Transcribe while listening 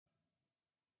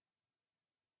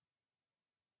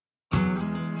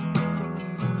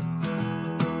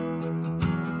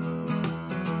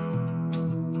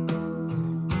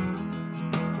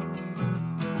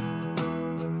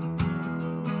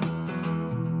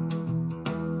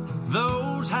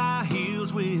Those high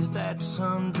heels with that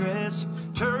sundress,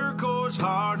 turquoise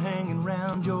heart hanging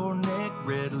round your neck,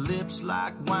 red lips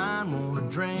like wine, wanna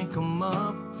drink 'em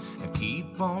up and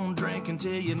keep on drinking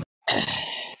till you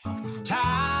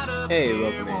tired of Hey, here,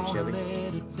 welcome in, wanna Shelby.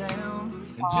 let it down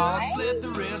and just let the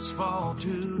rest fall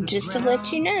to the Just to ground.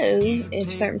 let you know,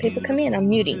 if certain people come in, I'm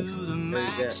muting. Who's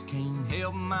that? Can't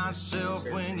help myself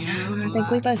when you look I think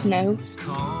we both know.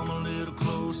 Come a little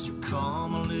closer,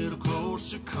 come a little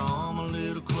closer, come a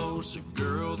little closer,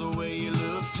 girl, the way you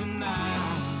look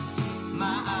tonight.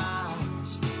 My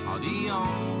eyes are the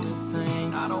only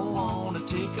thing I don't want to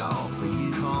take off for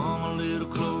you. Come a little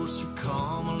closer,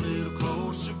 come a little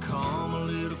closer, come a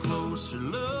little closer,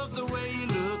 love the way you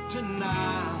look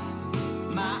tonight.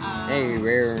 My eyes Hey,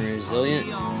 Rare and Resilient. are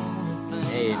the only thing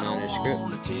Hey, I don't Nondescript.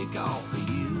 want to take off for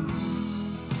you.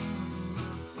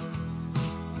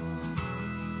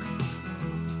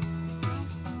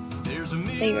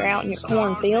 So you're out in your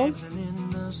cornfield?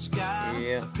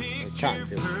 Yeah, cotton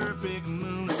field.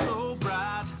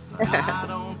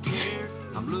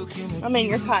 I mean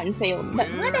your cotton field. But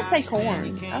why did I say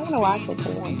corn? I don't know why I said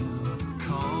corn.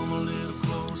 Come a little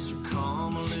closer,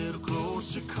 come a little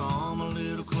closer, come a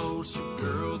little closer,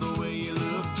 girl, the way you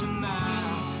look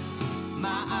tonight.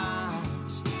 My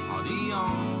eyes are the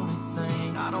only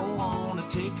thing I don't want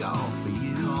to take off for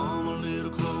you. Come a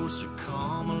little closer,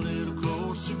 come a little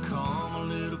closer, come a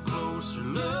little closer,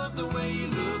 love the way you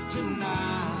look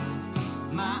tonight.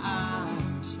 My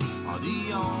eyes are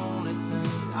the only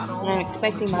thing I don't I'm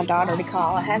expecting my daughter to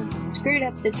call. I have screwed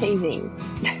up the TV.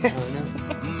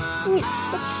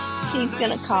 She's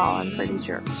gonna call, I'm pretty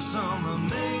sure. Some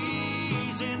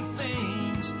amazing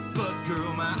things, but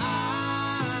girl, my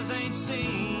eyes ain't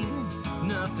seen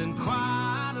nothing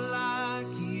quite like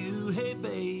you. Hey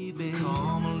baby,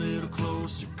 come a little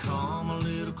closer, come a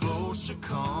little closer,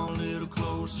 come a little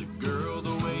closer, girl,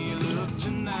 the way you look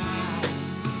tonight.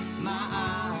 My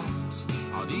eyes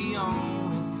are the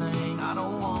only thing I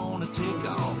don't want to take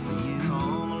off for you.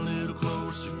 Come a little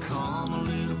closer, come a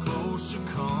little closer,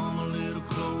 come a little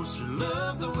closer,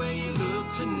 love the way you look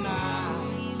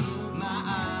tonight. My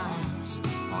eyes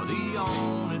are the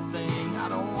only thing I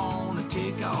don't want to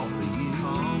take off for you.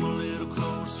 Come a little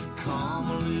closer, come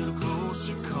a little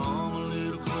closer, come a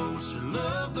little closer,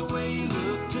 love the way you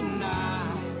look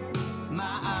tonight.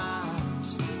 My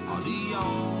eyes are the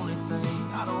only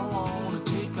thing I don't want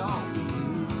to take off for you.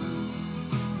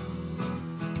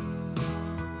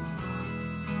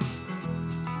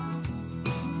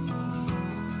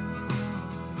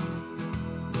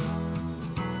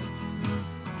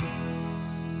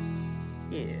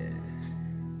 Yeah.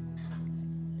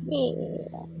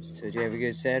 So, did you have a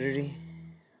good Saturday?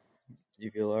 Do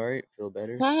you feel alright? Feel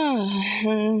better?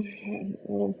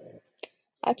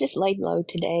 I just laid low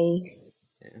today.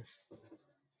 Yeah.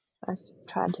 I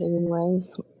tried to anyway.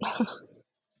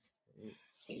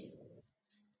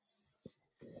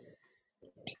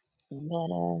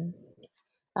 But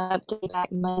I have to be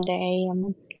back Monday. I'm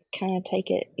gonna kind of take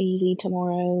it easy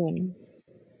tomorrow and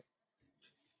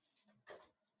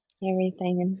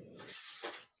everything and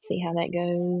see how that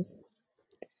goes.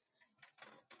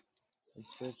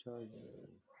 It's still charging.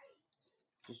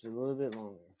 Just a little bit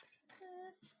longer.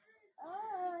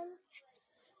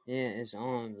 Yeah, it's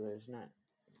on, but it's not.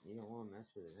 You don't want to mess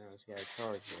with it now. It's got a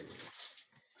charge later.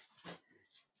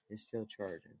 It's still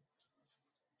charging.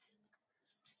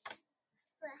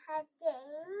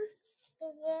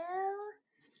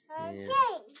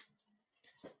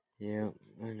 Yeah,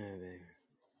 I know, baby.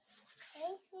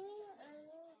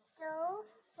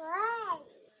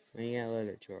 Well, you gotta let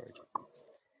it charge.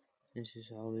 This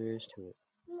is all there is to it.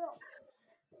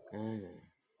 I know.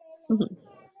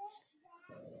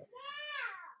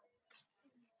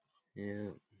 Yeah,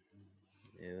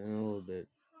 a little bit.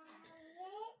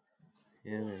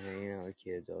 Yeah, I've been hanging out with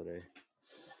kids all day.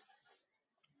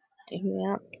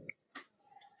 Yeah.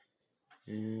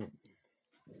 Yeah.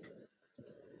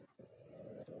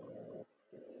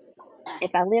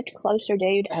 If I lived closer,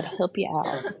 dude, I'd help you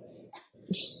out.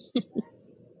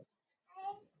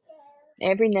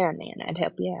 Every now and then, I'd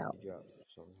help you out. Drop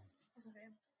something.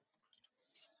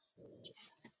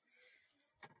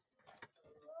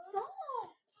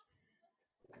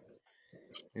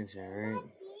 It's alright.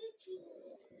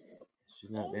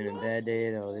 It's not been a bad day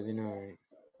at all. They've been alright.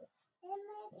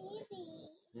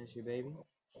 That's your baby?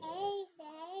 Hey,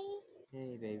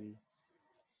 baby.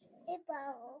 Hey,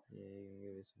 ball. Yeah, you can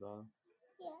give us a ball?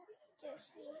 Yeah, just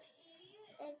see.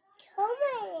 It's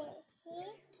Thomas, see?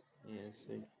 Yeah,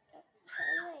 see.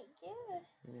 Right there.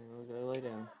 Yeah, we'll go lay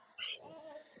down.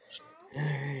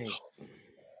 Alright.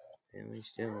 Family's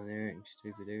still in there and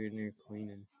stupid. They're in there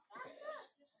cleaning.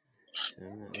 So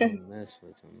I'm not gonna mess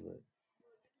with them, but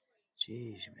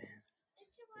jeez, man.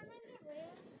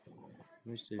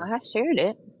 I shared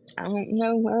it. I don't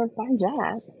know where everybody's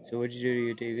at. So what'd you do to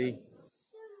your TV?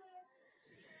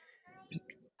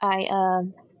 I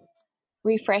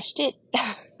refreshed it.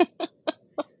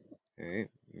 Alright,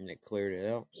 and it cleared it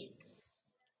out.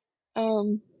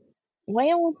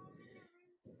 Well,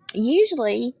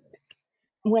 usually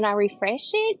when I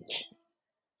refresh it,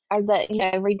 or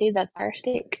redo the Fire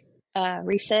Stick,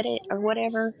 reset it or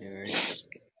whatever, Alright.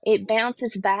 it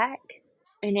bounces back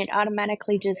and it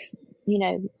automatically just,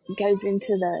 goes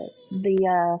into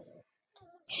the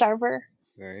server.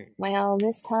 Right. Well,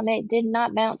 this time it did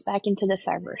not bounce back into the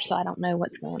server, so I don't know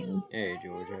what's going on. Hey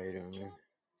George, how you doing, man?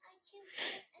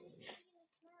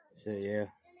 So yeah.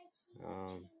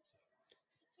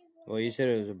 Well, you said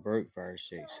it was a broke Fire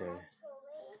Stick, so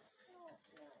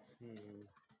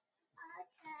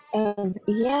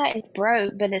Yeah, it's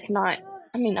broke, but it's not.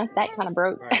 I mean, not that kind of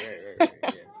broke. Right, yeah.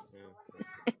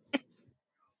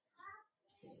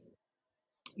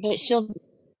 But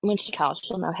when she calls,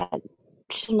 she'll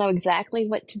know exactly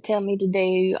what to tell me to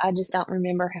do. I just don't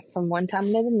remember from one time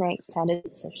to the next how to do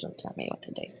it, so she'll tell me what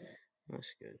to do.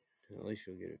 That's good. At least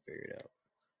you'll get it figured out.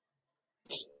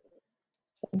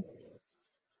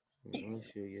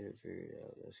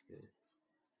 That's good.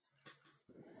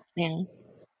 Yeah.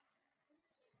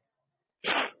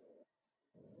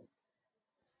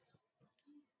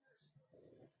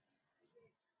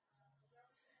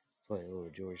 Play a little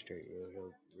George Strait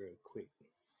real quick.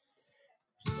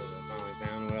 So I finally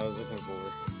found what I was looking for.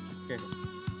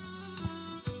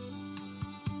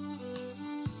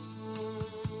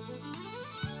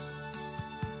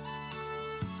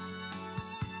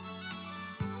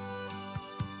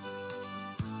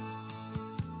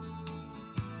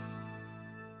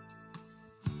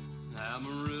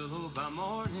 Amarillo by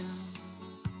morning,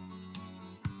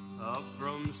 up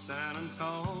from San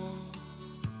Antonio.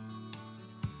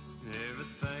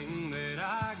 Everything that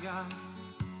I got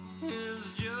is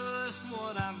just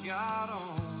what I've got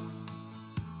on.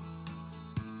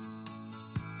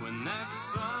 When that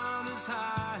sun is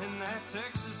high in that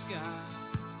Texas sky,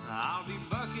 I'll be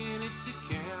bucking at the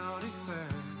county fair.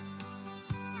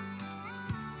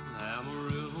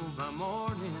 Amarillo by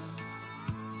morning,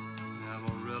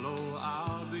 Amarillo,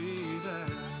 I'll be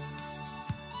there.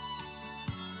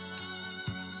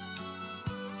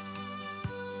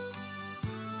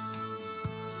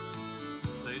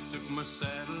 They took my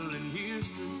saddle in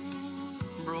Houston,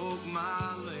 broke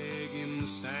my leg in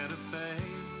Santa Fe.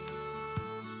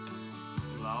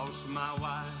 Lost my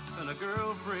wife and a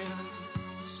girlfriend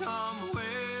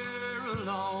somewhere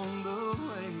along the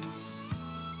way.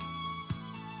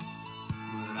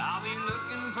 But I'll be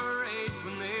looking for 8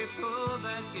 when they pull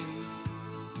that gate,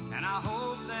 and I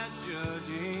hope that judge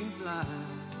ain't lying.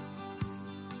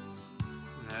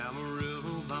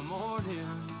 Amarillo by morning,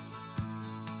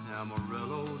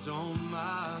 Amarillo's on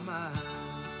my mind.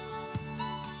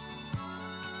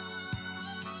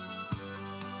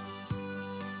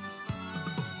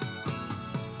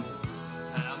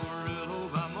 Amarillo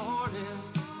by morning,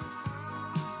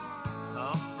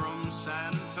 up from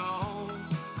San Antonio.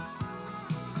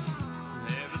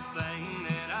 Everything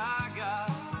that I got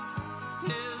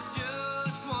is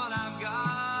just what I've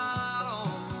got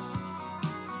on.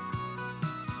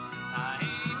 I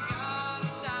ain't got a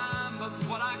dime, but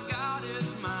what I got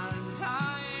is mine.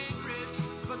 I ain't rich,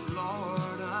 but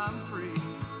Lord, I'm free.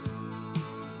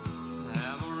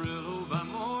 Amarillo by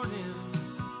morning,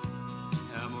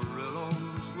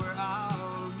 Amarillo's where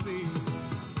I'll be.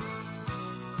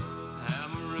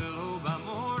 Amarillo by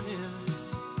morning,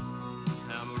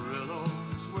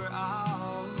 Amarillo's where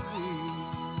I'll be.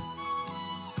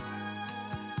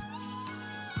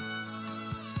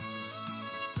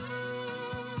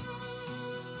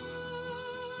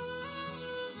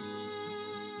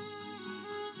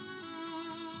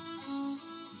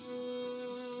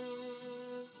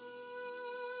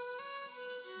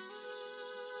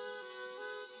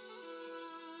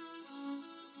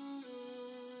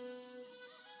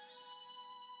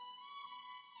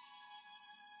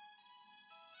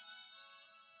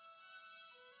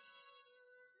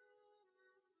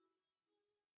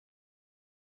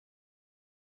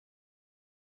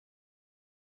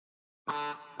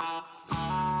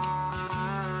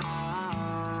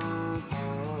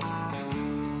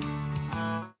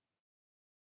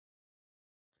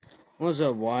 What's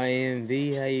up,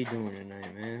 YMV? How you doing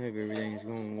tonight, man? Hope everything's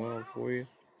going well for you.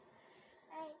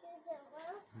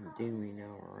 I'm doing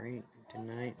alright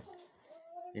tonight.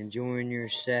 Enjoying your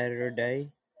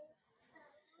Saturday.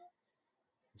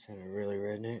 It sounded really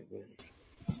redneck, but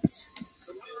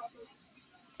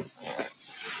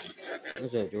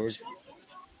What's up, George?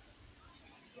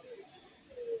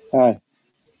 Hi.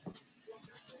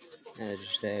 How's your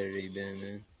Saturday been,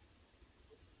 man?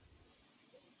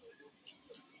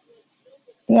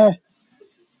 Yeah,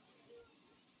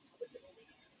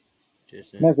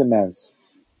 Just mess a mess.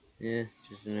 yeah,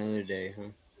 just another day, huh?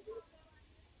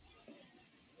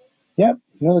 Yep,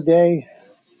 another day,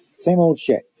 same old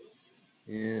shit.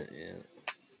 Yeah.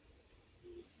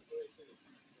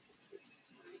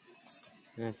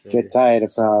 I feel you. Get tired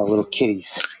of little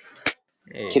kitties.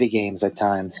 Hey, Kitty games at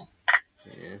times.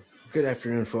 yeah. Good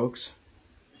afternoon, folks.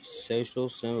 Social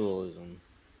symbolism.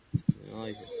 I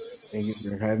like it. Thank you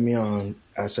for having me on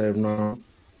Outside of Normal.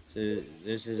 So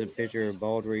this is a picture of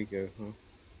Bald Rico, huh?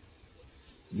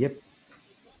 Yep.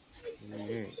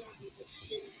 Alright.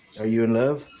 Are you in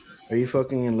love? Are you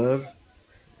fucking in love?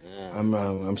 Um,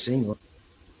 I'm single.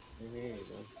 I hear you,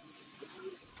 bro.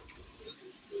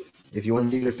 If you want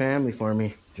to leave your family for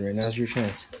me, right now's your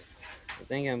chance. I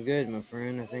think I'm good, my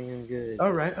friend. I think I'm good.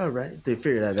 All right. They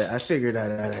figured out that I figured out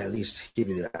I'd at least give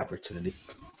you the opportunity.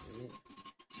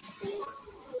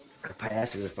 A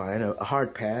pass is fine. A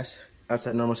hard pass.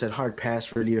 Outside Normal said hard pass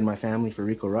for leaving my family for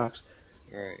Rico Rocks.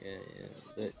 Alright, yeah.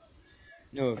 But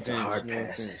no It's a offense, hard no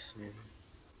pass. offense. Yeah.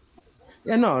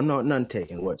 Yeah, no, none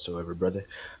taken whatsoever, brother.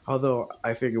 Although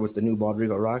I figured with the new Bald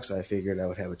Rico Rocks, I figured I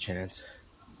would have a chance.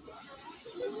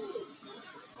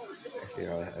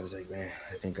 I was like, man,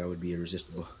 I think I would be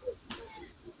irresistible.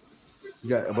 You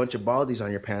got a bunch of baldies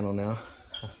on your panel now.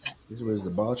 This was the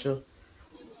bald show.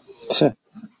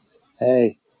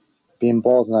 Hey, being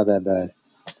bald's not that bad.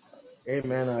 Hey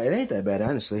man, it ain't that bad,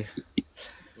 honestly. Yeah,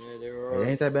 there It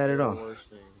ain't that bad at all. worse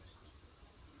things.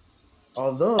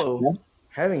 Although Yeah.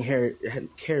 having hair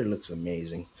looks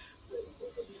amazing,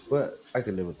 but I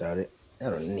could live without it. I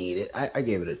don't need it. I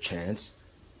gave it a chance.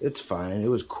 It's fine. It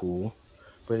was cool,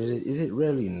 but is it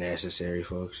really necessary,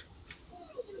 folks?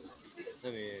 I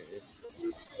mean,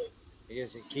 I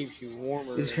guess it keeps you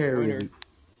warmer Is in the hair winter. really?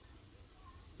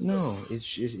 No, it's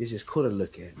just cool to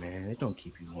look at, man. It don't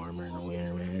keep you warmer in the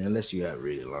winter, man. Unless you got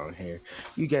really long hair.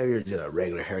 You got a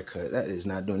regular haircut. That is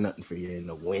not doing nothing for you in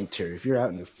the winter. If you're out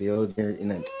in the field, you're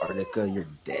in Antarctica, you're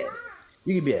dead.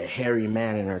 You could be a hairy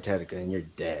man in Antarctica and you're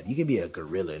dead. You could be a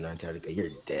gorilla in Antarctica, you're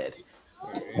dead.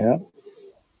 Yeah.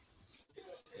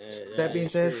 That being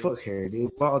said, true. fuck hair,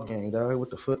 dude. Bald gang, dog.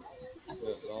 What the fuck? But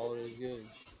bald is good.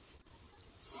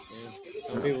 Yeah.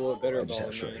 Some people are better I just have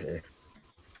bald, short man. hair.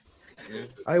 Yeah.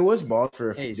 I was bald for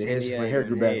a few Hey, days. Sandy, My hair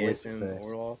grew back way too SM fast.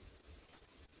 Orloff.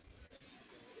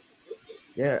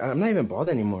 Yeah, I'm not even bald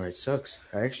anymore. It sucks.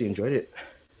 I actually enjoyed it.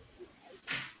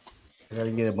 I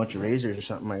gotta get a bunch of razors or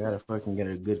something. I gotta fucking get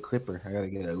a good clipper. I gotta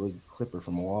get a good clipper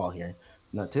from Wall here.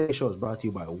 Now, today's show is brought to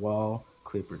you by Wall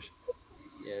Clippers.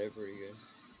 Yeah, they're pretty good.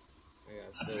 I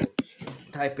got Phillips.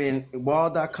 Type in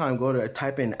wall.com,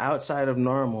 type in outside of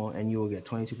normal, and you will get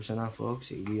 22% off, folks.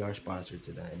 We are sponsored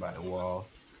today by Wall.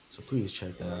 So please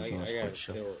check that out if you want to I support got the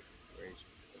show. Phillips razor.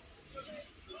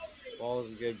 Wall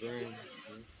is a good brand.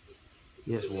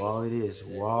 Yes, Wall it is.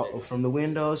 Wall from the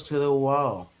windows to the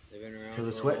wall. They've been around Till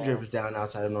the for a sweat while. drips down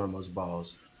outside of Normal's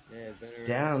balls. Yeah, been around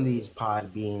Down these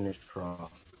pod beaners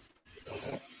crawl.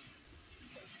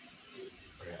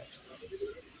 Perhaps.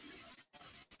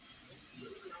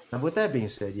 Now, with that being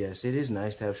said, yes, it is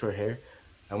nice to have short hair.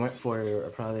 I went for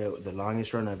probably the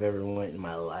longest run I've ever went in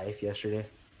my life yesterday,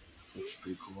 which is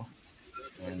pretty cool.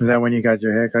 And, Is that when you got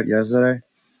your haircut yesterday?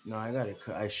 no,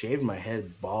 I shaved my head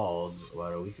bald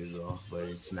about a week ago,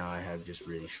 but now I have just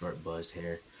really short buzzed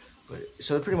hair. But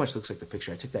so it pretty much looks like the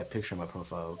picture. I took that picture on my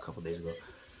profile a couple days ago.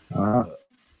 I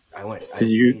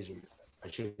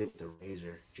shaved it with the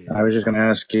razor. I was just gonna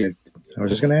ask you.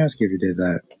 If you did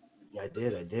that. Yeah, I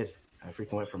did. I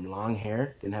freaking went from long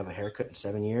hair, didn't have a haircut in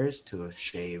 7 years, to a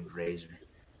shaved razor.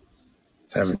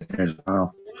 7 years.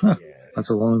 Wow. Huh. Yeah, That's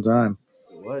a long time.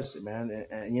 it was, man.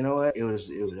 And you know what? It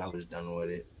was. I was done with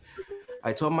it.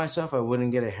 I told myself I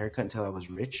wouldn't get a haircut until I was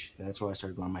rich. And that's why I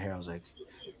started growing my hair. I was like,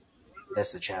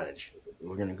 that's the challenge.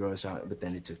 We're gonna grow this out, but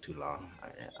then it took too long.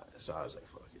 So I was like,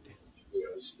 fuck it, dude.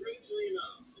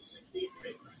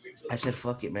 I said,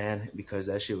 fuck it, man, because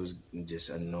that shit was just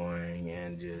annoying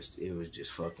and it was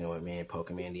just fucking with me and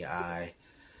poking me in the eye,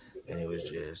 and it was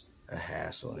just a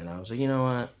hassle. And I was like, you know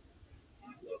what?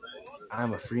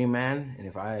 I'm a free man, and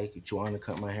if I want to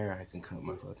cut my hair, I can cut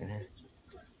my fucking hair.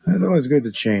 It's always good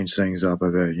to change things up a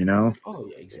bit, you know? Oh,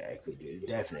 yeah, exactly, dude.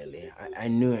 Definitely. I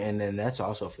knew, and then that's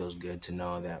also feels good to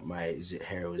know that my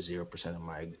hair was 0% of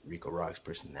my Rico Rocks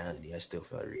personality. I still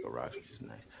feel like Rico Rocks, which is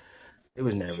nice. It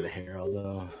was never the hair,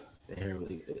 although the hair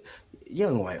really,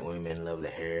 young white women love the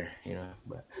hair, you know,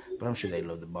 but I'm sure they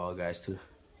love the bald guys too.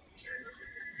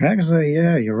 Actually,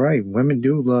 yeah, you're right. Women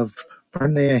do love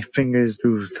run their fingers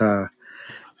through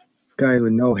guys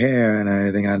with no hair and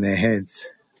everything on their heads.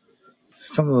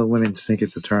 Some of the women think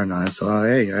it's a turn on. So,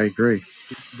 hey, I agree.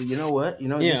 But you know what?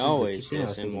 Yeah, This is the always. thing I Yes,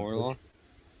 was and thinking. Morlock.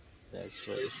 That's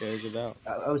what the show's about.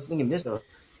 I was thinking this though.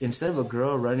 Instead of a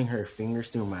girl running her fingers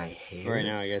through my Right hair,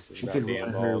 now, I guess it's she about could being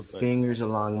run her bald, but fingers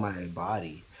along my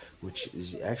body, which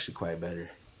is actually quite better.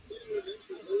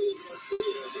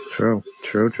 True.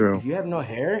 If you have no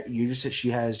hair, you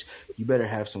better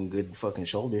have some good fucking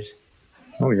shoulders.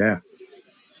 Oh, yeah.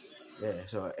 Yeah.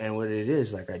 So, and what it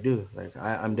is, like I do, like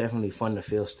I'm definitely fun to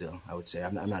feel still. I would say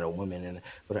I'm not a woman,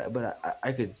 but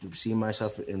I could see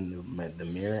myself in the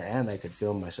mirror, and I could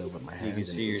feel myself with my you could hands,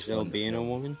 and see it's yourself fun to being a feel.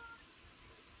 woman.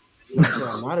 No, I said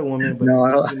I'm not a woman, but No, I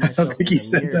I could don't, see I don't myself think in he the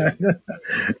said mirror, that.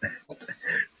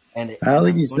 and I don't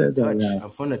think I'm he fun to said that. touch. No.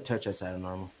 I'm fun to touch outside of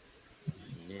normal.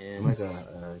 Yeah. I'm like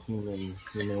a human.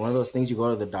 One of those things you go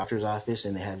to the doctor's office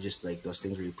and they have just like those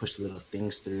things where you push the little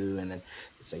things through, and then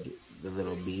it's like the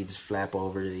little beads flap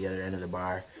over to the other end of the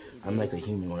bar. I'm like a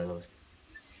human one of those.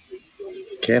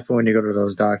 Careful when you go to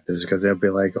those doctors because they'll be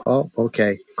like, oh,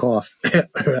 okay, cough.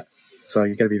 So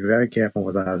you got to be very careful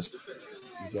with those.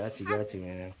 You got to,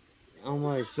 man.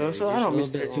 Almost So there. I Just a don't little miss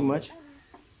her bit too longer. much.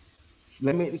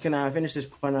 Can I finish this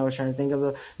point I was trying to think of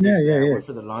though? Yeah, Is yeah, that I yeah. went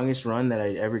for the longest run that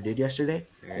I ever did yesterday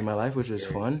in my life, which was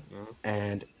fun.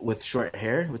 And with short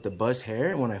hair, with the buzzed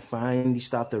hair, when I finally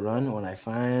stopped the run, when I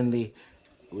finally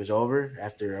was over,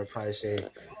 after I'd probably say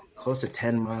close to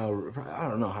 10 mile, I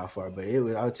don't know how far, but I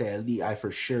would say at least I for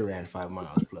sure ran 5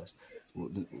 miles plus,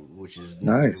 which is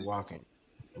not just Nice. walking,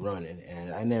 running.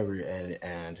 And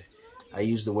and I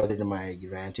used the weather to my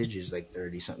advantage. It's like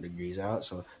 30 something degrees out,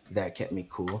 so that kept me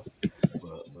cool.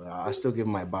 But I still give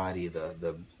my body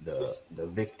the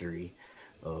victory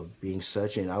of being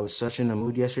such. And I was such in the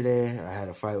mood yesterday. I had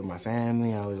a fight with my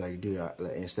family. I was like, dude,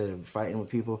 instead of fighting with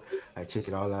people, I took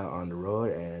it all out on the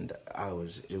road, and it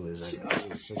was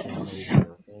such an amazing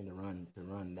thing to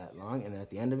run that long. And at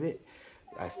the end of it,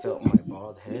 I felt my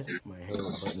bald head, my hair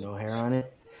with no hair on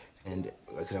it. And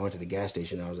because I went to the gas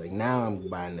station, I was like, now I'm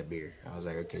buying the beer. I was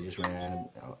like, okay, just ran.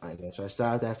 And so I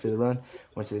stopped after the run,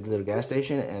 went to the little gas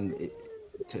station, and it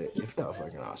felt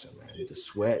fucking awesome, man. The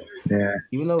sweat, Yeah.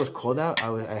 even though it was cold out,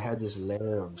 I had this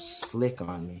layer of slick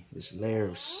on me. This layer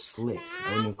of slick. I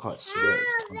wouldn't even call it sweat.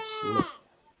 It's called slick.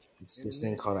 It's this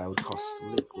thing called I would call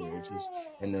slick, where it just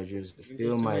and I just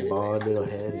feel my bald little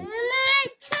head and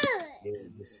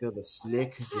just feel the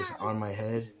slick just on my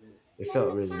head. It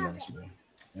felt really nice, man.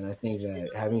 And I think that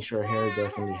having short hair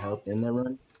definitely helped in that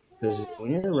run, because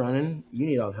when you're running, you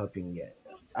need all the help you can get.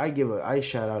 I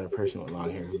shout out a person with long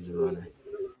hair who's a runner.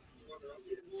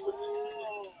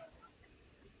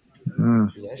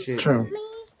 That shit, True.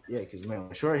 yeah, because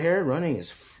man, short hair running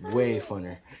is way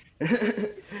funner.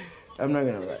 I'm not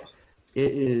gonna lie,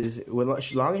 it is with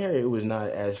long hair. It was not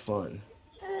as fun.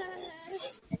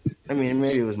 I mean,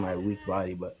 maybe it was my weak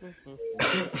body, but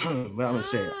I'm gonna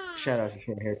say shout out to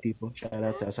short hair people. Shout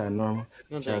out to Outside Normal.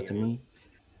 No, Shout thank out you, to man. me.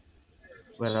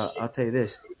 But I'll tell you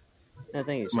this: No,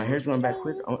 thank you so my hair's much. growing back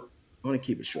quick. I want to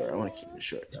keep it short.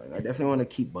 Dog. I definitely want to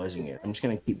keep buzzing it. I'm just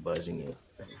gonna keep buzzing it.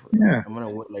 Yeah. I'm gonna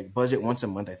like buzz it once a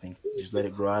month. I think just let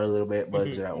it grow out a little bit,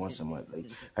 buzz it out once a month. Like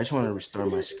I just want to restore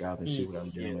my scalp and see what I'm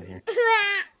dealing with here.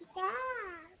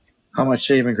 How much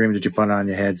shaving cream did you put on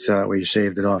your head where you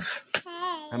shaved it off?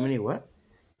 How many what?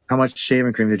 How much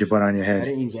shaving cream did you put on your I head?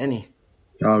 didn't use any.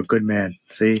 Oh, good man.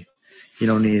 See, you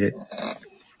don't need it.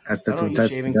 That's I don't use the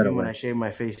shaving better cream when way. I shave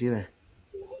my face either.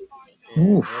 Yeah,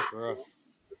 Oof. that's rough.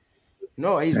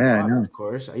 No, I use Yeah, I water, know. of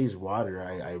course. I use water.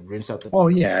 I rinse out the. Oh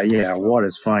yeah.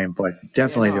 Water's fine, but Yeah,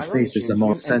 definitely no, the I don't face use is the shaving cream,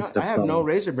 most and no, I sensitive have no color.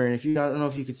 razor burn. I don't know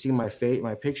if you could see my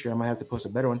picture. I might have to post a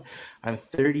better one. I'm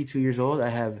 32 years old. I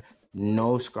have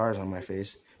no scars on my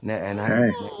face, and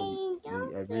Hey.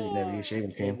 I've really never used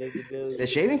shaving cream. The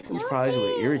shaving cream is probably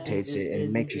what irritates it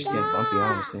and makes your skin bumpy,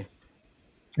 honestly.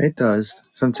 It does.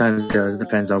 Sometimes it does.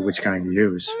 Depends on which kind you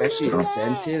use. Especially So. it's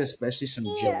scented, especially some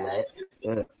Gillette.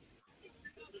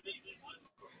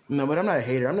 No, but I'm not a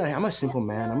hater. I'm a simple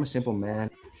man. I'm a simple man.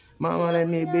 Mama, let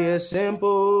me be a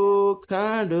simple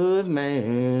kind of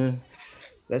man.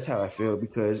 That's how I feel,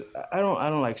 because I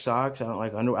don't like socks. I don't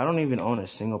like underwear. I don't even own a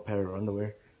single pair of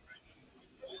underwear.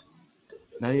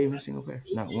 Not even a single pair.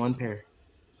 Not one pair.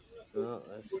 Well,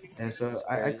 And so that's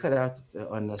I crazy. cut out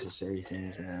the unnecessary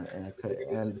things, man.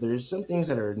 And there's some things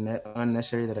that are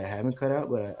unnecessary that I haven't cut out,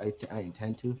 but I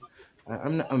intend to.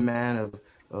 I'm not a man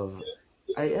of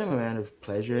I am a man of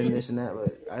pleasure in this and that,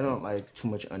 but I don't like too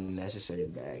much unnecessary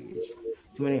baggage.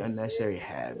 too many unnecessary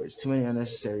habits, too many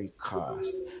unnecessary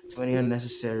costs, too many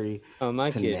unnecessary Oh,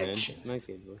 my kid, man. connections. My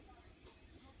kid, boy.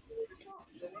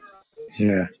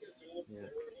 Yeah. Yeah.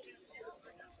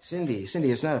 Cindy,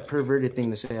 it's not a perverted thing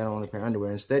to say I don't want a pair of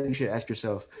underwear. Instead, you should ask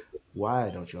yourself, why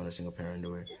don't you own a single pair of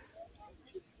underwear?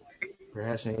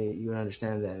 Perhaps maybe you would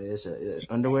understand that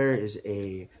underwear is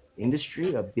a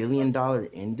industry, a $1 billion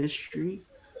industry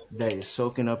that is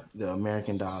soaking up the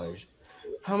American dollars.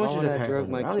 How much Why is would a I pair of drug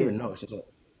my underwear? I don't kid? even know. Since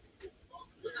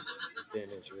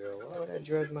Benadryl. Why would I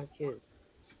drug my kid?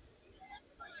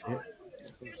 yeah.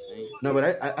 That's insane. No,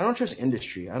 but I don't trust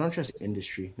industry. I don't trust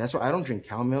industry. That's why I don't drink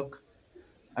cow milk.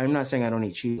 I'm not saying I don't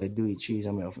eat cheese. I do eat cheese.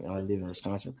 I live in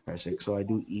Wisconsin, for Christ's sake, so I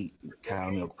do eat cow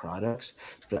milk products.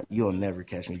 But you'll never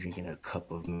catch me drinking a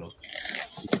cup of milk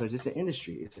because it's an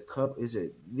industry. It's a cup. These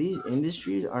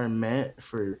industries are meant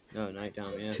for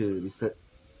Nighttime, yeah. because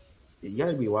you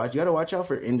gotta watch out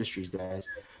for industries, guys.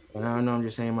 And I don't know, I'm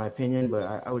just saying my opinion, but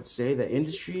I would say that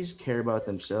industries care about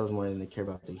themselves more than they care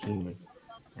about the human.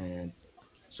 And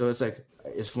so it's like,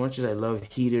 as much as I love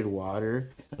heated water,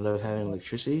 I love having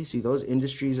electricity. See, those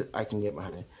industries I can get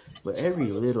behind. But every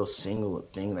little single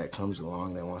thing that comes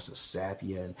along that wants to sap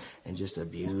you and just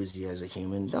abuse you as a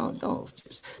human, don't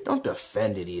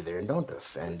defend it either. And don't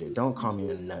defend it. Don't call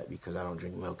me a nut because I don't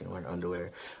drink milk and wear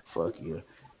underwear. Fuck you.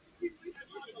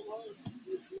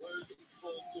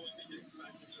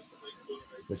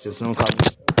 But since no one called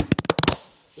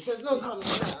me,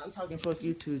 I'm talking fuck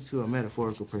you to a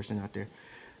metaphorical person out there.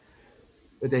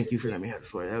 But thank you for letting me have the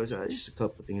floor. That was just a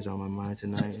couple things on my mind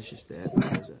tonight. It's just that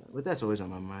because, but that's always on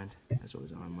my mind. That's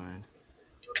always on my mind.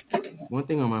 One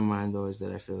thing on my mind though is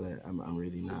that I feel that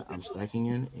I'm slacking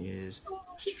in is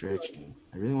stretching.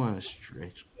 I really want to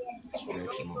stretch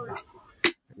more.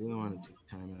 I really want to take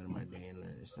time out of my day and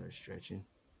learn and start stretching.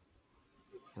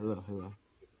 Hello.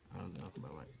 I don't know if my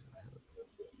mic is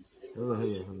on.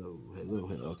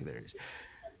 Hello. Okay, there it is.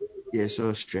 Yeah,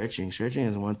 so stretching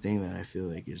is one thing that I feel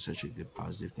like is such a good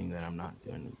positive thing that I'm not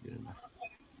doing good enough.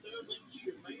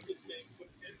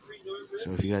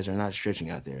 So if you guys are not stretching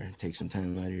out there, take some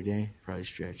time out of your day, probably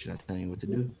stretch. Not telling you what to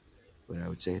do, but I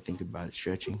would say think about it,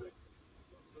 stretching.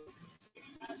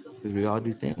 Because we all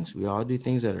do things. We all do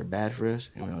things that are bad for us,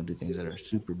 and we all do things that are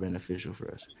super beneficial for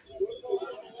us.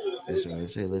 And so I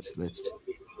would say let's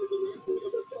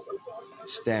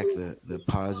stack the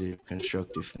positive,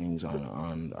 constructive things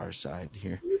on our side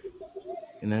here.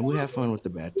 And then we have fun with the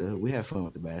bad stuff. We have fun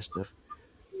with the bad stuff.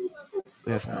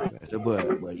 But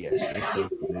yes, let's stack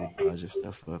the good positive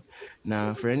stuff up.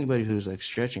 Now, for anybody who's like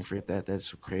stretching for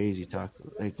that's crazy talk.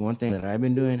 Like one thing that I've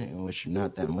been doing, which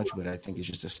not that much, but I think it's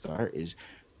just a start, is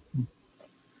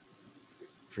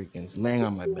freaking laying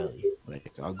on my belly.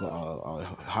 Like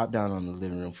I'll hop down on the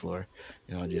living room floor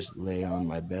and I'll just lay on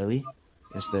my belly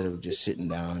instead of just sitting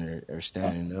down or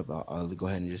standing up. I'll go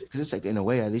ahead and just, because it's like in a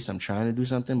way at least I'm trying to do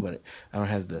something, but I don't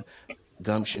have the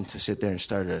gumption to sit there and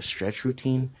start a stretch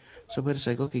routine. So, but it's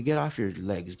like, okay, get off your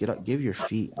legs, give your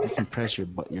feet, decompress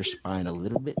your spine a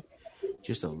little bit,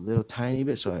 just a little tiny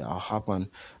bit. So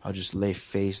I'll just lay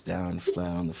face down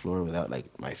flat on the floor without like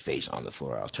my face on the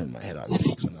floor. I'll turn my head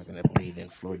obviously because I'm not gonna breathe in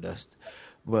floor dust.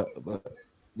 But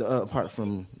apart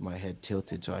from my head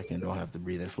tilted so I don't have to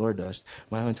breathe in floor dust,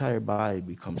 my entire body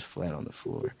becomes flat on the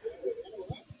floor,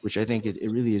 which I think it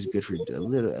really is good for a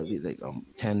little, at least like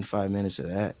 5 minutes of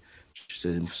that, just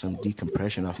some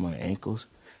decompression off my ankles.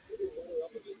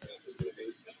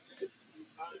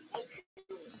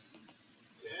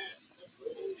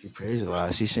 She prays a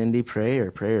lot. See, Cindy,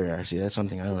 prayer. See, that's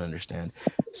something I don't understand.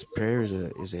 Prayer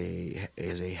is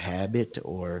a habit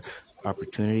or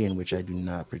opportunity in which I do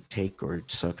not partake or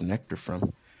suck nectar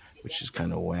from, which is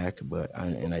kind of whack. But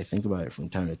I think about it from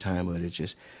time to time, but it's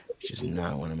just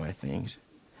not one of my things.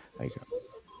 Like,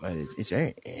 but it's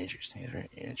very interesting. It's very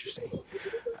interesting.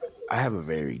 I have a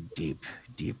very deep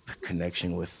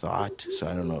connection with thought, so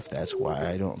I don't know if that's why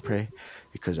I don't pray,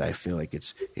 because I feel like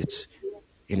it's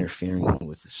interfering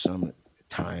with some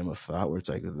time of thought where it's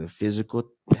like the physical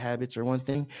habits are one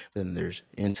thing, but then there's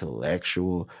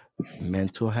intellectual,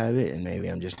 mental habit, and maybe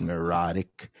I'm just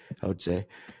neurotic, I would say,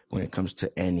 when it comes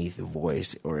to any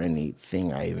voice or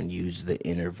anything I even use the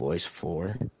inner voice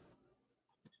for.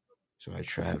 So I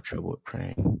have trouble with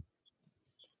praying.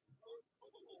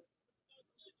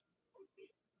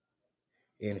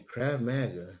 In Krav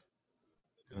Maga,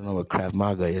 I don't know what Krav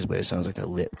Maga is, but it sounds like a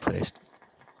lit place.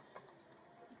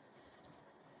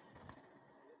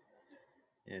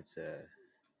 It's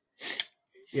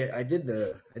Yeah, I did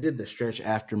the stretch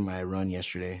after my run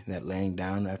yesterday. That laying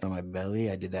down after my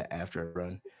belly, I did that after a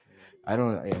run.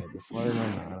 Before I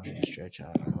run, I don't even stretch.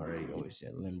 I'm already always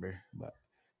limber, but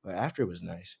But after it was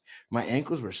nice. My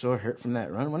ankles were so hurt from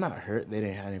that run. Well, not hurt. I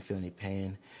didn't feel any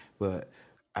pain, but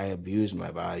I abused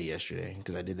my body yesterday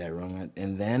because I did that run.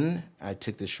 And then I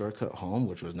took the shortcut home,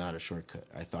 which was not a shortcut.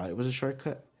 I thought it was a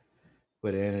shortcut,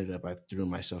 but it ended up I threw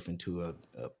myself into a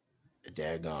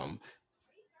daggum.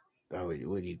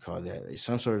 What do you call that? It's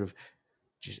some sort of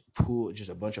just pool, just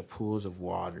a bunch of pools of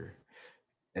water.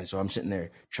 And so I'm sitting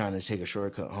there trying to take a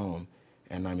shortcut home,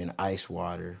 and I'm in ice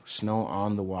water, snow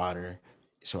on the water.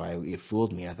 So it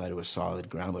fooled me. I thought it was solid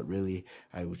ground, but really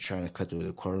I was trying to cut through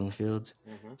the cornfields.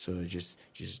 So it just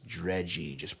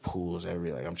dredgy, just pools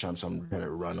every like I'm trying to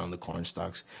run on the corn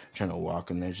stalks, trying to walk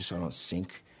in there just so I don't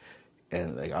sink.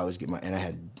 And like I always and I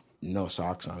had no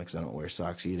socks on because I don't wear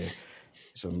socks either.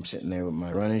 So I'm sitting there with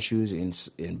my running shoes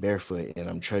in barefoot, and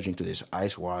I'm trudging through this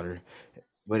ice water.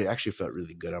 But it actually felt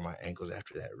really good on my ankles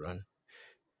after that run.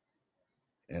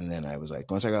 And then I was like,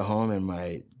 once I got home and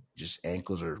my just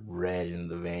ankles are red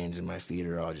and the veins in my feet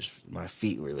are all just, my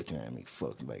feet were looking at me.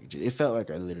 Fuck, like it felt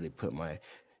like I literally put my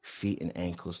feet and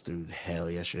ankles through hell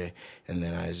yesterday. And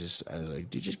then I was like,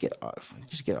 dude, just get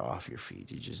off your feet.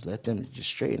 Dude, just let them just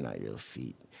straighten out your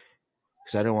feet.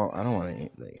 Because I don't want to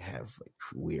like have like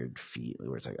weird feet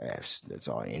where it's like that's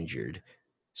all injured.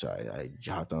 So I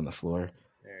hopped on the floor,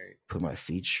 put my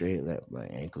feet straight, let my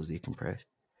ankles decompress,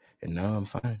 and now I'm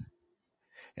fine.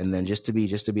 And then just to be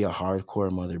a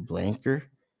hardcore mother blanker,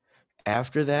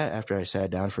 after that, after I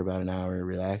sat down for about an hour and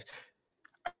relaxed,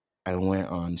 I went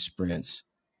on sprints.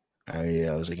 I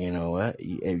was like, you know what?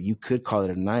 You could call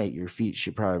it a night. Your feet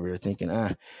should probably be thinking,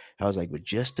 I was like, but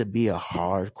just to be a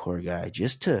hardcore guy,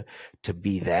 just to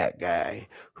be that guy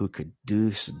who could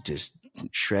just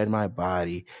shred my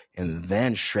body and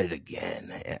then shred it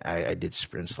again. I did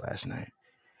sprints last night.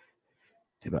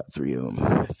 Did about 3 of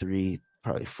them,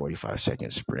 probably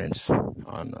 45-second sprints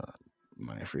on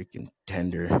my freaking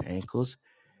tender ankles.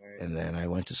 And then I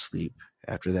went to sleep.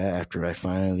 After that, after I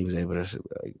finally was able to,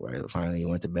 I finally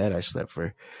went to bed, I slept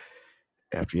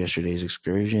after yesterday's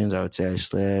excursions, I would say I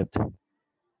slept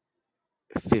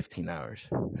 15 hours.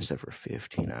 I slept for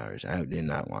 15 hours. I did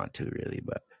not want to really,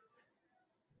 but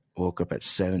woke up at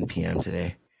 7 p.m.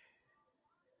 today.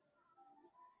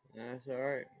 That's all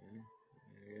right, man.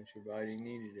 I guess your body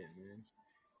needed it, man.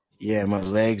 Yeah, my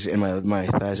legs and my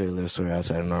thighs are a little sore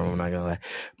outside of normal, I'm not gonna lie.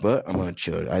 But I'm gonna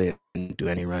chill. I didn't do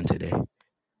any run today.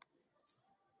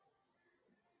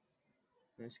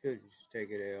 That's good. Just take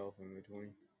a day off in between.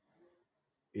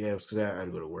 Yeah, it's because I had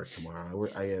to go to work tomorrow.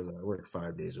 I work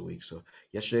 5 days a week. So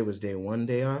yesterday was day 1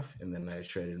 day off, and then I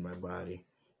shredded my body.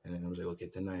 And then I was like, okay,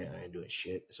 tonight I ain't doing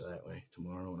shit. So that way,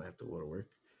 tomorrow when I have to go to work,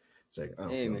 it's like I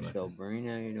don't Hey, feel Michelle nothing. Breen,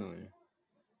 how you doing?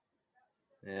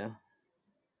 Yeah.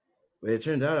 But it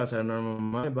turns out outside of normal,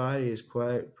 my body is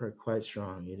quite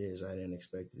strong. It is. I didn't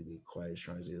expect it to be quite as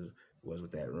strong as it was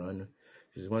with that run.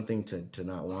 Because it's one thing to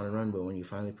not want to run, but when you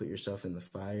finally put yourself in the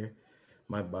fire,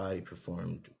 my body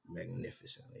performed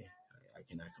magnificently. I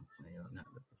cannot complain on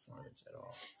the performance at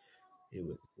all. It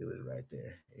was right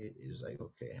there. It was like,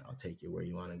 okay, I'll take you where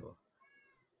you want to go.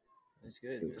 That's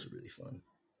good. It was really fun.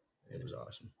 It was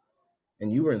awesome.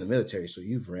 And you were in the military, so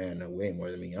you've ran way more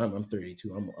than me. I'm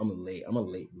 32. I'm a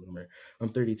late bloomer. I'm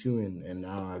 32, and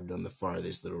now I've done the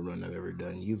farthest little run I've ever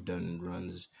done. You've done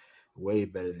runs way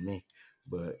better than me,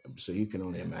 but so I can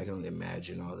only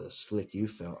imagine all the slick you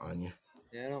felt on you.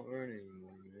 Yeah, I don't run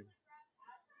anymore,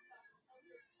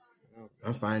 man.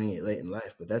 I'm finding it late in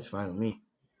life, but that's fine with me.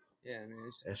 Yeah, I mean,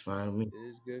 That's fine with me. It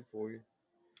is good for you.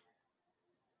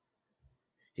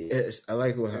 Yes, I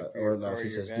like what Your Orloff, he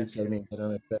says, do ketamine, get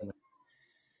on a treadmill.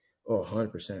 Oh,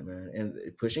 100%, man. And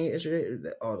pushing it yesterday,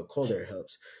 the cold air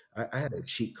helps. I had a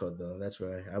cheat code, though. That's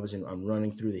right. I'm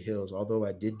running through the hills. Although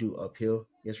I did do uphill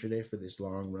yesterday for this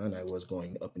long run, I was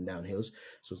going up and down hills.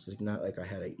 So it's like not like I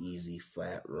had an easy,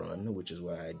 flat run, which is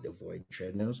why I avoid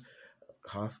treadmills,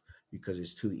 Hoff, because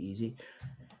it's too easy.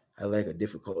 I like a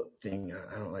difficult thing.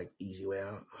 I don't like easy way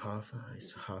out. Hoff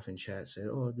in chat said,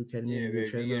 "Oh, do ketamine Yeah, do but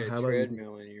if you get a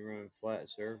treadmill and you run flat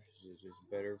surfaces, it's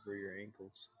better for your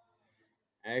ankles.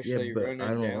 Actually, yeah, but running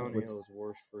I don't downhill is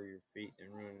worse for your feet than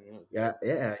running up.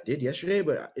 Yeah, I did yesterday,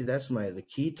 but that's the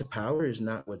key to power is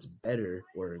not what's better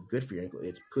or good for your ankle.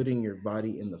 It's putting your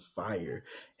body in the fire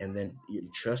and then you're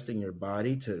trusting your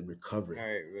body to recover. All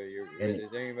right, but the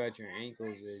thing about your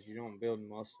ankles is you don't build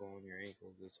muscle on your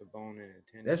ankles. It's a bone and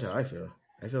a tendon. That's how I feel.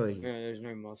 I feel like there's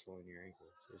no muscle in your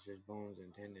ankles. It's just bones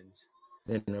and tendons.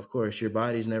 Then of course your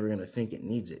body's never gonna think it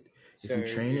needs it. If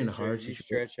you train in a hard situation,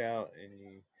 you stretch out and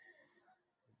you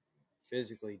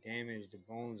physically damage the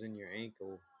bones in your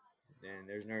ankle, then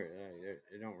there's no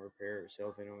it don't repair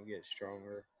itself. It don't get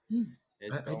stronger.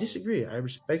 I disagree. I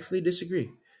respectfully disagree.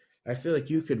 I feel like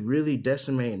you could really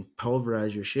decimate and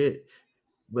pulverize your shit,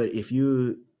 but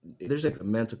there's like a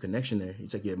mental connection there.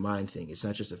 It's like your mind thing. It's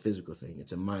not just a physical thing.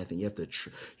 It's a mind thing. You have to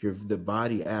the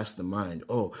body asks the mind,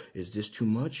 "Oh, is this too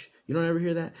much?" You don't ever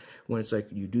hear that when it's like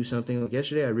you do something. Like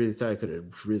yesterday, I really thought I could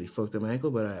have really fucked up my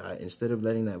ankle, but I instead of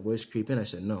letting that voice creep in, I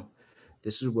said, "No,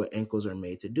 this is what ankles are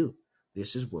made to do.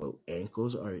 This is what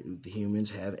ankles are. The humans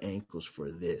have ankles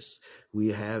for this. We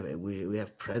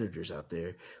have predators out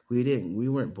there. We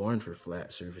weren't born for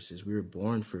flat surfaces. We were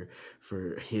born for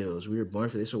hills. We were born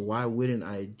for this. So why wouldn't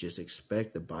I just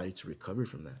expect the body to recover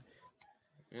from that?"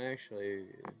 Actually,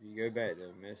 if you go back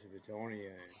to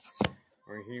Mesopotamia,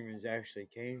 where humans actually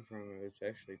came from, it's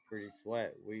actually pretty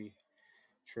flat. We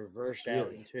traversed out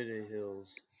Really? into the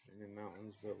hills and the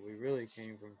mountains, but we really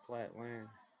came from flat land.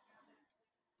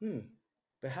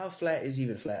 But how flat is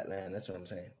even flat land? That's what I'm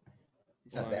saying.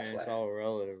 It's not that flat. It's all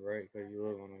relative, right? Because you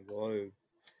live on a globe,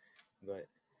 but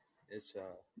it's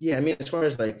Yeah, I mean, as far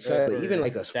as like even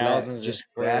like a flat just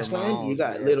grassland, you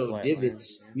got little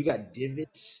divots. Land, you got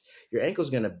divots. Your ankle's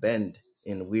gonna bend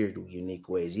in weird, unique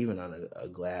ways, even on a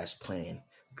grass plane.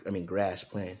 I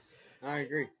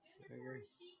agree.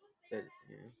 But,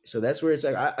 yeah. So that's where it's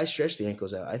like I stretch the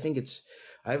ankles out. I think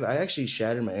I actually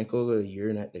shattered my ankle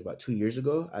about 2 years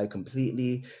ago. I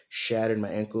completely shattered my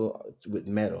ankle with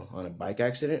metal on a bike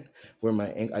accident where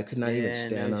I could not even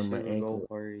stand on my ankle. Bowl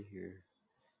party here.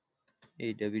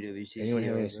 Hey, WWCC. Anyone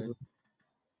having a Super Bowl?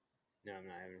 No, I'm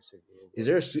not having a Super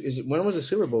Bowl. When was the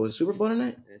Super Bowl? Was the Super Bowl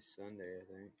tonight? It's Sunday, I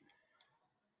think.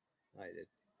 Like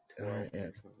the 12th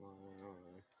or something.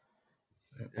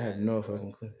 I don't know. I have no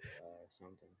fucking clue.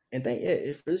 Something. And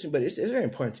it's very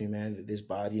important to me, man. This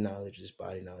body knowledge,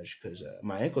 because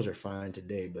my ankles are fine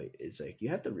today, but it's like you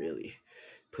have to really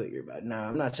put your body. Now,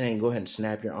 I'm not saying go ahead and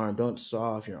snap your arm. Don't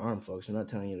saw off your arm, folks. I'm not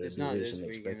telling you to do this and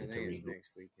expect it to regroup. Next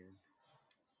weekend.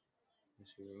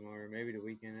 Or maybe the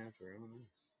weekend after. I don't know.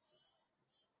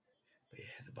 But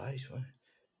yeah, the body's fine.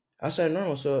 Outside of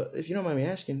normal. So if you don't mind me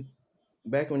asking,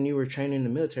 back when you were training in the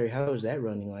military, how was that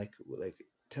running? Like,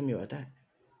 tell me about that.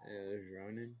 Yeah, there's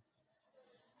running.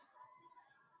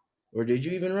 Or did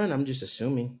you even run? I'm just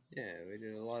assuming. Yeah, we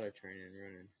did a lot of training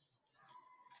running.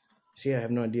 See, I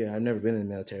have no idea. I've never been in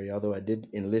the military, although I did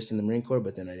enlist in the Marine Corps,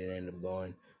 but then I didn't end up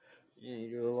going. Yeah, you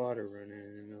do a lot of running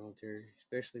in the military,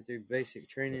 especially through basic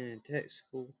training and tech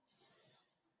school.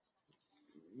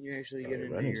 You actually get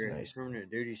into your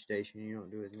permanent duty station. You don't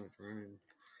do as much running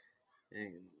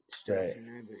and stuff,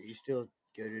 but you still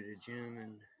go to the gym.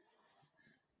 And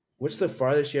what's the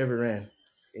farthest you ever ran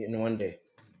in one day?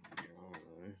 I don't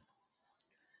know.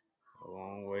 A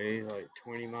long way, like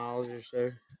 20 miles or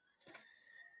so.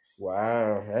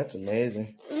 Wow, that's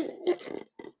amazing.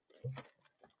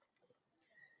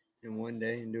 In one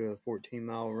day, and do a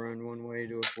 14-mile run one way,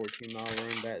 do a 14-mile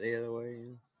run back the other way.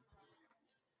 Yeah.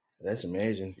 That's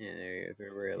amazing. Yeah, there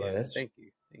you go. Thank you.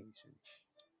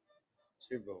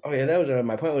 Super Bowl. Oh yeah, that was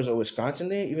my point. Was a Wisconsin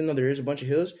day, even though there is a bunch of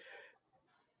hills,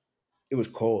 it was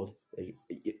cold. Like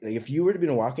if you were to be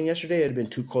walking yesterday, it'd have been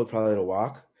too cold probably to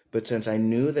walk. But since I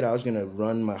knew that I was gonna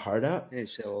run my heart out,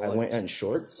 I went out in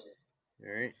shorts.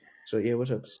 All right. So yeah,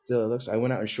 what's up? Still, it looks. I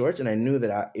went out in shorts, and I knew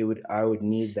that I would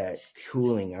need that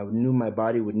cooling. I knew my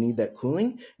body would need that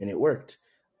cooling, and it worked.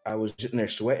 I was sitting there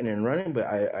sweating and running, but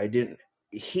I didn't.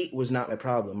 Heat was not my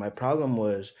problem. My problem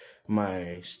was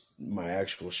my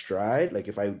actual stride. Like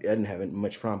if I didn't have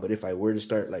much problem, but if I were to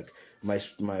start like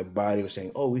my body was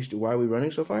saying, "Oh, why are we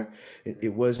running so far?"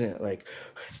 It wasn't like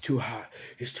it's too hot.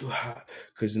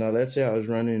 Because now let's say I was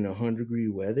running in 100-degree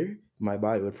weather, my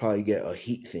body would probably get a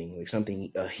heat thing, like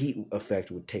a heat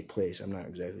effect would take place. I'm not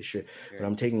exactly sure, but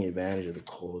I'm taking advantage of the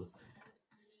cold.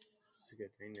 It's a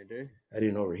good thing to do. I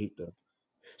didn't overheat though.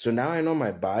 So now I know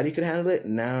my body could handle it.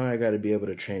 Now I got to be able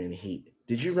to train in heat.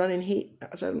 Did you run in heat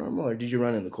outside of normal, or did you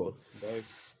run in the cold? Both.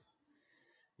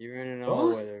 You ran in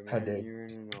all weather, man. How dare you? Ran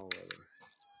in all weather.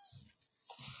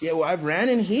 Yeah, well, I've ran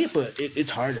in heat, but it's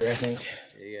harder, I think.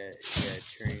 You got to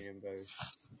train in both.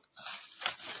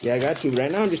 Yeah, I got to.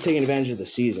 Right now, I'm just taking advantage of the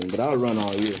season, but I'll run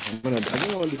all year. I think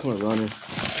I want to become a runner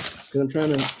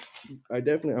because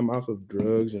I'm off of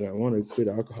drugs and I want to quit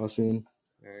alcohol soon.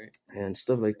 All right. And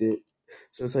stuff like that.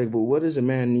 So it's like, but what does a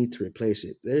man need to replace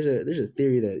it? There's a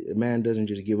theory that a man doesn't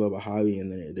just give up a hobby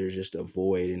and then there's just a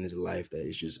void in his life that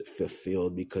is just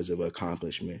fulfilled because of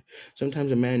accomplishment.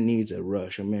 Sometimes a man needs a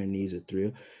rush, a man needs a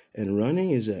thrill, and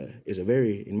running is a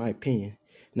very, in my opinion.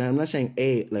 Now I'm not saying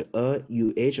A like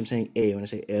UH. I'm saying A. When I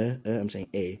say I'm saying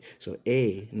A. So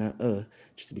A, not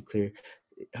just to be clear.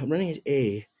 Running is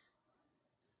A.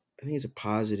 I think it's a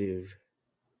positive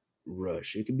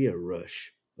rush. It could be a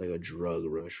rush. like a drug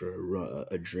rush or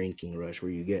a drinking rush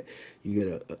where you get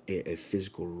a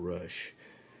physical rush.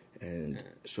 And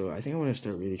so I think I want to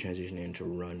start really transitioning into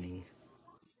running.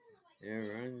 Yeah,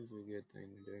 running's a good thing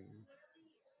to do, man.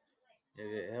 If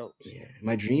it helps. Yeah,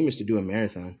 my dream is to do a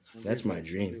marathon. That's my Some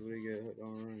dream. people get hooked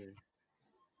on running.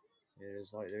 Yeah,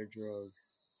 it's like their drug.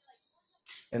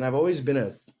 And I've always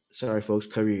been sorry folks,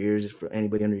 cover your ears for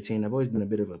anybody under 18. I've always been a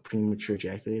bit of a premature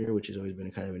ejaculator, which has always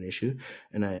been kind of an issue.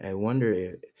 And I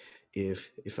wonder if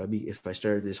I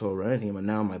started this whole running thing, but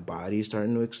now my body's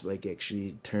starting to like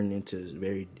actually turn into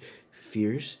very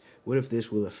fierce. What if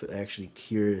this will actually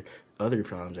cure other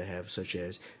problems I have, such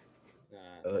as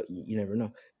you never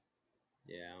know.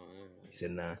 Yeah, I don't know. He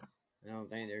said, nah. I don't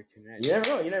think they're connected.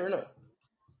 You never know.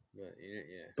 But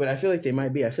yeah. But I feel like they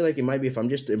might be. I feel like it might be if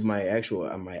my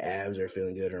abs are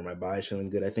feeling good or my body's feeling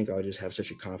good. I think I'll just have such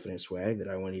a confident swag that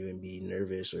I won't even be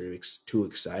nervous or too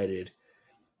excited.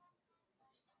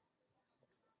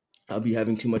 I'll be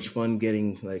having too much fun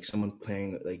getting like someone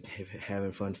playing, like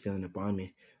having fun feeling up on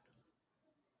me.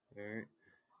 All right.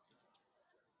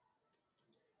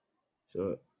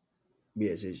 So,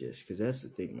 yes, it's just because that's the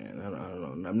thing, man. I don't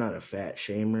know. I'm not a fat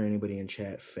shamer. Anybody in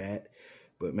chat fat,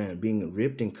 but man, being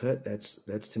ripped and cut, that's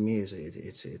to me is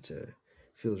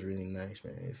feels really nice,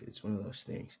 man. If it's one of those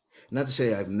things. Not to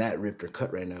say I'm that ripped or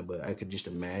cut right now, but I could just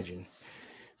imagine.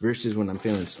 Versus when I'm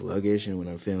feeling sluggish and when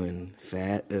I'm feeling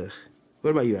fat. Ugh.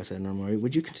 What about you, outside normal?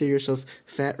 Would you consider yourself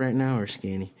fat right now or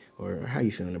skinny? Or how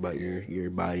you feeling about your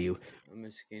body? I'm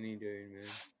a skinny dude,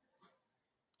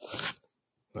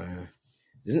 man.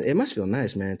 It must feel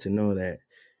nice, man, to know that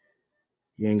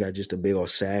you ain't got just a big old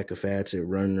sack of fats that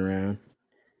running around.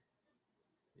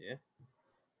 Yeah,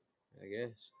 I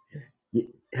guess.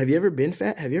 Have you ever been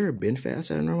fat? Have you ever been fat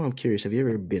outside of normal? I'm curious. Have you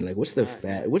ever been like? What's the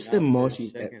fat? What's the most you?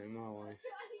 Second in my life.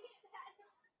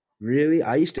 Really,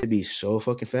 I used to be so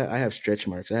fucking fat. I have stretch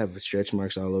marks. I have stretch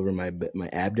marks all over my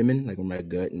abdomen, like where my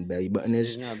gut and belly button is.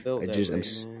 It's not built that way,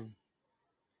 man.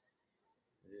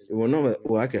 Well, no,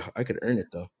 well, I could earn it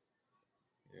though.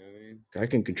 You know what I mean? I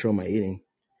can control my eating.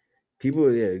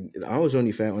 People, yeah, I was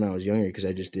only fat when I was younger because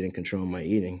I just didn't control my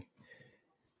eating.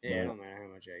 Yeah, it don't matter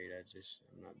how much I eat.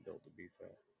 I'm not built to be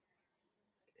fat.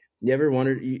 You ever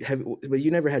wondered? But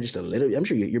you never had just a little. I'm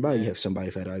sure your body, you have some body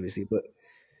fat, obviously, but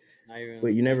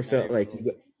you never felt like.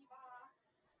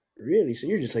 Really? So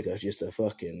you're just like he's like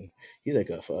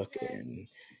a fucking.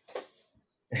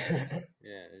 Yeah,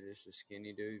 just a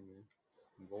skinny dude, man.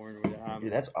 Born with a high.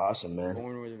 Dude, that's awesome, man.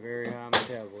 Born with a very high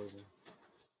metabolism.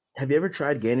 Have you ever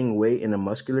tried gaining weight in a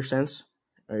muscular sense?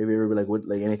 Or have you ever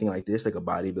like anything like this, like a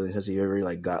bodybuilding sense? Have you ever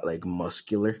like got like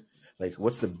muscular? Like,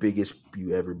 what's the biggest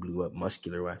you ever blew up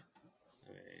muscular wise?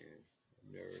 I mean,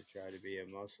 I've never tried to be a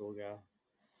muscle guy.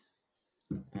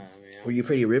 Were you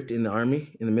pretty ripped in the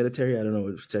army, in the military? I don't know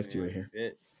what protect you right here.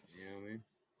 Fit, you know what I mean?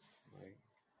 Like,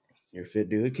 you're fit,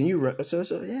 dude. Can you run? So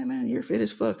yeah, man, you're fit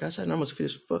as fuck. Outside normal fit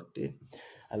as fuck, dude.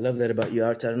 I love that about you.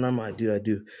 Outside of normal, I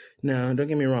do. Now, don't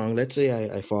get me wrong. Let's say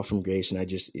I fall from grace and I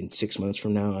just in 6 months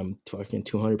from now I'm fucking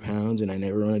 200 pounds and I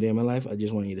never run a day in my life. I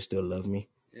just want you to still love me.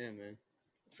 Yeah, man.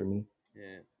 For me.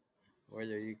 Yeah.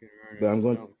 Whether you can run but or I'm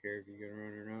not, I don't care if you can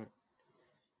run or not.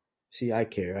 See, I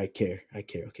care. Okay. I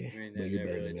mean, that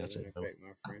really doesn't affect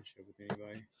my friendship with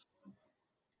anybody.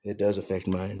 It does affect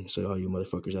mine. So all you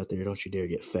motherfuckers out there, don't you dare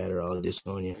get fat or I'll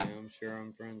disown you. Yeah, I'm sure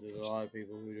I'm friends with a lot of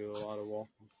people who do a lot of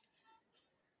walking.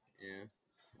 Yeah.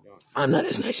 I'm not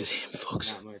as nice as him,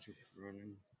 folks. Not much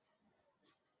running.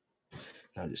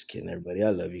 I'm just kidding, everybody. I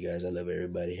love you guys. I love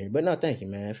everybody here. But no, thank you,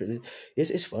 man.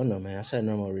 It's fun though, man. Outside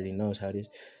normal really knows how it is.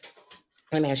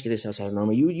 Let me ask you this, outside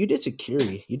normal. You did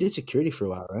security. You did security for a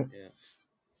while, right? Yeah.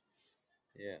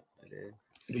 Yeah, I did.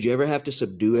 Did you ever have to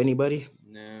subdue anybody?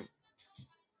 No.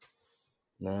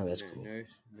 No, that's cool.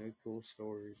 No cool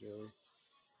stories, really.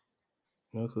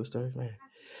 No cool stories, man.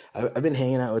 I've been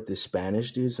hanging out with this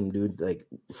Spanish dude, some dude like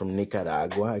from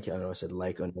Nicaragua. I don't know. I said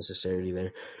like unnecessarily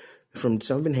there. I've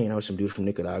been hanging out with some dude from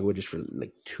Nicaragua just for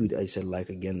like 2 days. I said like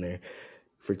again there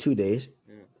for 2 days,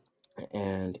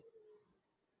 and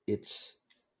it's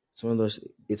one of those.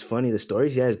 It's funny. The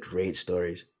stories he has great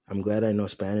stories. I'm glad I know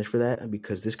Spanish for that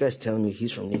because this guy's telling me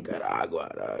he's from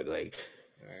Nicaragua, dog. Like.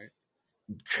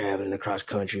 Traveling across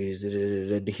countries,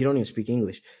 he don't even speak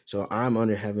English, so I'm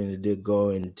under having to go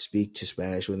and speak to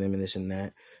Spanish with him and this and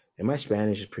that. And my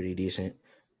Spanish is pretty decent.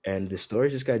 And the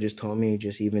stories this guy just told me,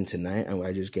 just even tonight,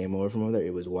 I just came over from over there.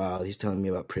 It was wild. He's telling me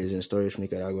about prison stories from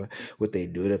Nicaragua, what they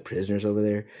do to prisoners over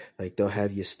there. Like they'll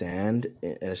have you stand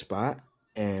at a spot,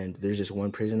 and there's just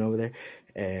one prison over there,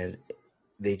 and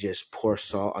they just pour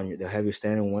salt on you. They'll have you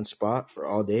stand in one spot for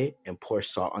all day and pour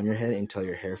salt on your head until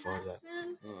your hair falls out.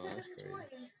 Oh, that's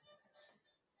crazy.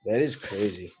 That is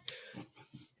crazy.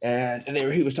 And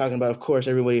he was talking about, of course,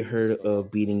 everybody heard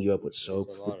of beating you up with There's soap.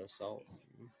 a lot of salt.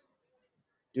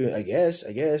 Dude, I guess.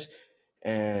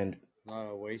 And A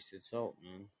lot of wasted salt,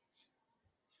 man.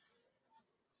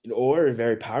 or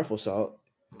very powerful salt.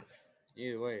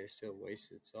 Either way, it's still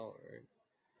wasted salt, right?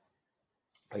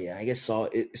 Oh yeah, I guess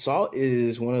salt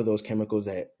is one of those chemicals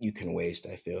that you can waste.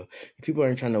 I feel people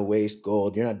aren't trying to waste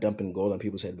gold. You're not dumping gold on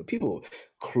people's head, but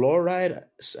chloride.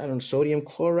 I don't know, sodium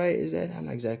chloride is that? I'm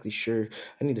not exactly sure.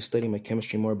 I need to study my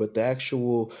chemistry more. But the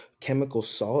actual chemical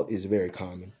salt is very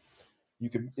common.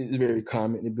 It's very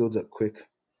common. It builds up quick.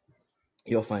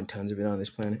 You'll find tons of it on this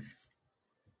planet.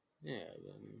 Yeah,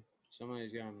 but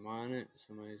somebody's got to mine it.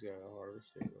 Somebody's got to harvest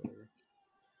it, whatever.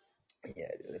 Yeah,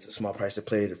 dude, it's a small price to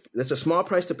play. That's a small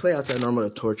price to play outside normal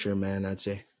to torture, man. I'd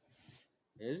say.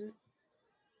 Is it?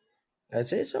 I'd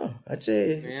say so. I'd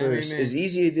say Man, for as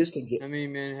easy as it is to get. How many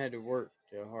men had to work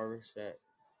to harvest that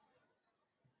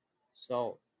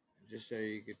salt just so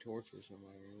you could torture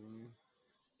somebody? You know what I mean?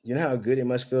 You know how good it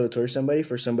must feel to torture somebody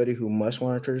for somebody who must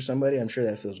want to torture somebody? I'm sure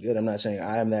that feels good. I'm not saying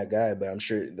I am that guy, but I'm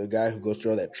sure the guy who goes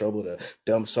through all that trouble to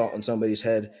dump salt on somebody's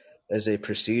head as a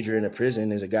procedure in a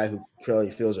prison is a guy who probably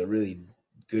feels a really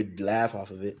good laugh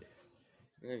off of it.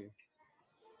 Maybe.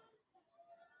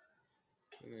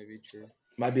 That may be true.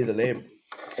 Might be the labor.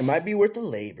 It might be worth the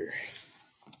labor.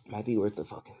 It might be worth the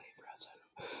fucking labor outside.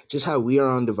 Just how we are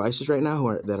on devices right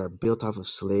now that are built off of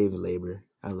slave labor.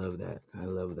 I love that.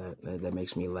 That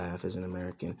makes me laugh as an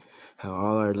American. How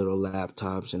all our little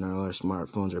laptops and all our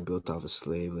smartphones are built off of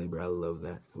slave labor. I love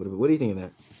that. What do you think of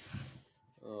that?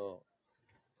 Oh,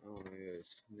 I don't think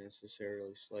it's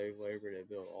necessarily slave labor that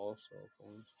built all cell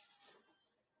phones.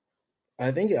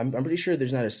 I'm pretty sure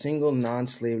there's not a single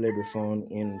non-slave labor phone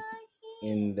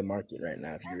in the market right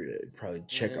now. If you were to probably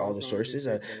check all the sources,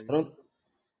 I don't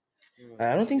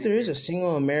think there is a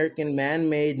single American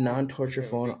man-made non-torture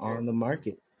phone on the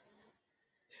market.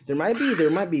 There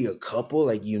might be a couple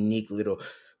like unique little,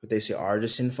 what they say,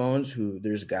 artisan phones.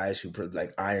 There's guys who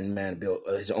like Iron Man built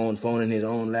his own phone in his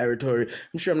own laboratory.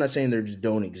 I'm not saying they just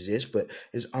don't exist, but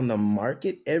is on the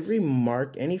market.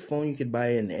 Any phone you could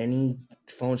buy in any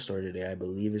phone store today, I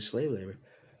believe, is slave labor.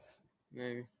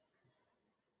 Maybe.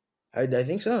 I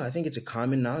think so. I think it's a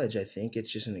common knowledge. I think it's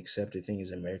just an accepted thing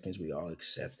as Americans. We all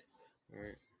accept.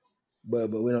 Right.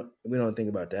 But we don't think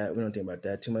about that. We don't think about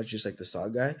that too much. Just like the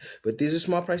salt guy. But there's a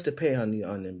small price to pay on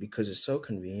them because it's so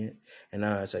convenient. And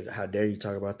now it's like, how dare you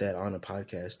talk about that on a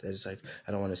podcast? It's like,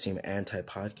 I don't want to seem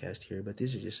anti-podcast here, but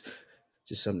this is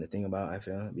just something to think about. I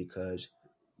feel, because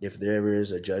if there ever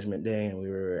is a judgment day and we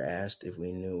were asked if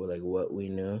we knew like what we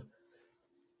knew,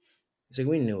 it's like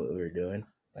we knew what we were doing.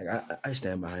 Like I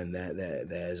stand behind that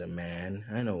as a man,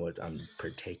 I know what I'm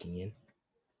partaking in.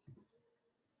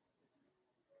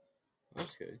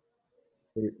 That's good.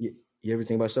 You ever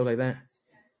think about stuff like that?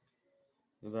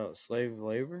 About slave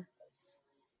labor?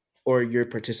 Or your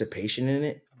participation in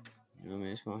it? I mean,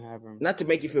 it's gonna happen. Not to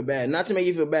make you feel bad.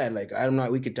 Like I'm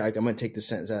not. We could talk. I'm gonna take the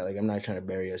sentence out. Like I'm not trying to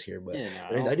bury us here, but,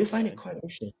 I do find it quite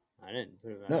interesting. I didn't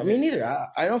put it. No, me neither.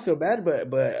 I don't feel bad,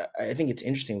 but I think it's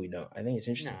interesting. We don't. I think it's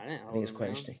interesting. No, I think it's quite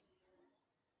interesting.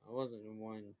 I wasn't the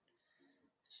one.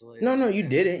 No, you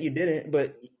didn't.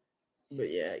 But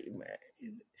yeah,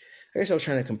 I guess I was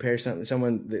trying to compare something.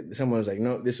 Someone was like,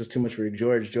 "No, this was too much for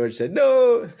George." George said,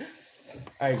 "No."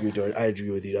 I agree, George. I agree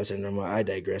with you. That's normal. I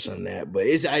digress on that, but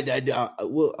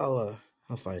I'll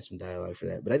find some dialogue for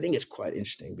that. But I think it's quite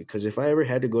interesting because if I ever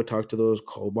had to go talk to those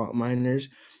cobalt miners,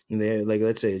 and they like,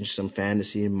 let's say, it's some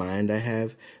fantasy in mind I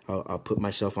have, I'll put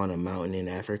myself on a mountain in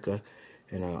Africa,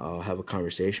 and I'll have a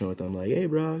conversation with them, like, "Hey,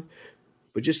 bro,"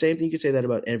 but just same thing. You could say that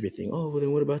about everything. Oh, well,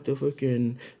 then what about the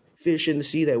fucking fish in the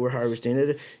sea that we're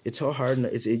harvesting? It's so hard.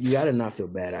 You gotta not feel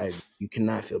bad. You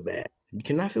cannot feel bad. You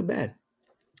cannot feel bad.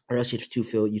 Or else you'd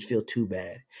feel too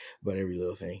bad about every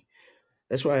little thing.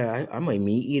 That's why I'm a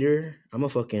meat eater. I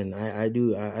fucking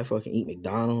eat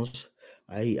McDonald's.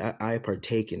 I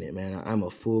partake in it, man. I'm a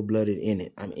full-blooded in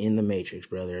it. I'm in the Matrix,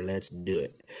 brother. Let's do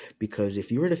it. Because if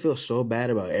you were to feel so bad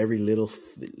about every little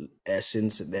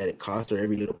essence that it costs or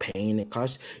every little pain it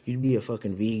costs, you'd be a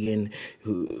fucking vegan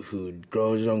who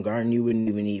grows his own garden. You wouldn't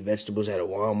even eat vegetables at a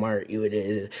Walmart.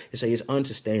 It's like it's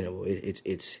unsustainable.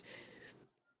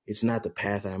 It's not the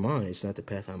path I'm on.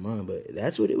 But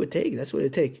that's what it would take. That's what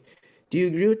it take. Do you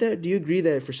agree with that? Do you agree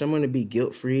that for someone to be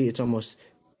guilt-free, it's almost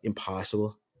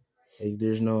impossible? Like,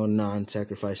 there's no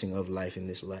non-sacrificing of life in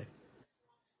this life.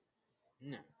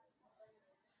 No.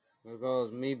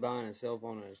 Because me buying a cell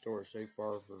phone in a store is so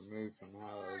far removed from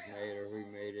how it was made or who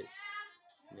made it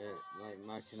that, like,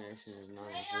 my connection is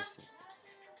non-existent.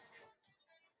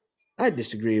 I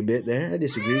disagree a bit there. I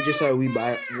disagree. Just how we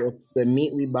buy the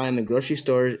meat we buy in the grocery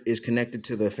store is connected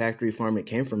to the factory farm it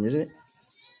came from, isn't it?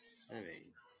 I mean,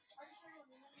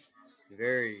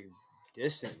 very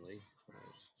distantly.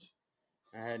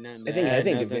 I had nothing. I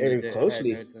think very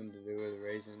closely. I had nothing to do with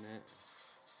raising that.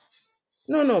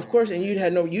 No, of course. And you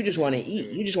just want to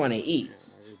eat. You just want to eat. Yeah,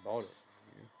 I just bought it.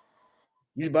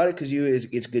 You just bought it because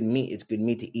it's good meat. It's good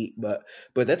meat to eat. But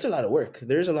that's a lot of work.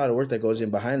 There's a lot of work that goes in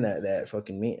behind that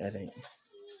fucking meat, I think.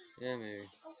 Yeah, maybe.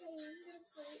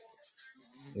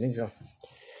 You think so?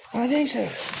 I think so.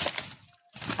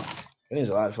 It is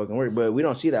a lot of fucking work, but we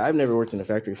don't see that. I've never worked in a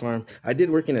factory farm. I did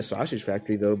work in a sausage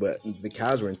factory though, but the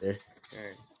cows weren't there.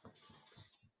 Right.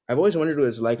 I've always wondered what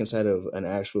it's like inside of an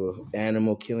actual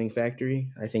animal killing factory.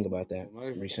 I think about that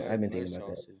recently. I've been thinking about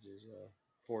that. Sausage is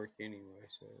pork anyway,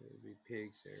 so it'd be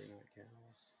pigs there, not cows.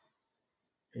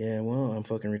 Yeah, well, I'm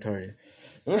fucking retarded.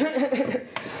 That's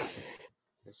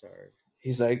alright.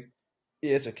 He's like,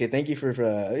 yeah, it's okay. Thank you for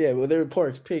yeah. Well, they're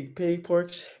porks, pig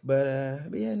porks, but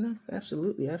yeah, no,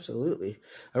 absolutely. I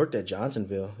worked at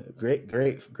Johnsonville.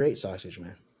 Great sausage,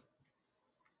 man.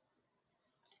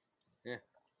 Yeah.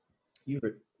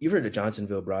 You've heard of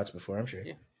Johnsonville brats before, I'm sure.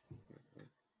 Yeah.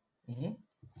 Mm-hmm.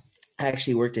 I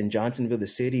actually worked in Johnsonville, the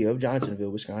city of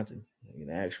Johnsonville, Wisconsin.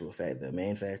 The actual the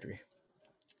main factory.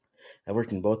 I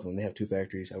worked in both of them. They have 2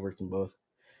 factories. I worked in both.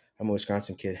 I'm a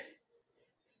Wisconsin kid.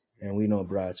 And we know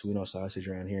brats. We know sausage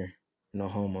around here. No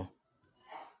homo. All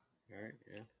right,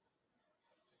 yeah.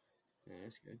 Yeah,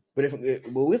 that's good.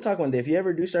 But we'll talk one day. If you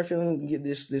ever do start feeling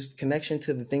this connection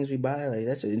to the things we buy, like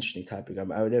that's an interesting topic.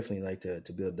 I would definitely like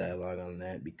to build dialogue on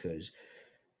that because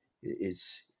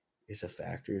it's a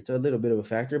factor. It's a little bit of a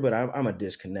factor, but I'm a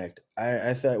disconnect.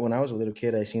 I thought when I was a little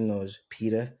kid, I seen those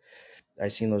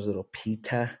little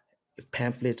PETA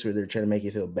pamphlets where they're trying to make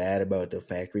you feel bad about the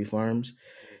factory farms.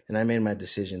 And I made my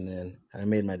decision then. I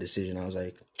was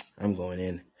like, I'm going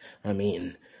in. I'm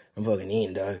eating. I'm fucking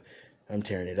eating, dog. I'm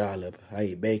tearing it all up. I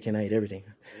eat bacon. I eat everything.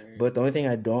 But the only thing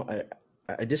I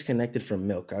disconnected from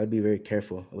milk. I would be very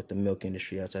careful with the milk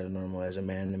industry outside of normal as a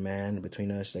man to man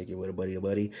between us, like you're with a buddy to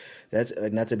buddy. That's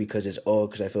not because it's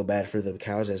because I feel bad for the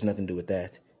cows. It has nothing to do with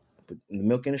that. But the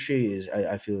milk industry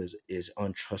I feel is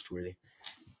untrustworthy.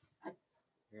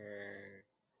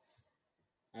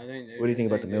 I think. What do you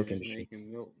think about the milk industry?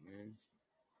 Making milk, man.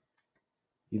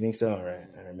 You think so? All right.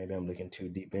 Maybe I'm looking too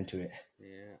deep into it.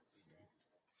 Yeah.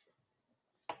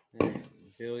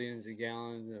 Billions of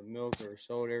gallons of milk are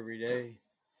sold every day,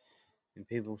 and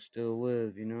people still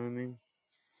live. You know what I mean?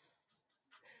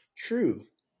 True,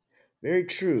 very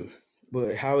true.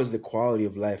 But how is the quality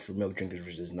of life for milk drinkers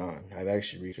versus non? I've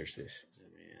actually researched this.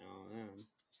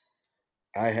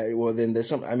 I don't know. Well, then there's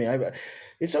some. I mean,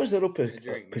 it's always a little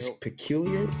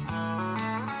peculiar.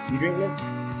 You drink milk?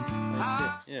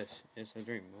 Yes, I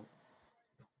drink milk.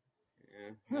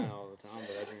 Yeah, not all the time,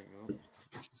 but I drink milk.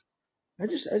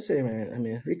 I'd say, man. I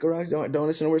mean, Rico Rocks, don't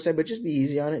listen to what I say, but just be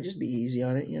easy on it. Just be easy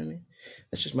on it. You know what I mean?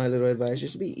 That's just my little advice.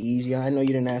 Just be easy. I know you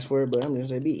didn't ask for it, but I'm gonna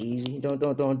say be easy. Don't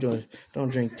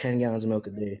drink 10 gallons of milk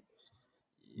a day.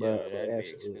 Yeah, that'd be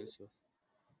expensive.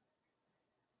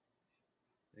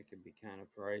 That could be kind of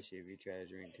pricey if you try to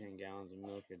drink 10 gallons of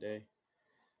milk a day.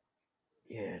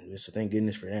 Yeah, so thank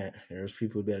goodness for that. There's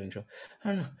people better in trouble. I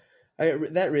don't know.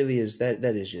 That really is that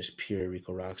is just pure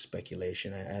Rico Rock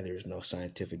speculation. There's no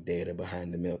scientific data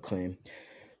behind the milk claim,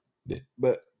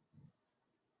 but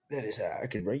that is how I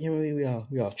could. Right? You know,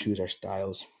 we all choose our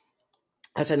styles.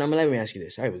 Outside, now let me ask you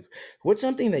this: what's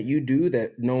something that you do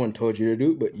that no one told you to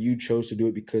do, but you chose to do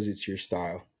it because it's your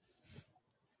style?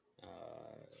 I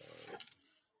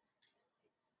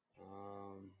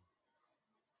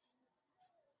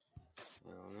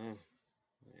don't know.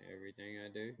 Everything I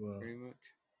do, pretty much.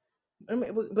 I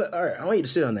mean, but all right, I want you to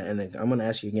sit on that, and then I'm going to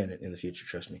ask you again in the future.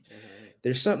 Trust me.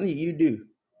 There's something that you do,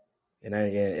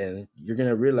 and you're going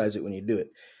to realize it when you do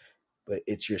it. But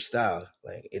it's your style.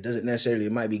 Like it doesn't necessarily.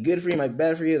 It might be good for you, it might be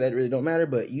bad for you. That really don't matter.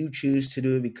 But you choose to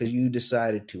do it because you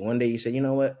decided to. One day you say, you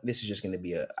know what, this is just going to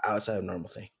be a outside of normal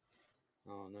thing.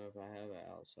 I don't know if I have an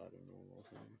outside of normal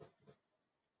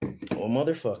thing. Well,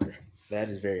 motherfucker, that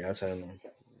is very outside of normal.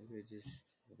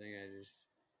 I think I just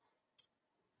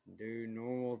do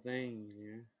normal things,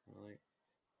 you know.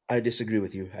 I disagree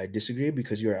with you. I disagree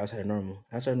because you are outside of normal.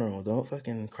 Outside of normal. Don't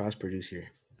fucking cross produce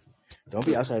here. Don't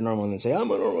be outside of normal and then say,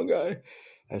 I'm a normal guy.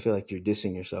 I feel like you're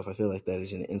dissing yourself. I feel like that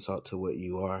is an insult to what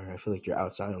you are. I feel like you're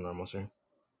outside of normal, sir.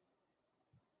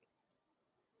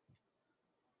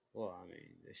 Well, I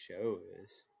mean, the show is.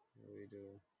 What we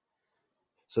do.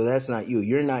 So that's not you.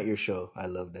 You're not your show. I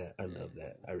love that. I love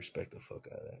that. I respect the fuck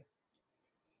out of that.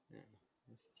 Yeah,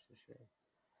 that's the show.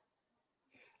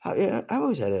 I've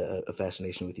always had a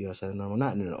fascination with you outside of normal,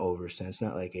 not in an over sense,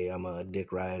 not like I'm a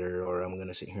dick rider or I'm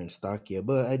gonna sit here and stalk you,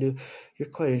 but I do. You're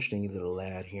quite an interesting little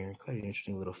lad here, quite an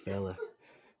interesting little fella,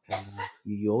 and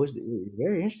you're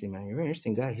very interesting, man. You're a very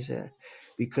interesting guy. He said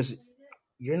because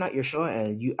you're not your show,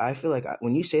 and I feel like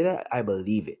when you say that, I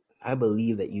believe it. I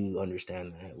believe that you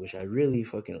understand that, which I really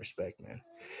fucking respect, man.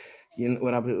 You know,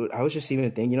 when I was just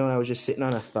even thinking, I was just sitting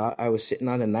on a thought. I was sitting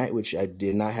on the night, which I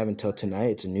did not have until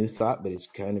tonight. It's a new thought, but it's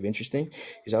kind of interesting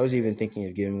because I was even thinking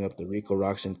of giving up the Rico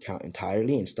Rocks account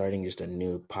entirely and starting just a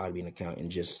new Podbean account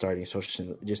and just starting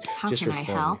social, just for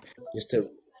fun,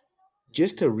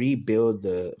 just to rebuild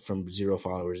from 0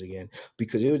 followers again,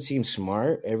 because it would seem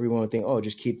smart. Everyone would think, oh,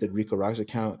 just keep the Rico Rocks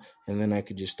account, and then I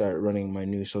could just start running my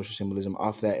new social symbolism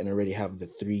off that and already have the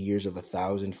 3 years of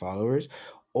 1,000 followers.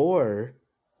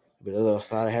 But a little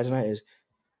thought I had tonight is,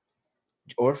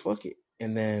 or fuck it,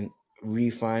 and then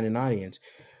refine an audience,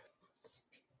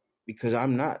 because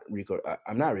I'm not Rico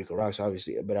Rocks,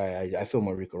 obviously, but I feel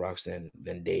more Rico Rocks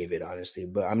than David, honestly.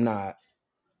 But I'm not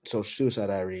Social Suicide.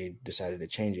 I already decided to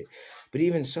change it, but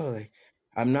even so, like,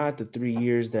 I'm not the 3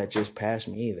 years that just passed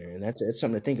me either, and that's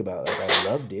something to think about. Like, I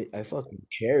loved it. I fucking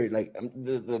cherished. Like,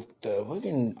 the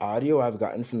fucking audio I've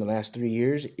gotten from the last 3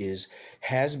 years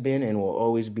has been and will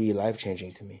always be life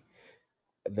changing to me.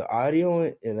 The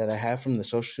audio that I have from the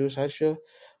Social Suicide Show,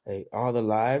 like all the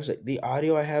lives, like the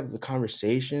audio I have, the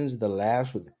conversations, the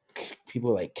laughs with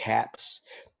people like Caps,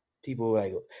 people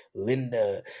like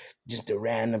Linda, just the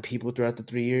random people throughout the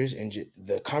 3 years, and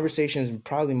the conversations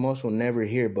probably most will never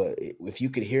hear, but if you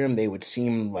could hear them, they would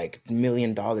seem like $1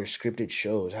 million scripted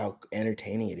shows. How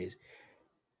entertaining it is.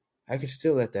 I could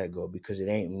still let that go because it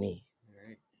ain't me.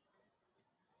 Right.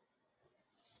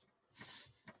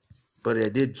 But I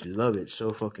did love it so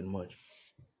fucking much.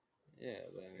 Yeah,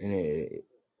 but I mean, and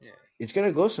yeah, it's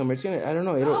gonna go somewhere. I don't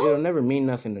know. It'll never mean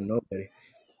nothing to nobody.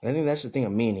 I think that's the thing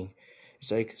of meaning.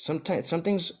 It's like sometimes some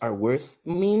things are worth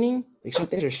meaning. Like some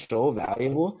things are so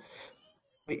valuable.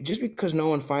 But just because no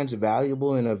one finds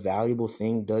valuable in a valuable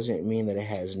thing doesn't mean that it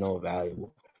has no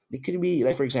valuable. It could be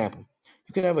like, for example,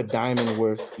 you could have a diamond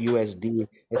worth USD,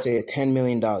 let's say $10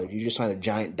 million. You just find a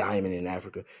giant diamond in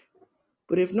Africa.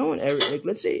 But if no one ever, like,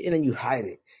 let's say, and then you hide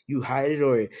it,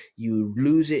 or you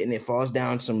lose it and it falls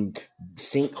down some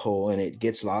sinkhole and it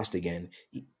gets lost again,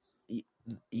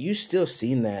 you still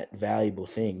seen that valuable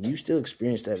thing. You still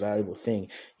experienced that valuable thing.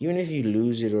 Even if you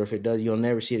lose it, or if it does, you'll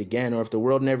never see it again, or if the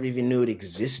world never even knew it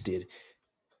existed.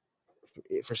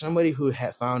 For somebody who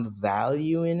had found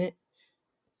value in it,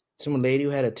 some lady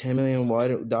who had a $10 million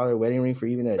wedding ring for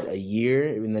even a year,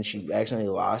 and then she accidentally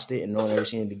lost it and no one ever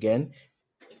seen it again.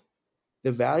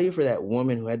 The value for that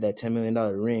woman who had that $10 million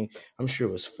ring, I'm sure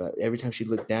was every time she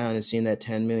looked down and seen that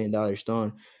 $10 million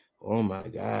stone, oh my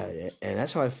God. And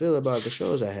that's how I feel about the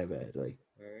shows I have had. Like,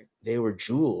 right. They were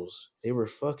jewels. They were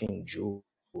fucking jewels,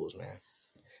 man.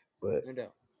 But No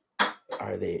doubt.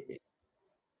 are they?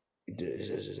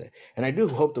 And I do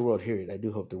hope the world hears it. I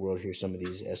do hope the world hears some of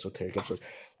these esoteric episodes.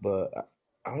 But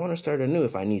I want to start anew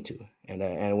if I need to.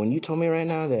 And when you told me right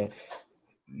now that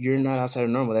you're not outside of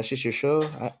normal, that's just your show,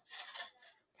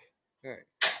 Right.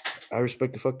 I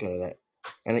respect the fuck out of that.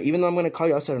 And even though I'm going to call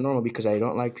you outside of normal because I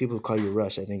don't like people who call you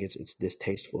Russ, I think it's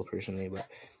distasteful personally. But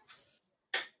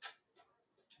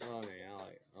Well, I mean,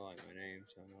 I like my name,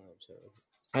 so I'm not upset with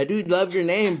it. I do love your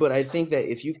name, but I think that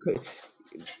if you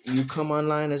come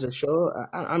online as a show,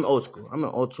 I'm old school. I'm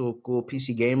an old school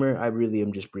PC gamer. I really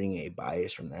am just bringing a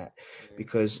bias from that,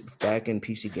 because back in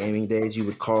PC gaming days, you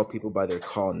would call people by their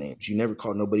call names. You never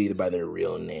called nobody by their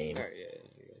real name. Right, yeah.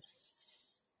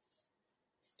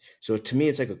 So to me,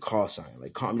 it's like a call sign.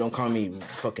 Like, don't call me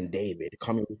fucking David.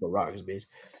 Call me Rico Rocks, bitch.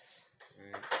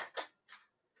 Right.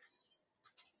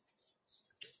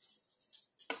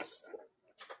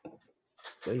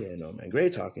 But yeah, no, man.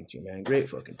 Great talking to you, man. Great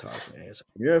fucking talk, man.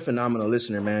 You're a phenomenal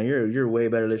listener, man. You're a way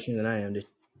better listener than I am, dude.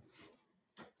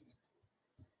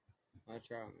 I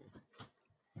try,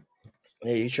 man.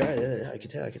 Yeah, you tried. Yeah, I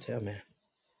could tell, man.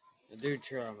 I do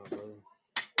try, my brother.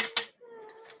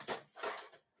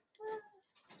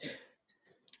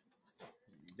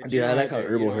 Dude, I like how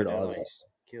Herbal heard all that.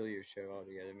 Kill your show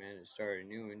altogether, man, and start a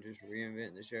new one. Just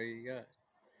reinvent the show you got.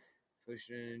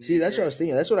 Push it in. See, that's what I was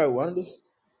thinking. That's what I wanted to do.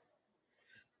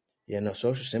 Yeah, no,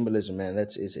 social symbolism, man.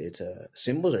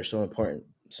 Symbols are so important.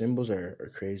 Symbols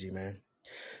are crazy, man.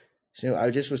 So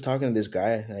I just was talking to this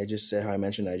guy. I just said how I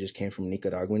mentioned I just came from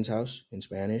Nicaraguan's house in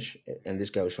Spanish, and this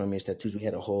guy was showing me his tattoos. We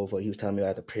had a whole. He was telling me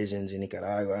about the prisons in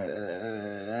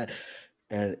Nicaragua,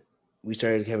 and we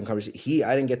started having conversation.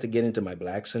 I didn't get to get into my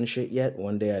black sun shit yet.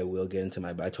 One day I will get into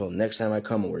my. I told him next time I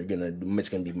come, it's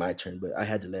gonna be my turn. But I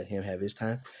had to let him have his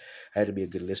time. I had to be a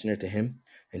good listener to him,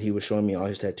 and he was showing me all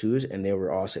his tattoos, and they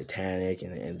were all satanic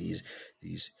and these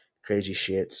crazy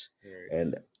shits. Right.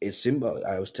 And it's symbol.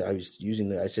 I said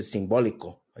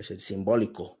simbólico. I said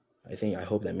simbólico. I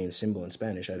hope that means symbol in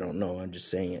Spanish. I don't know. I'm just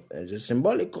saying it. It's just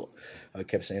simbólico. I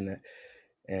kept saying that,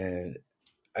 and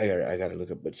I gotta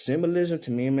look up. But symbolism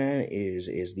to me, man, is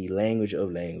the language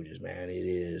of languages, man.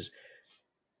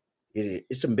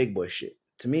 It's some big boy shit.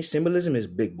 To me, symbolism is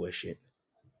big boy shit.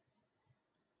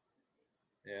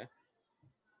 Yeah.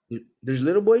 There's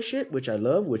little boy shit, which I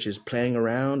love, which is playing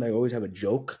around. I always have a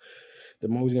joke.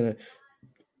 I'm always gonna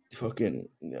fucking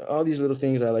all these little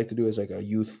things I like to do as like a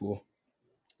youthful.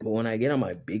 But when I get on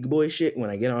my big boy shit, when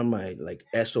I get on my like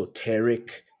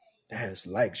esoteric, it's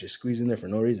like just squeezing there for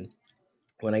no reason.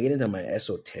 When I get into my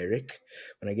esoteric,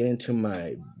 when I get into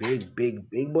my big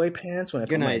boy pants, when I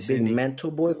put my big Cindy.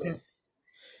 mental boy pants.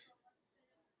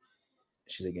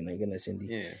 She's like, good night, Cindy.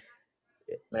 Yeah.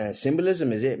 Man,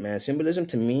 symbolism is it, man. Symbolism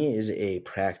to me is a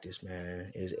practice,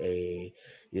 man. Is a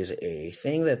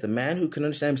thing that the man who can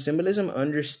understand symbolism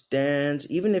understands,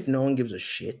 even if no one gives a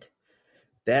shit.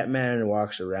 That man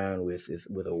walks around with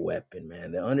a weapon,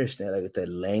 man. They understand like the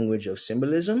language of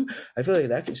symbolism. I feel like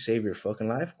that could save your fucking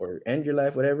life or end your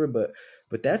life, whatever. But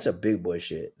that's a big boy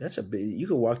shit. That's a big. You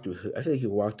could walk through. I feel like you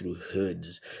could walk through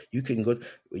hoods. You can go.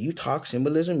 When you talk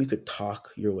symbolism, you could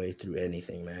talk your way through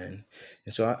anything, man.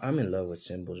 And so I'm in love with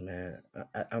symbols, man.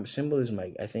 I'm symbolism.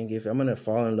 Like I think if I'm gonna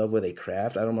fall in love with a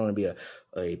craft, I don't want to be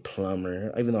a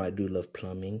plumber. Even though I do love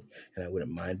plumbing, and I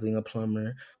wouldn't mind being a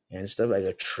plumber. And stuff like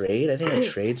a trade. I think a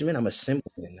tradesman. I'm a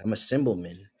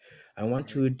symbolman. I want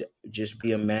to just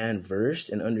be a man versed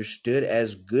and understood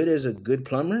as good as a good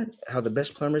plumber. How the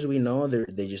best plumbers we know,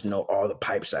 they just know all the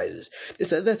pipe sizes.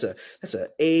 That's a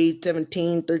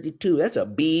A1732. That's a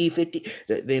B50.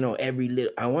 They know every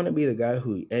little. I want to be the guy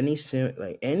who any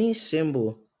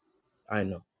symbol I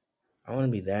know. I want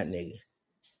to be that nigga.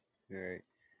 Right.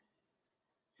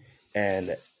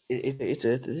 And it's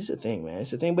a thing, man.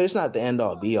 It's a thing, but it's not the end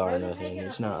all be all or nothing.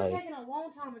 It's not like. Taken a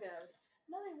long time ago.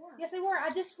 No, they weren't. Yes, they were. I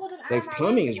just wasn't. Like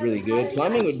plumbing is really good.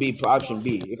 Plumbing would be option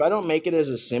B. If I don't make it as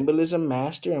a symbolism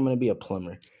master, I'm gonna be a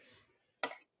plumber.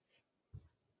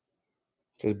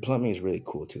 Because plumbing is really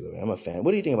cool too. I'm a fan.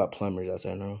 What do you think about plumbers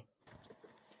outside now?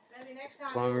 Maybe next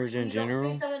time Plumbers in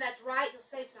general. See someone that's right, you'll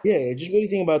say something. Yeah, just what do you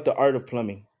think about the art of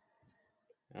plumbing?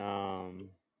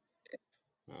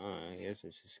 I guess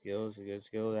it's a skill. It's a good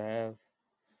skill to have.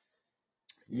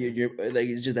 You're like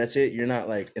it's just that's it. You're not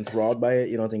like enthralled by it.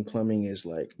 You don't think plumbing is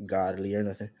like godly or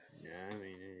nothing. Yeah, I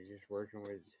mean it's just working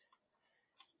with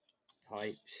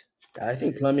pipes. I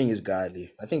think plumbing is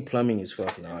godly. I think plumbing is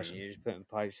fucking awesome. You're just putting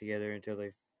pipes together until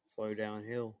they flow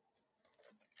downhill.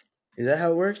 Is that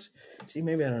how it works? See,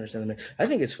 maybe I don't understand that. I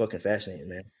think it's fucking fascinating,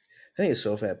 man. I think it's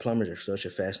so fat. Plumbers are such a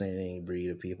fascinating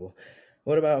breed of people.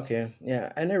 What about, okay,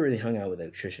 yeah, I never really hung out with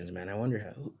electricians, man. I wonder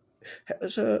how.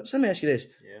 So let me ask you this.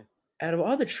 Yeah. Out of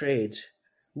all the trades,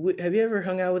 have you ever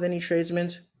hung out with any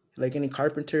tradesmen? Like any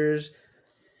carpenters?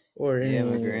 Or any, yeah,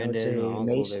 my granddad and my uncle,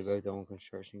 mason? they both own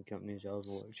construction companies. I was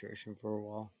an electrician for a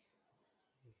while.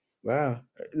 Wow.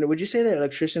 Would you say that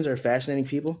electricians are fascinating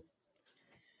people?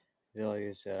 I feel like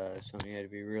it's something you have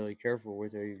to be really careful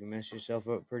with, or you can mess yourself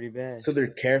up pretty bad. So they're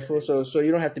careful. So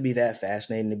you don't have to be that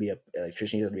fascinating to be an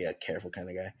electrician. You have to be a careful kind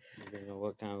of guy. Depends on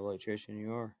what kind of electrician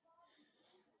you are.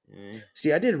 Yeah.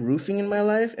 See, I did roofing in my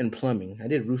life and plumbing. I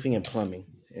did roofing and plumbing.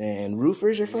 And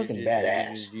roofers are fucking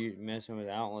badass. You messing with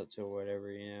outlets or whatever,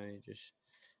 you just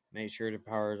make sure the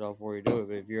power is off before you do it.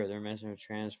 But if you're out there messing with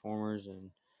transformers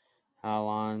and high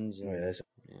lines, and, that's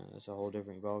a whole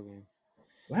different ballgame.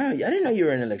 Wow, I didn't know you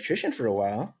were an electrician for a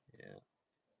while. Yeah.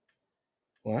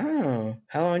 Wow.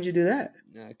 How long did you do that?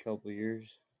 A couple of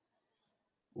years.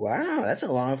 Wow, that's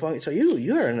a long fucking. So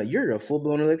you're a full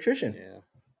blown electrician.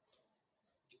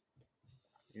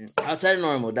 Yeah.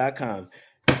 OutsideNormal.com.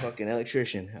 Fucking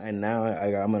electrician. I'm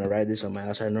gonna write this on my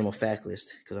Outside Normal fact list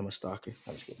because I'm a stalker.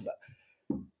 I'm just kidding.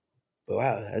 But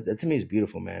wow, that to me is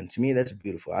beautiful, man. To me, that's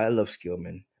beautiful. I love skill,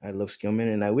 man.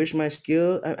 And I wish my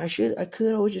skill. I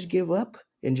could always just give up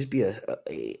and just be I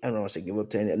don't want to say give up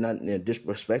to any, not in a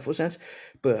disrespectful sense,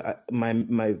 but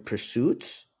my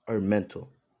pursuits are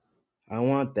mental. I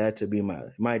want that to be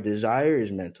my desire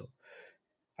is mental.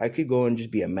 I could go and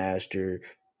just be a master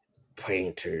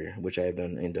painter, which I have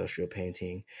done industrial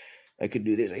painting. I could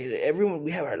do this. Everyone,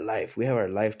 we have our life. We have our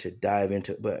life to dive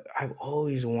into. But I've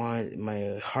always wanted,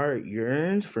 my heart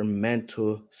yearns for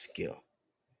mental skill.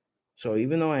 So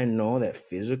even though I know that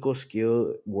physical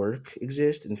skill work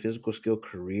exists and physical skill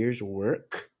careers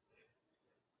work,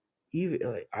 even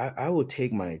like I will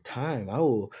take my time. I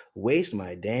will waste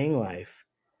my dang life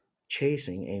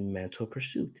chasing a mental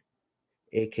pursuit,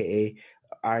 aka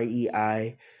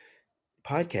REI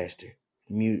podcaster,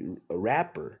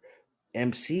 rapper,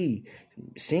 MC,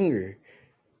 singer,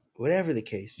 whatever the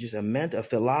case, just a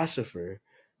philosopher,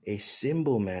 a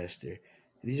symbol master.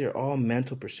 These are all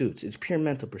mental pursuits. It's pure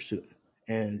mental pursuit.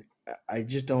 And I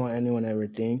just don't want anyone to ever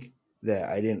think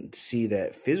that I didn't see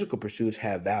that physical pursuits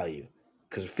have value.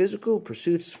 Because physical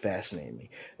pursuits fascinate me.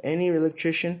 Any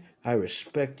electrician, I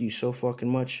respect you so fucking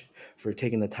much for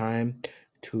taking the time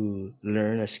to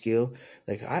learn a skill.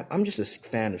 Like, I'm just a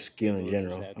fan of skill in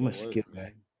general. I'm a skill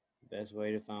guy. Best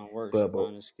way to find work is to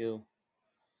find a skill.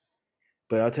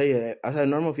 But I'll tell you, outside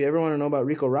normal, if you ever want to know about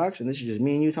Rico Rocks, and this is just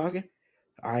me and you talking,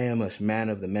 I am a man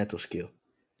of the mental skill.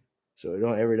 So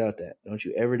don't ever doubt that. Don't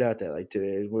you ever doubt that. Like,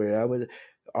 to where I was,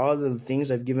 all the things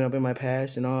I've given up in my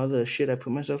past and all the shit I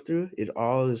put myself through, it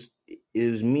was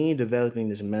me developing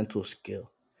this mental skill.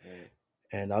 Right.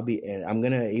 And I'm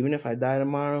gonna, even if I die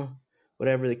tomorrow,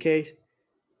 whatever the case,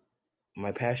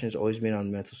 my passion has always been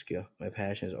on mental skill.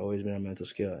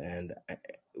 And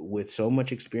with so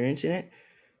much experience in it,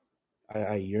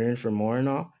 I yearn for more and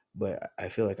all, but I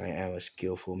feel like I am a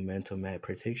skillful mental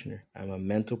practitioner. I'm a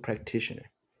mental practitioner.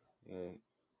 Right.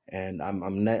 And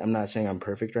I'm not saying I'm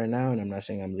perfect right now, and I'm not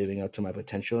saying I'm living up to my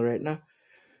potential right now.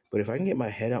 But if I can get my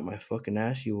head out my fucking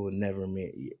ass, you will never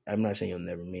meet. I'm not saying you'll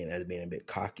never meet as being a bit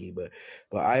cocky, but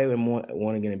I am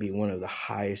going to be one of the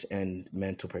highest end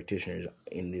mental practitioners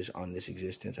on this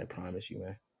existence. I promise you,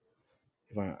 man.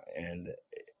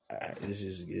 This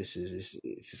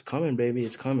is coming, baby.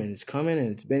 It's coming,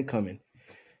 and it's been coming,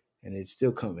 and it's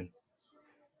still coming.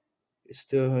 It's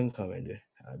still coming, dude.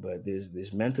 But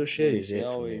this mental shit is it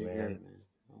for me, man.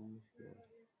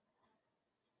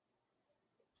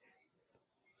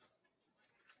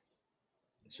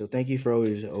 So thank you for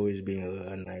always being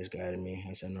a nice guy to me,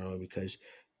 as I know, because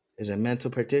as a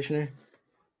mental practitioner,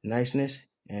 niceness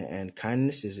and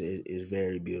kindness is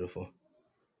very beautiful.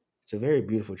 It's a very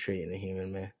beautiful trait in a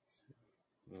human, man.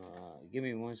 Give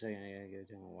me 1 second. I gotta go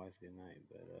tell my wife good night.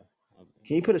 But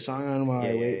can you put a song on while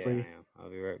I wait for you? I'll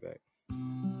be right back.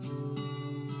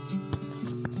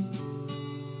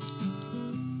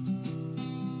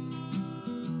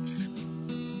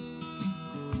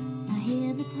 I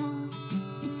hear the clock.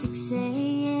 It's 6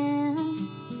 a.m.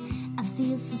 I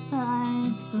feel so far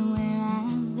from where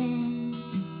I've been.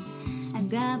 I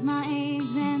got my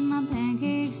eggs and my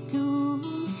pancakes too.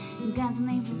 Got the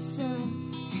maple syrup,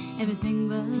 everything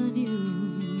but you.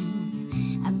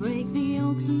 I break the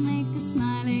yolks and make a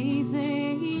smiley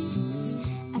face.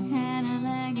 I kinda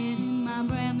like it in my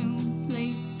brand new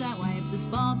place. I wipe the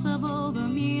spots up over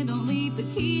me. Don't leave the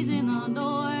keys in the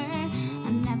door.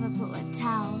 I never put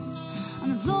towels on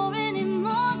the floor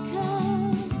anymore,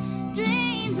 'cause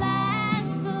dreams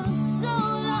last for so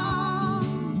long.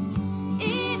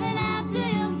 Even after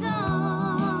you're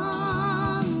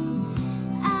gone,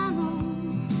 I know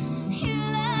you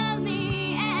love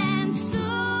me, and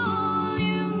soon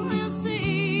you will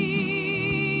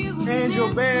see.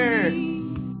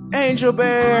 Angel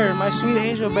Bear, my sweet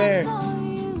Angel Bear.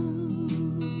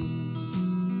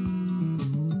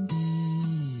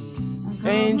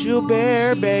 Angel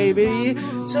Bear, baby,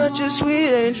 such a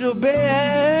sweet Angel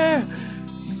Bear.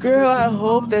 Girl, I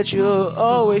hope that you'll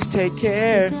always take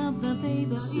care.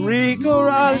 Rico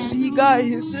Rocks, he got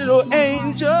his little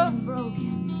angel.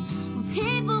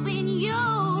 People being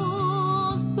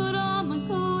used, put on my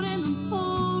coat in the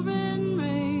pouring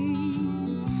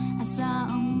rain. I saw a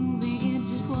movie, it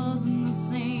just wasn't the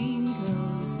same,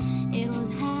 'cause it was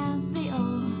happy,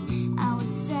 oh, I was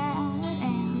sad,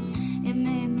 and it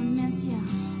made me miss you,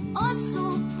 oh, so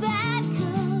bad,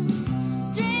 'cause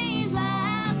dreams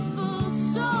last for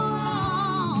so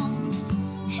long,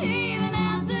 even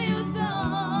after you're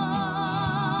gone.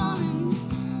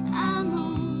 I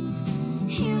know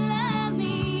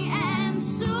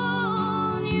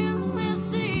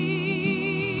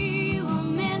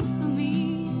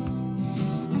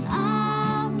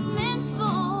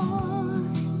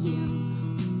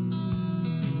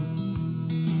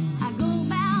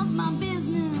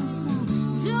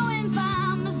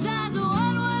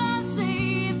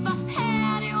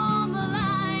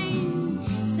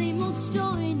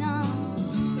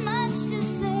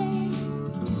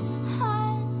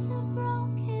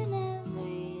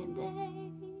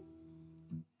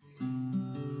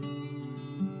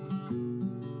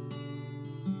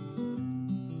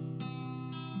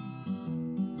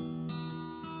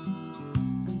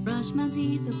brush my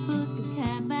teeth or put the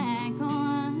cap back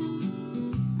on.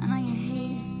 I know you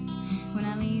hate it when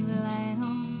I leave the light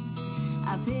on.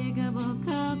 I pick up a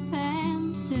cup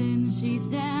and turn the sheets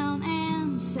down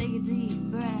and take a deep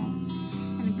breath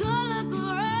and a good look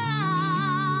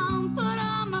around. Put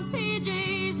on my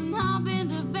PJs and hop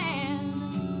into bed.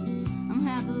 I'm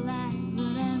half alive,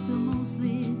 but I feel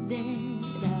mostly dead.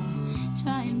 I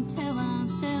try and tell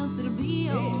myself it'll be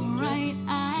alright.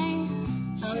 I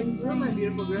should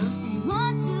and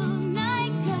want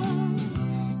tonight,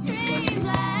 'cause dreams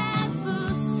last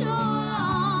for so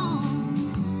long.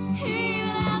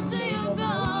 Even after you're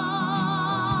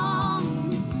gone,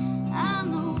 I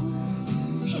know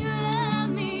you love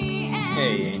me,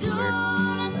 and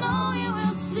soon I know you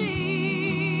will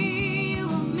see you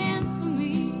were meant for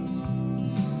me,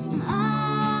 and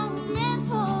I was meant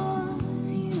for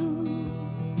you.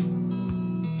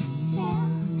 Yeah,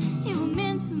 you were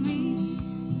meant for me,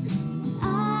 and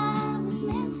I was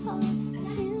meant for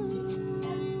you.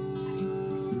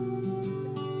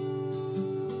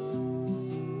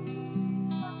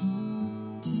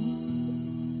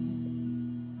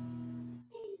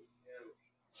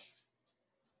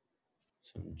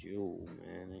 Some Jewel,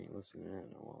 man. I ain't listening to that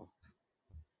in a while.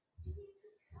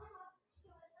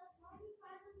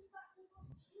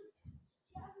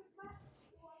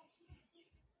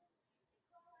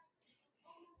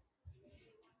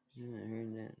 Yeah, I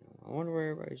heard that in a while. I wonder where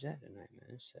everybody's at tonight, man.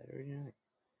 It's Saturday night.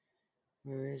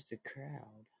 Where is the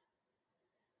crowd?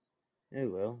 Oh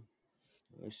well.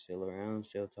 We're still around,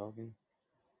 still talking.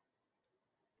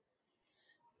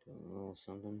 Doing a little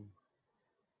something.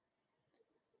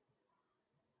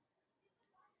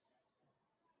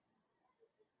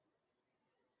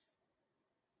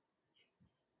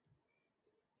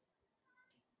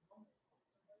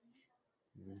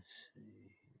 Let's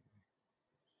see.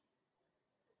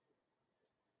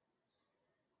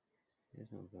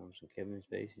 Guess I'm going some Kevin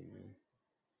Spacey, man.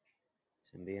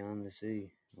 Some Beyond the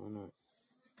Sea. Why not?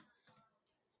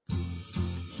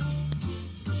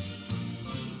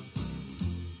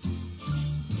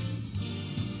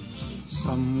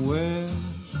 Somewhere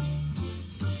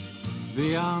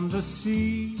beyond the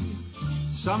sea,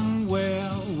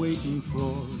 somewhere waiting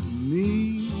for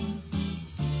me,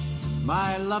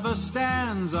 my lover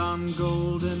stands on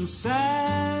golden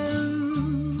sands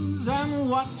and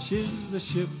watches the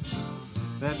ships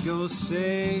that go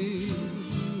sailing.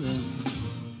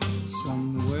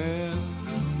 Somewhere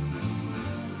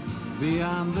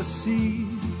beyond the sea,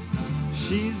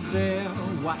 she's there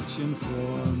watching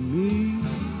for me.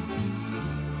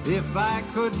 If I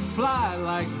could fly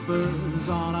like birds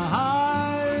on a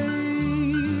high,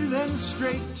 then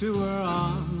straight to her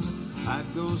arms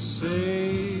I'd go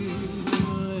sailing.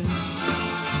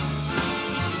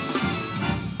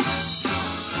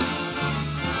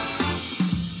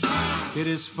 It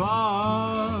is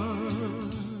far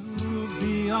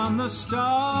beyond the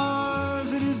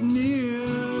stars, it is near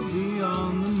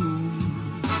beyond the moon,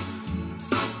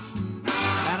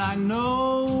 and I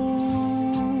know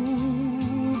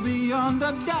beyond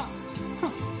a doubt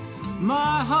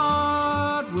my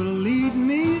heart will lead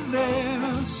me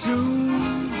there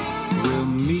soon. We'll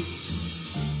meet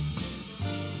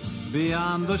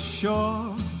beyond the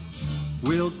shore,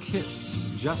 we'll kiss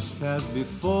just as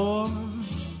before.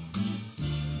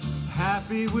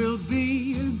 Happy we'll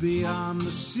be beyond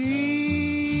the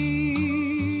sea,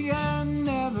 and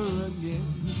never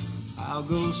again I'll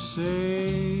go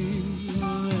sailing.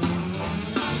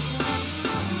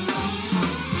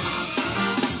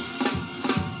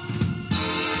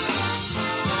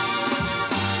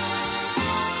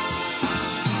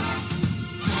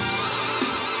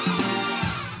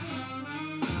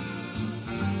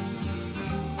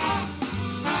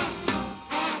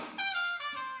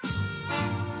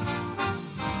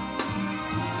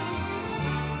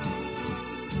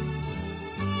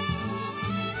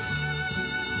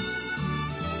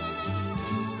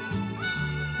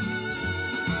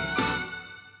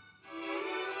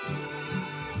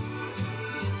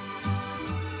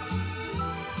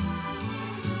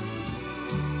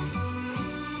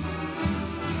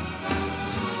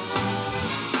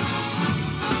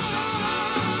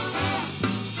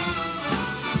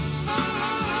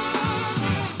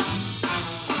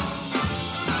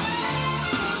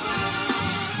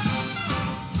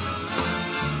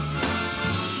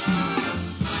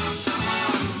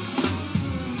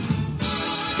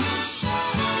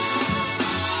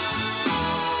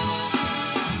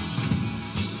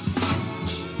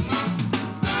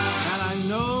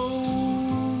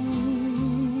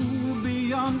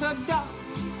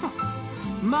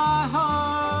 My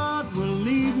heart will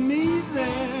lead me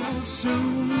there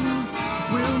soon.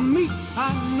 We'll meet,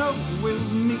 I know know we'll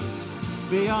meet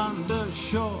beyond the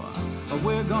shore.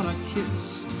 We're gonna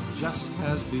kiss just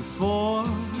as before,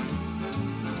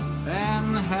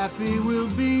 and happy we'll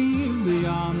be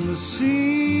beyond the sea.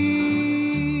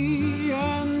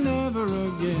 And never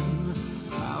again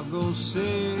I'll go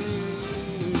sailing.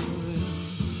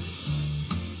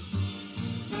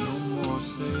 No more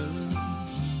sailing.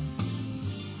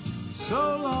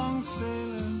 So long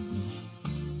sailing.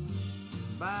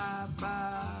 Bye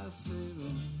bye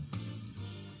sailing.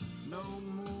 No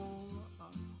more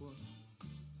aqua.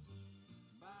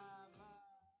 Bye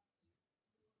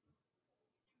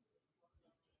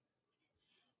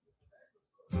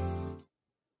bye.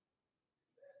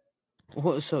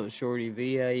 What's up, Shorty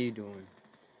V? How you doing?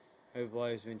 Hope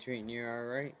life's been treating you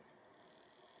alright.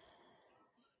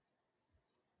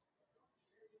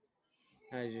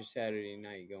 How's your Saturday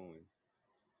night going?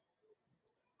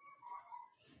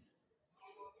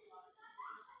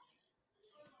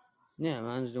 Yeah,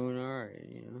 mine's doing alright,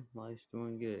 you know. Life's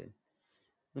doing good.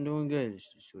 I'm doing good,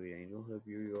 sweet angel. Hope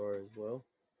you are as well.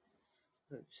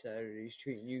 Hope Saturday's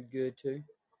treating you good too.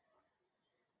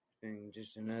 It's been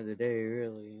just another day,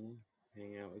 really, you know.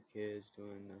 Hanging out with kids,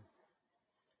 doing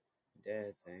the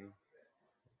dad thing.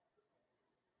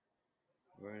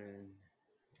 Running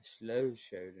a slow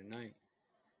show tonight.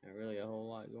 Not really a whole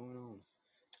lot going on.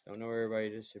 Don't know where everybody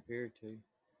disappeared to.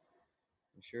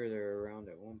 I'm sure they were around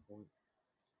at one point.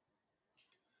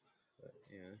 But,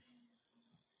 yeah.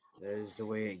 That is the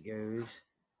way it goes.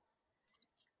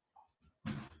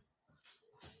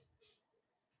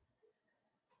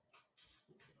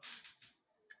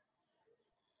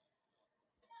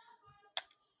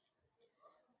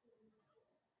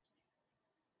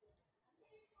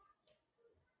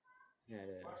 Had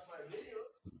a, I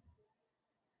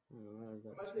don't know what I was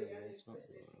about to say. I had something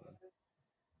going on.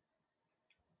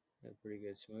 Had pretty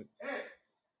good smoke.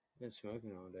 Been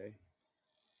smoking all day.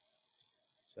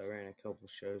 So I ran a couple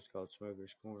shows called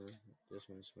Smoker's Corner. This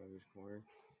one's Smoker's Corner.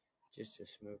 Just to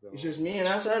smoke a It's whole. just me and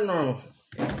outside normal.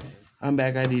 Yeah, man. I'm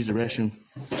back. I had to use the restroom.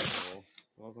 Well,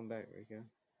 welcome back, Rico.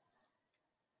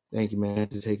 Thank you, man. I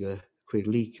had to take a quick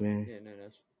leak, man. Yeah, no,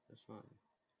 that's fine.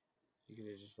 You could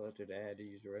have just left it. I had to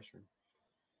use the restroom.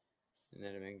 And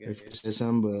that'd have been I good. could say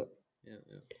something, but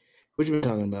Yeah. what you been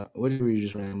talking about? What were you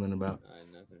just rambling about?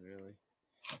 Nothing really.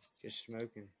 Just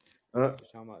smoking. Uh,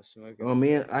 Just talking about smoking. oh,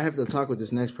 man, I have to talk with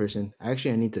this next person.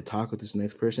 Actually, I need to talk with this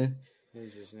next person.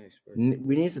 Who's this next person?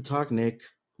 We need to talk, Nick.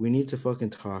 We need to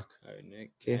fucking talk. Oh,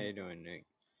 Nick. Okay. How you doing, Nick?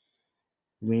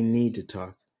 We need to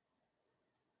talk.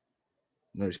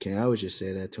 No, just kidding. I always just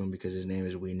say that to him because his name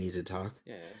is We Need to Talk.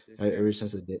 Yeah. Ever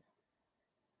since the day.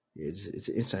 It's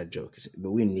an inside joke,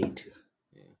 but we need to.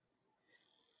 Yeah.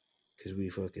 Because we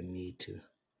fucking need to.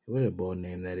 What a bold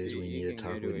name that is. We need to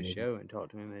talk. You can go to a show and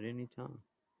talk to him at any time.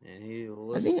 And he will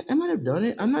listen. I think I might have done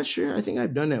it. I'm not sure. I think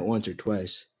I've done that once or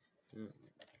twice.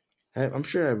 I'm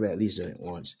sure I've at least done it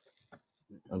once.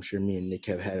 I'm sure me and Nick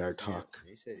have had our talk.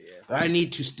 He said, yeah. But I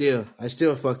need to still. I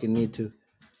still fucking need to.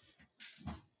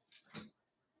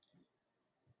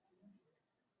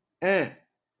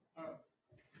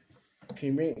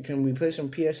 Can we play some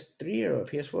PS3 or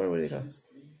PS4? What do they call it?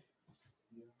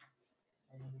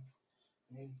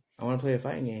 I want to play a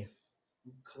fighting game.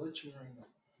 I'm clutching right now.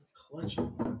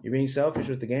 Clutching. You're being selfish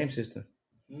with the game system.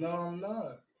 No, I'm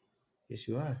not. Yes,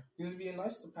 you are. You was being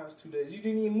nice the past 2 days. You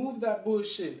didn't even move that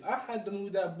bullshit. I had to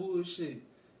move that bullshit.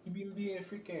 You been being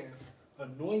freaking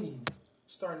annoying.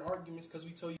 Starting arguments because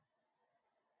we tell you.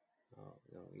 Oh,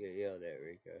 don't get yelled at,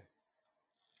 Rico.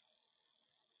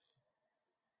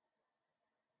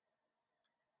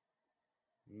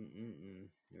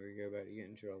 There we go, about to get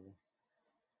in trouble.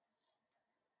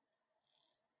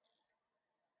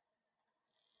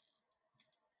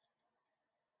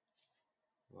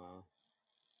 Wow.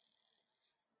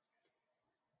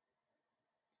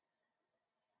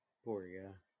 Poor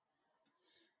guy.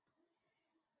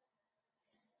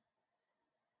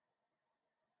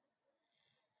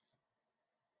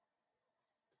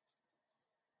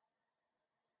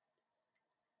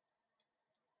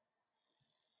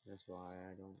 That's why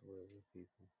I don't live with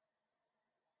people.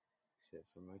 Except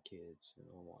for my kids and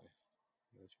my wife.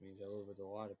 Which means I live with a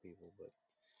lot of people, but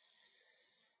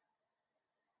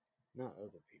not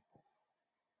other people.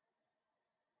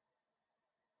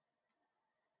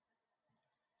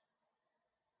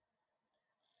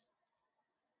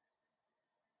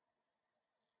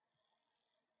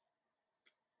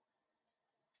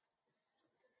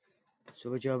 So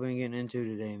what y'all been getting into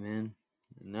today, man?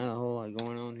 Not a whole lot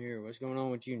going on here. What's going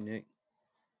on with you, Nick?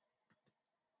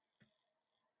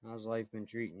 How's life been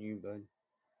treating you, bud?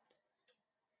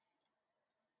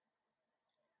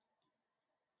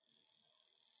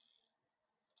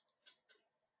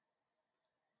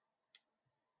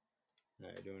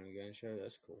 Doing a gun show?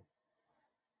 That's cool.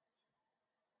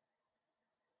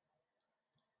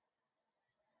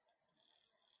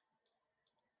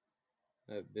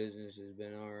 That business has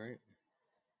been alright.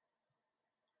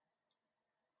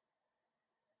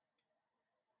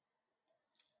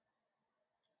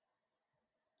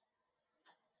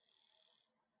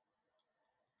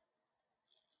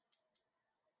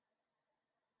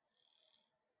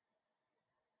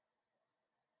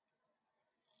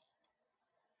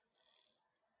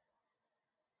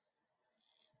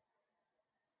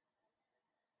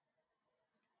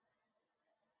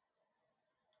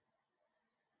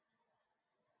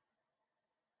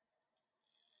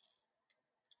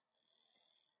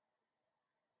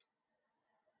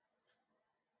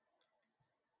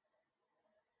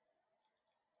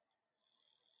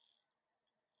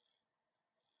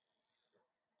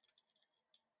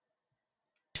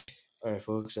 All right,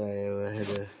 folks. I had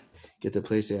to get the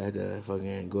PlayStation. I had to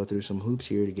fucking go through some hoops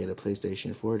here to get a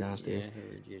PlayStation 4 downstairs. Yeah, I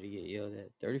heard you to get yelled at.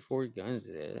 34 guns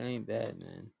today. That ain't bad,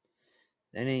 man.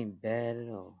 That ain't bad at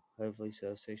all. Hopefully,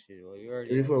 sell 60. Well, you already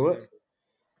 34 what?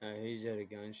 He's at a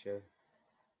gun show.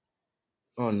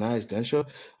 Oh, nice gun show.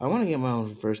 I want to get my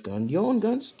own first gun. Do you own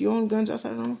guns? Do you own guns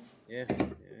outside of home? Yeah,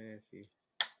 a few.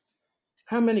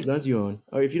 How many guns do you own?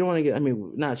 Or if you don't want to get, I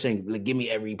mean, not saying like give me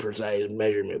every precise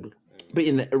measurement, but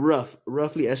in the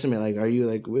roughly estimate, like, are you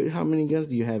like, how many guns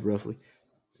do you have roughly?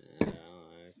 I don't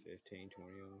know, 15,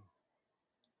 20 of them.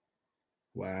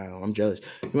 Wow, I'm jealous.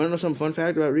 You want to know some fun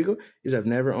fact about Rico? Is I've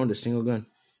never owned a single gun.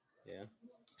 Yeah.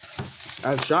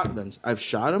 I've shot guns. I've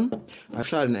shot them. I've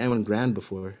shot an M1 Garand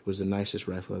before. It was the nicest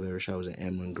rifle I've ever shot. It was an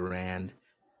M1 Garand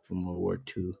from World War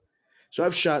II. So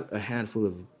I've shot a handful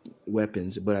of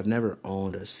weapons, but I've never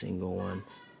owned a single one.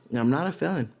 And I'm not a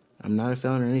felon. I'm not a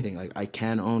felon or anything. Like, I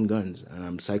can own guns, and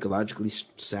I'm psychologically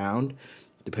sound.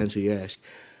 Depends who you ask.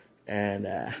 And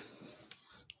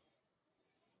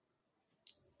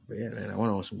but yeah, man, I want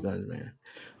to own some guns, man.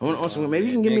 I want to own some. Maybe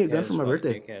you can give me a gun for my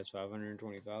birthday. Nick has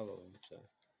 525 of them. So.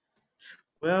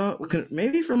 Well,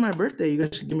 maybe for my birthday, you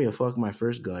guys can give me my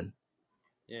first gun.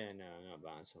 Yeah, no, I'm not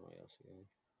buying somebody else again.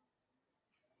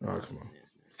 Oh, come on.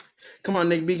 Come on,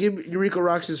 Nick B. Give Rico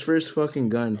Rocks his first fucking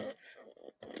gun.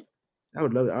 I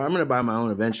would love it. I'm going to buy my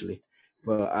own eventually.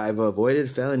 But I've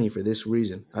avoided felony for this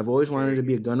reason. I've always wanted to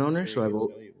be a gun owner, so I've...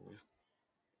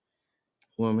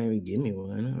 Well, maybe give me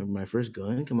one. My first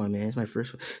gun? Come on, man. It's my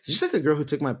first... It's just like the girl who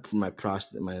took my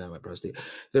prostate... Not my prostate.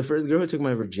 The first girl who took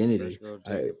my virginity.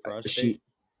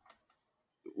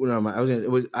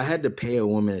 I had to pay a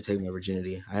woman to take my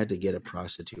virginity. I had to get a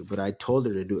prostitute, but I told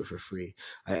her to do it for free.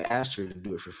 I asked her to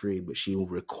do it for free, but she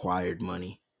required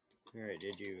money. All right,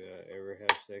 did you ever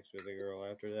have sex with a girl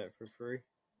after that for free?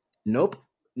 Nope,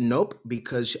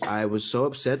 because I was so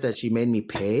upset that she made me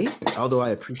pay, although I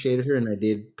appreciated her and I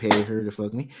did pay her to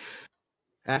fuck me.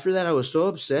 After that, I was so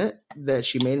upset that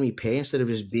she made me pay instead of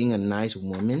just being a nice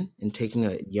woman and taking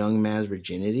a young man's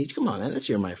virginity. Come on, man. That's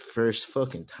my first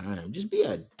fucking time. Just be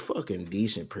a fucking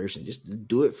decent person. Just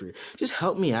do it just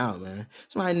help me out, man.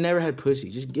 That's why I never had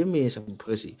pussy. Just give me some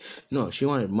pussy. No, she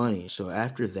wanted money. So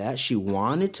after that, she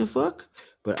wanted to fuck,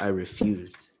 but I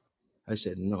refused. I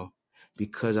said no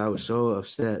because I was so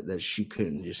upset that she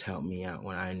couldn't just help me out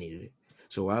when I needed it.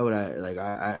 So why would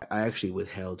I actually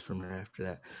withheld from her after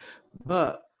that.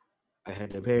 But I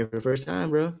had to pay her for the first time,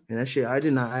 bro. And that shit, I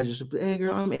just, hey,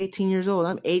 girl, I'm 18 years old.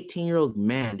 I'm 18-year-old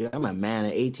man, dude. I'm a man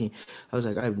at 18. I was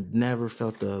like, I've never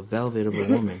felt the velvet of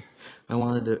a woman. I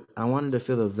wanted to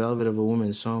feel the velvet of a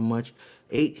woman so much.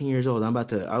 18 years old. I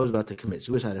was about to commit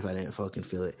suicide if I didn't fucking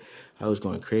feel it. I was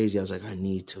going crazy. I was like, I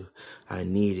need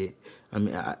it. I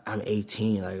mean, I'm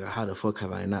 18. Like, how the fuck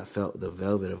have I not felt the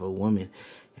velvet of a woman?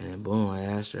 And then boom, I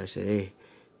asked her, I said, hey,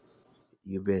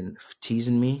 you've been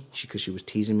teasing me? Because she was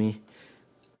teasing me.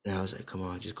 And I was like, come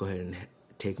on, just go ahead and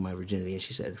take my virginity. And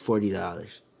she said, $40.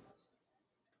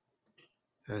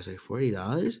 I was like,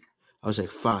 $40? I was like,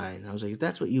 fine. I was like, if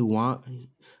that's what you want,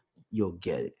 you'll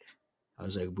get it. I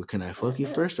was like, but can I fuck you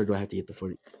first or do I have to get the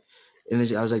 40? And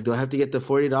then I was like, do I have to get the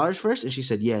 $40 first? And she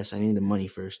said, yes, I need the money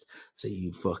first. I said,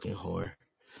 you fucking whore.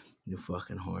 You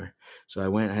fucking whore. So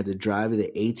I had to drive to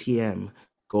the ATM,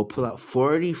 go pull out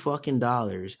 $40 fucking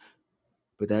dollars.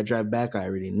 But that drive back, I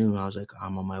already knew. I was like,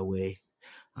 I'm on my way.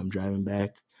 I'm driving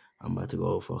back. I'm about to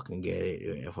go fucking get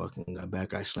it. I fucking got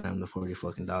back. I slammed the $40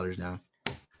 fucking dollars down.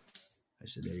 I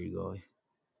said, there you go.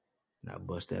 And I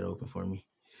bust that open for me.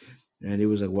 And it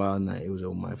was a wild night. It was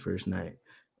my first night.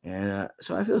 And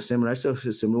so I feel similar. I still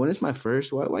feel similar. When it's my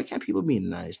first, why can't people be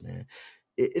nice, man?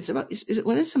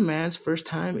 when it's a man's first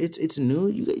time, it's new.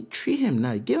 You gotta treat him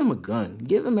nice. Give him a gun.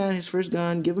 Give a man his first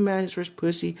gun. Give a man his first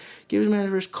pussy. Give a man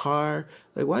his first car.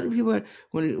 Like, why do people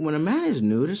when a man is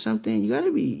new to something, you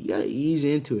gotta ease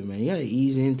into it, man. You gotta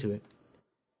ease into it.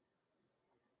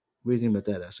 What do you think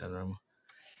about that, San Ramo?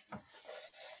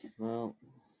 Well,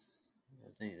 I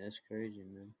think that's crazy,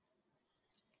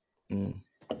 man.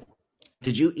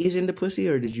 Did you ease into pussy,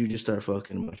 or did you just start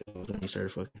fucking when you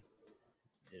started fucking?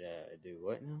 Did I do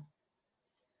what now?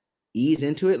 Ease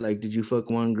into it? Like, did you fuck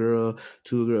one girl,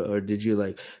 two girls, or did you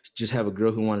like just have a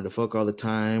girl who wanted to fuck all the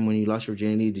time when you lost your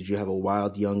virginity? Did you have a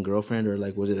wild young girlfriend, or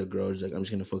like was it a girl who's like, I'm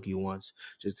just gonna fuck you once,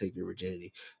 just take your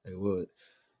virginity? Like what?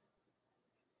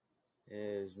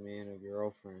 It was me and a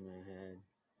girlfriend I had,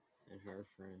 and her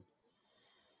friend.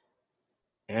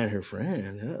 And her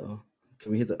friend. Uh-oh.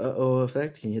 Can we hit the uh-oh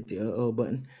effect? Can you hit the uh-oh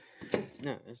button?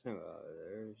 No, there's no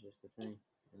there. It's just a thing.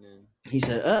 And then he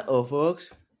said, uh-oh,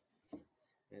 folks.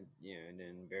 And and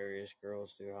then various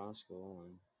girls through high school,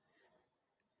 and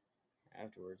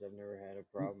afterwards, I've never had a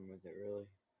problem with it really.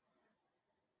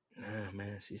 Ah,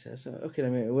 man, she said so. Okay, I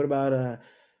mean, what about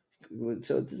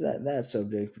so that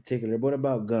subject in particular? What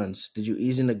about guns? Did you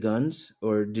ease into guns,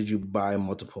 or did you buy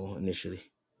multiple initially?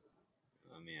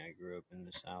 I mean, I grew up in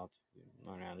the South. You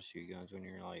learn how to shoot guns when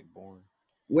you're like born.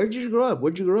 Where'd you grow up?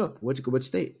 What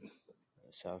state?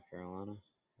 South Carolina,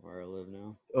 where I live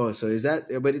now. Oh, so is that?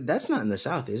 But that's not in the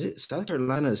South, is it? South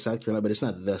Carolina is South Carolina, but it's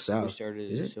not the South. We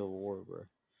started the Civil War, bro.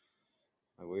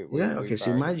 Okay.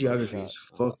 See, my geography is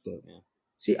fucked up. Yeah.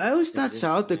 See, I always thought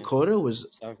South Dakota was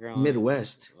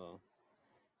Midwest. Well,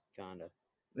 kinda.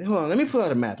 Hold on, let me pull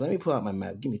out a map. Let me pull out my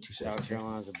map. Give me 2 seconds. South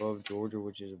Carolina's above Georgia,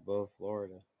 which is above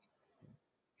Florida.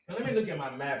 Let me look at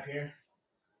my map here.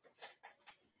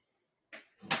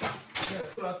 I gotta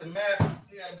pull out the map.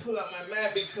 I gotta pull out my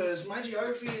map because my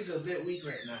geography is a bit weak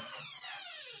right now.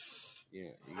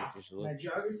 Yeah, you could just look. My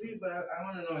geography, but I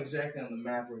want to know exactly on the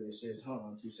map where this is. Hold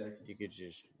on 2 seconds. You could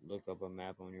just look up a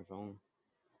map on your phone.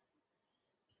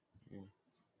 Yeah.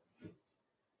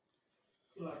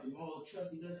 Pull out the old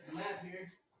trusty dusty map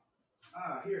here.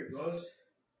 Ah, here it goes.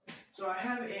 So I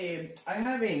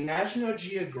have a National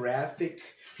Geographic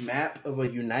map of the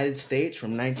United States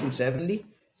from 1970.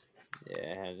 Yeah,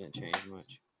 it hasn't changed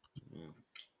much. Yeah.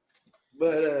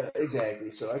 But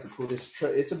exactly, so I can pull this.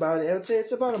 It's about, I would say,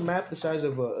 it's about a map the size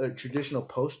of a traditional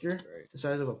poster, right. The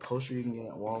size of a poster you can get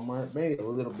at Walmart, maybe a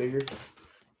little bigger.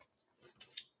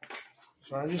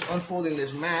 So I'm just unfolding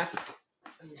this map.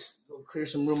 Let me go clear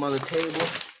some room on the table.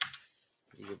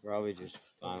 You could probably just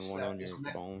find one on your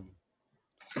phone.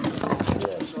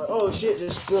 Yeah. So, oh shit!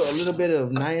 Just spilled a little bit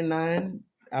of 99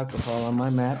 alcohol on my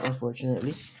map.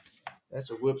 Unfortunately, that's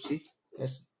a whoopsie.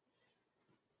 That's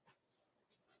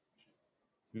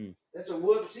a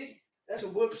whoopsie. That's a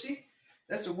whoopsie.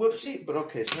 That's a whoopsie. But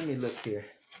okay, so let me look here.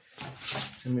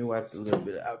 Let me wipe a little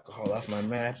bit of alcohol off my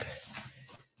map.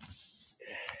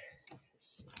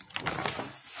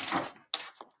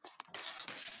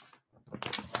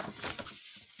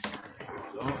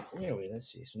 Anyway,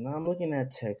 let's see. So now I'm looking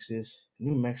at Texas,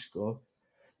 New Mexico,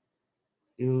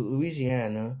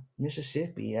 Louisiana,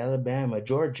 Mississippi, Alabama,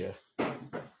 Georgia,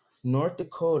 North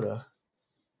Dakota,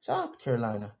 South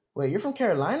Carolina. Wait, you're from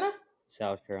Carolina?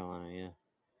 South Carolina, yeah.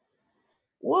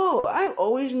 Whoa, I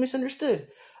always misunderstood.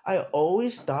 I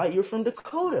always thought you were from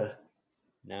Dakota.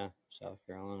 No, South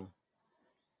Carolina.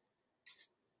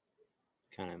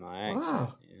 Kind of my accent.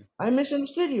 Wow. Yeah. I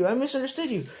misunderstood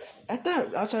you. I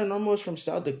thought Outside Normal was from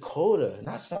South Dakota,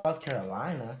 not South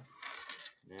Carolina.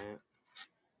 Yeah.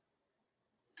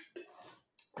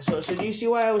 So do you see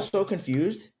why I was so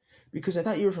confused? Because I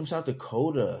thought you were from South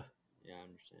Dakota. Yeah, I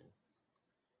understand.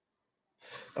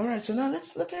 All right, so now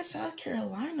let's look at South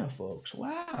Carolina, folks.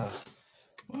 Wow.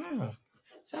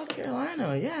 South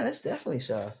Carolina. Yeah, that's definitely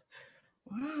South.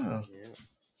 Wow. Yeah.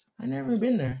 I've never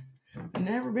been there.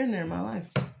 In my life.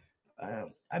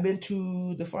 I've been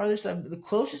to the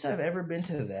closest I've ever been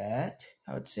to that,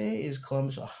 I would say, is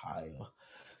Columbus, Ohio.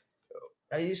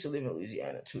 I used to live in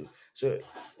Louisiana too, so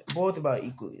both about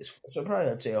equally as far. So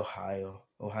probably I'd say Ohio.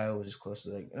 Ohio was as close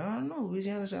as I don't know.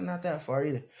 Louisiana's not that far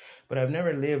either, but I've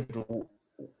never lived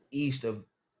east of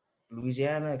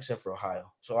Louisiana except for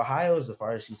Ohio. So Ohio is the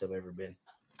farthest east I've ever been.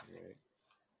 Right.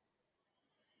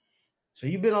 So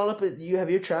you've been all up at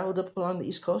have you traveled up along the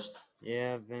East Coast?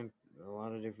 Yeah, I've been a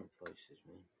lot of different places,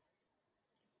 man.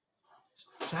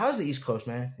 So how's the East Coast,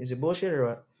 man? Is it bullshit or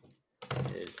what? I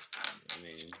mean,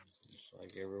 it's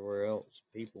like everywhere else.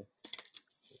 People.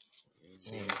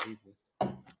 People.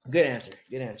 Good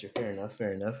answer.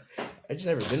 Fair enough. I just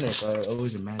never been there, so I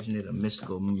always imagined it a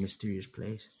mystical, mysterious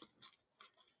place.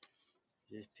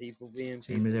 Just people being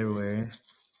Same as people. everywhere.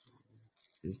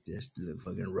 Just the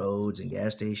fucking roads and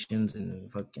gas stations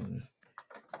and fucking.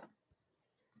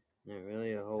 Not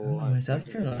really a I whole don't know, lot. man.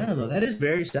 South Carolina though, that is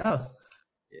very south.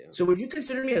 Yeah. So would you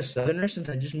consider me a southerner since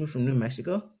I just moved from New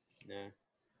Mexico? Nah.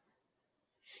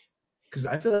 Because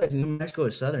I feel like New Mexico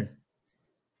is southern.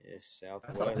 It's I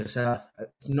feel like the southwest. south.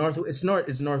 It's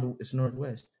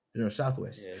northwest. No,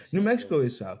 southwest. Yeah, it's New southwest. Mexico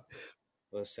is south.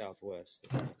 Well, it's southwest.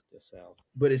 It's not the south.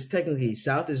 But it's technically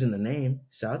south is in the name.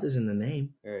 South is in the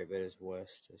name. All right, but it's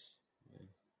west. It's, yeah.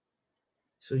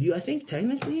 So I think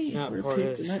technically, Not part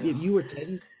of the south. you were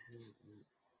technically.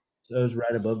 So it was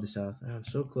right above the south. I'm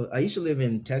so close. I used to live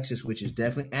in Texas, which is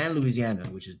definitely, and Louisiana,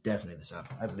 which is definitely the south.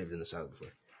 I've lived in the south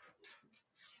before.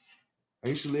 I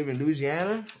used to live in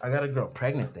Louisiana. I got a girl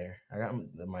pregnant there. I got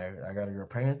a girl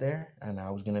pregnant there, and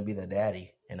I was gonna be the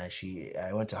daddy. And I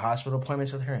went to hospital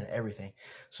appointments with her and everything.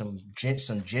 Some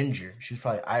ginger. She was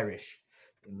probably Irish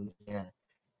in Louisiana.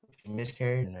 She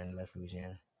miscarried and then left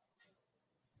Louisiana.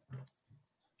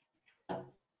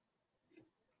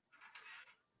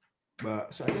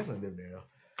 But so I definitely lived there though.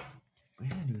 But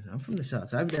yeah, dude, I'm from the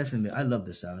south. I love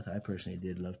the south. I personally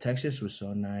did love Texas. Was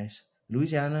so nice.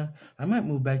 Louisiana. I might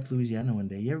move back to Louisiana one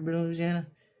day. You ever been to Louisiana?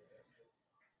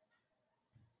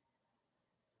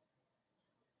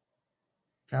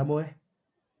 Cowboy.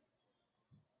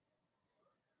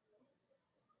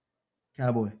 That's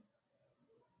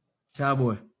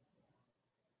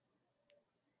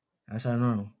how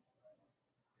normal.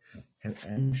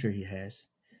 I'm sure he has.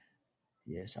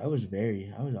 Yes, I was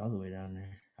all the way down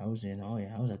there. I was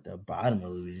at the bottom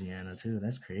of Louisiana too.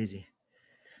 That's crazy.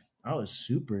 I was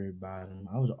super bottom.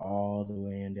 I was all the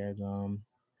way in that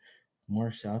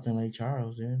more south than Lake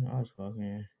Charles, dude.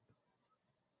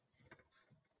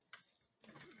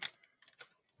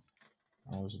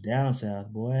 I was down south,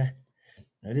 boy.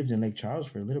 I lived in Lake Charles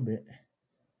for a little bit.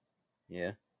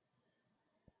 Yeah.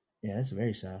 Yeah, that's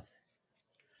very south.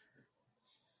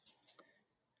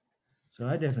 So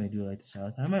I definitely do like the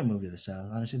south. I might move to the south.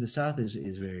 Honestly, the south is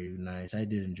very nice. I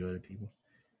did enjoy the people.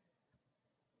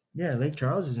 Yeah, Lake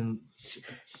Charles is in.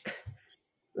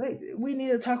 Like, we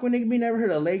need to talk when we never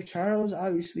heard of Lake Charles.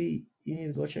 Obviously, you need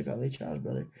to go check out Lake Charles,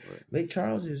 brother. Right. Lake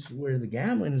Charles is where the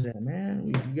gambling is at, man.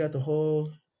 You got the whole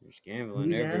There's gambling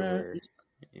Louisiana, everywhere.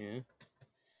 Yeah.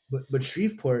 But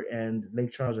Shreveport and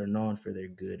Lake Charles are known for their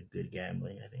good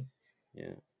gambling, I think.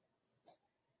 Yeah.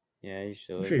 Yeah, I used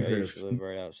to live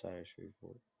right outside of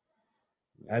Shreveport.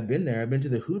 I've been there. I've been to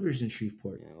the Hooters in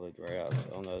Shreveport. Yeah, I lived right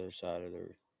outside on the other side of the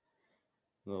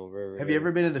little river. Have you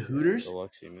ever been to the Hooters?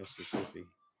 Biloxi, Mississippi.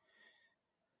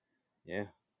 Yeah.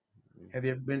 Have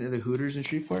you ever been to the Hooters in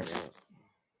Shreveport?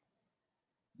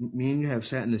 Yeah. Me and you have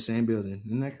sat in the same building.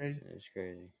 Isn't that crazy? That's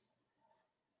crazy.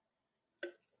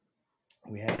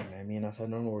 We have, man. Me and outside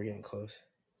normal, we're getting close.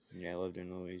 Yeah, I lived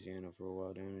in Louisiana for a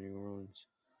while down in New Orleans.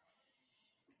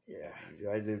 Yeah,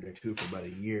 I lived there too for about a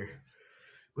year.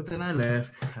 But then I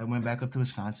left. I went back up to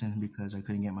Wisconsin because I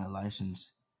couldn't get my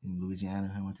license in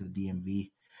Louisiana. I went to the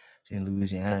DMV in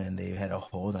Louisiana, and they had a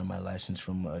hold on my license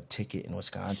from a ticket in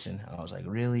Wisconsin. I was like,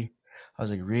 really? I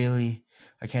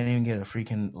can't even get a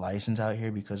freaking license out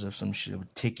here because of some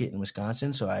ticket in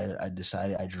Wisconsin. So I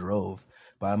decided I drove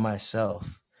by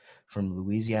myself from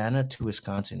Louisiana to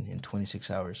Wisconsin in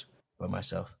 26 hours by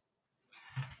myself.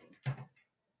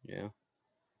 Yeah.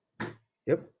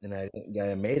 Yep. And I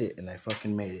made it, and I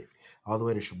fucking made it all the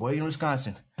way to Sheboygan,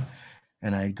 Wisconsin.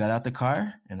 And I got out the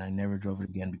car, and I never drove it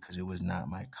again because it was not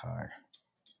my car.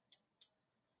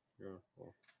 Well.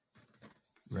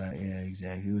 Right, yeah,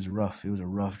 exactly. It was rough. It was a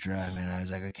rough drive, and I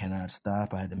was like, I cannot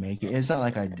stop. I had to make it. It's not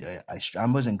like I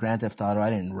wasn't Grand Theft Auto. I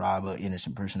didn't rob an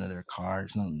innocent person of their car.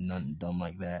 It's nothing dumb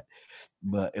like that.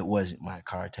 But it wasn't my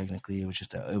car technically. It was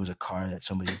just it was a car that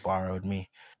somebody borrowed me.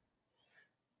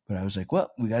 But I was like,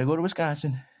 well, we got to go to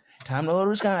Wisconsin. Time to go to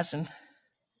Wisconsin.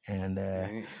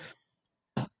 And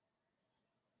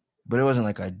but it wasn't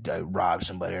like I robbed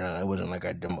somebody or nothing. It wasn't like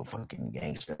I done a fucking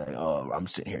gangster. Like, oh, I'm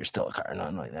sitting here steal a car or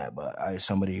nothing like that. But a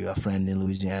friend in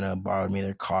Louisiana borrowed me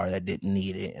their car that didn't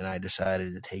need it, and I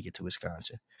decided to take it to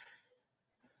Wisconsin.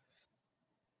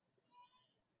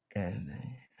 And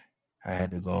I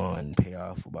had to go and pay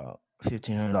off about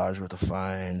 $1,500 worth of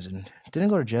fines, and didn't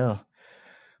go to jail.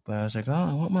 But I was like, oh,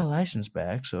 I want my license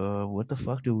back. So what the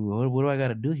fuck what do I got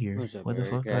to do here? What the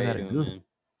fuck do I got to do? Man?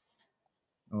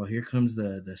 Oh, here comes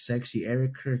the sexy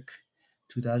Eric Kirk,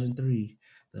 2003,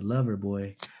 the lover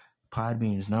boy,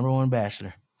 Podbean's #1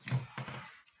 bachelor.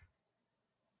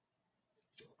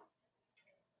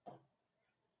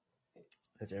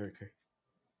 That's Eric Kirk.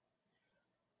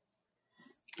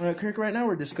 Kirk, right now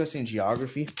we're discussing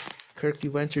geography Kirk,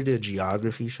 you've entered a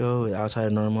geography show outside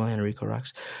of normal. Enrico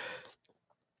Rocks,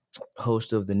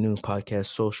 host of the new podcast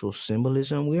Social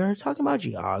Symbolism. We are talking about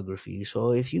geography.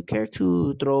 So if you care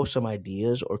to throw some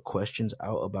ideas or questions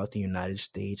out about the United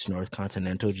States, North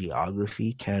Continental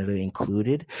geography, Canada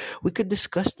included, we could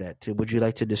discuss that. Would you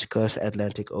like to discuss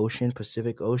Atlantic Ocean,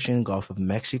 Pacific Ocean, Gulf of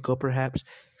Mexico, perhaps?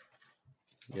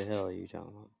 The hell are you talking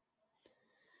about?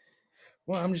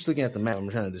 Well, I'm just looking at the map. I'm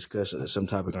trying to discuss some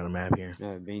topic on the map here.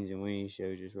 No, Beans and Weenies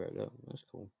show just wrapped up. That's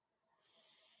cool.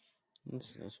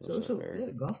 That's what's up there. Yeah,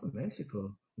 Gulf of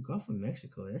Mexico. Gulf of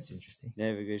Mexico. That's interesting. They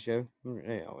have a good show.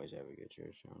 They always have a good show,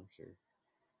 I'm sure.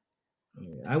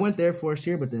 I went there first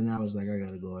year, but then I was like, I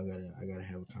gotta go. I gotta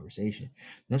have a conversation.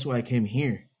 That's why I came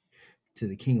here to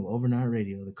the king of overnight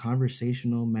radio, the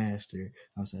conversational master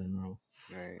outside of normal.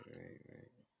 Right.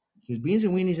 Because Beans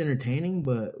and Weenies entertaining,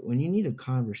 but when you need a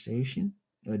conversation,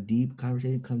 a deep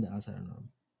conversation, come to outside of normal.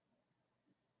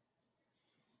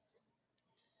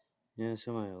 Yeah,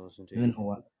 somebody will listen to And then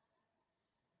Hawaii.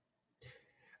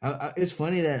 It's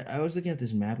funny that I was looking at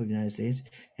this map of the United States,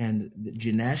 and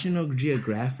the National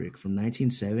Geographic from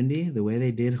 1970, the way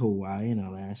they did Hawaii and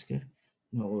Alaska,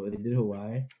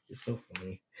 it's so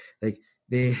funny. Like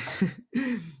they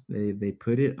they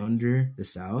put it under the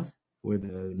South where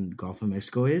the Gulf of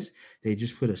Mexico is. They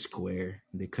just put a square.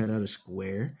 They cut out a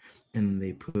square and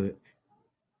they put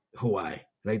Hawaii.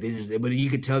 Like but you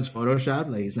could tell it's Photoshop.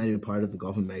 Like it's not even part of the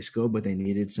Gulf of Mexico, but they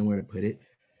needed somewhere to put it.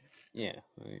 Yeah.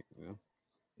 Right. Well.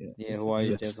 Yeah,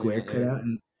 Hawaii is a square cut out.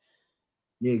 And,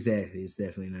 yeah, exactly. It's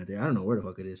definitely not there. I don't know where the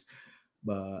fuck it is,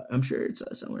 but I'm sure it's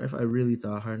somewhere. If I really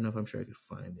thought hard enough, I'm sure I could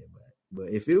find it. But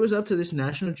if it was up to this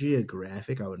National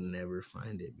Geographic, I would never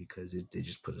find it because they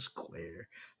just put a square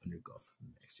under Gulf of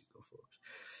Mexico, folks.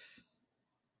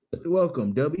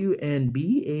 Welcome,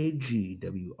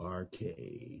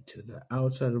 WNBAGWRK, to the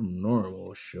Outside of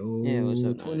Normal show. Yeah, what's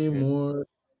up, 20 more.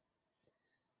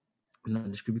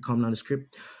 Nondescript. You call them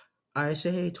nondescript. I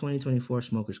say, hey, 2024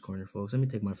 Smokers Corner, folks. Let me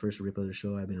take my first rip of the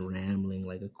show. I've been rambling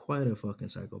like quite a fucking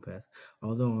psychopath.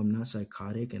 Although I'm not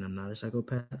psychotic and I'm not a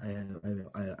psychopath,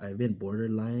 I've been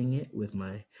borderlining it with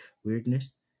my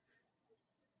weirdness.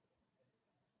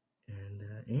 And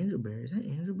Angel Bear, is that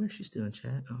Angel Bear? She's still in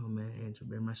chat. Oh man, Angel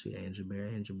Bear, my sweet Angel Bear.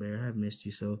 Angel Bear, I've missed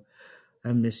you so.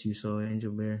 I miss you so,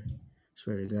 Angel Bear.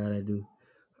 Swear to God, I do.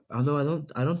 Although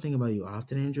I don't think about you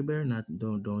often, Angel Bear.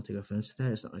 Don't take offense to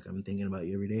that. It's not like I'm thinking about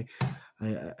you every day.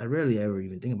 I rarely ever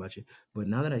even think about you. But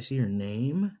now that I see your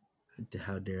name,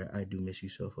 how dare I do miss you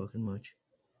so fucking much.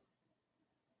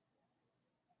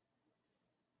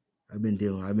 I've been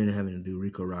having to do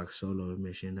Rico Rock solo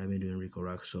mission. I've been doing Rico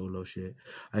Rock solo shit.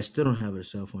 I still don't have a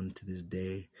cell phone to this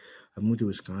day. I moved to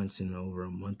Wisconsin over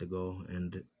a month ago,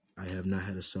 and I have not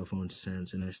had a cell phone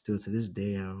since. And I still, to this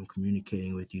day, I'm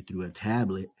communicating with you through a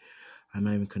tablet. I'm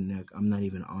not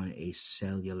even on a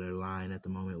cellular line at the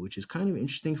moment, which is kind of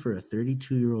interesting for a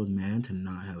 32-year-old man to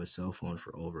not have a cell phone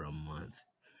for over a month.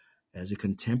 As a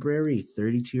contemporary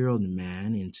 32-year-old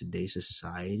man in today's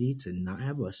society, to not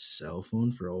have a cell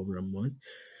phone for over a month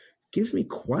gives me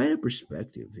quite a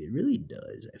perspective. It really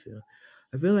does. I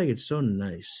feel like it's so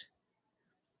nice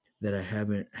that I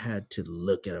haven't had to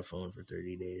look at a phone for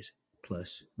 30 days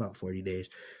plus, about 40 days.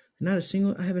 I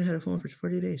haven't had a phone for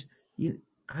 40 days.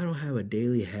 I don't have a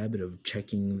daily habit of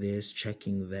checking this,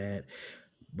 checking that.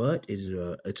 But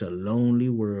it's a lonely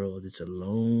world. It's a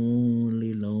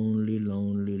lonely, lonely,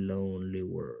 lonely, lonely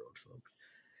world, folks.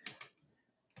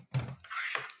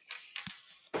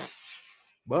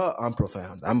 But I'm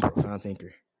profound. I'm a profound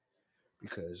thinker.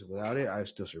 Because without it, I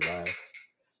still survive.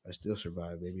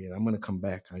 Baby. And I'm gonna come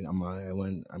back. I'm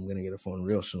gonna get a phone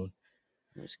real soon.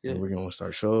 That's good. And we're gonna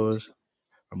start shows.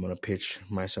 I'm gonna pitch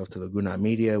myself to Laguna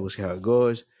Media. We'll see how it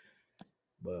goes.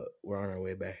 But we're on our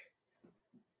way back.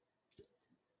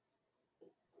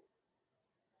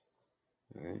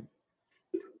 All right.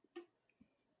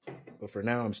 But for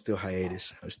now, I'm still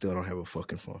hiatus. I still don't have a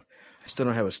fucking phone. I still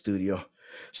don't have a studio.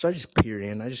 So I just peer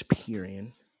in.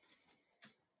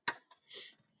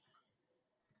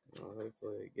 Well,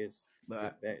 hopefully it gets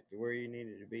back to where you need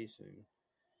it to be soon.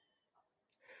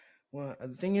 Well, the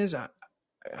thing is, I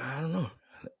don't know.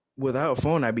 Without a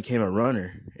phone, I became a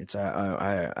runner.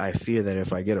 I fear that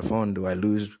if I get a phone, do I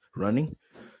lose running?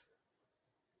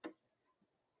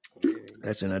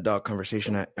 That's an adult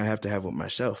conversation I have to have with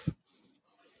myself.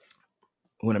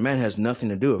 When a man has nothing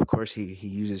to do, of course he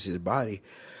uses his body,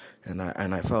 and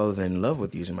I fall in love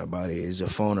with using my body. Is a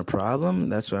phone a problem?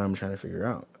 That's what I'm trying to figure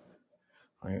out.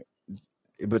 Right?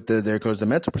 But there goes the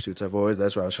mental pursuits. That's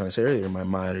what I was trying to say earlier. My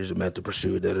mind is a mental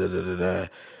pursuit.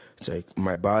 It's like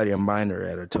my body and mind are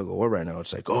at a tug of war right now.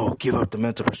 It's like, oh, give up the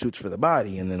mental pursuits for the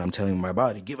body. And then I'm telling my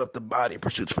body, give up the body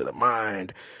pursuits for the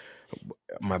mind.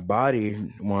 My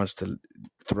body wants to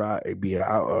thrive, be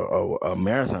a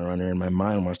marathon runner, and my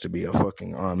mind wants to be a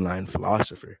fucking online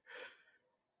philosopher.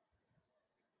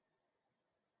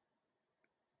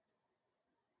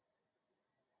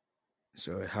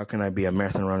 So how can I be a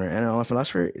marathon runner and an online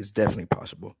philosopher? It's definitely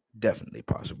possible. Definitely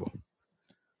possible.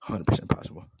 100%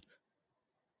 possible.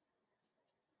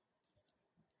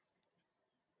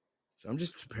 So I'm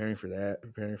just preparing for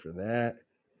that.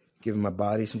 Giving my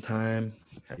body some time.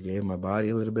 I gave my body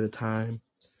a little bit of time.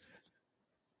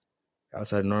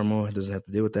 Outside normal, it doesn't have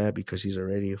to deal with that because he's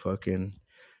already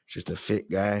just a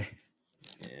fit guy.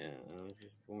 Yeah, I was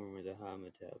just born with a high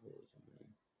metabolism,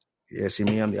 man. Yeah, see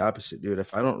me, I'm the opposite, dude.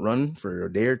 If I don't run for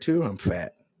a day or two, I'm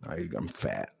fat. I'm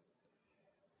fat.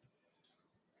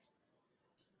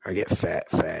 I get fat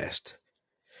fast.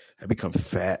 I become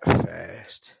fat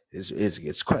fast.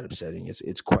 It's quite upsetting.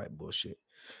 It's quite bullshit.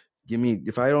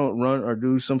 If I don't run or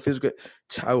do some physical,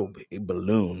 I will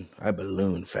balloon. I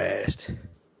balloon fast.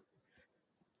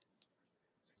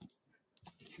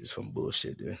 It's some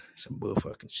bullshit, dude. Some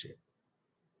bullfucking shit.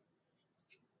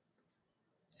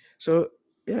 So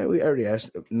yeah, we already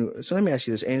asked. So let me ask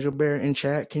you this, Angel Bear in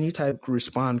chat. Can you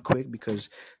respond quick because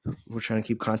we're trying to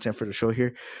keep content for the show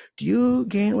here. Do you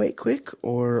gain weight quick,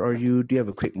 or do you have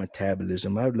a quick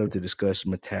metabolism? I would love to discuss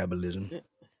metabolism.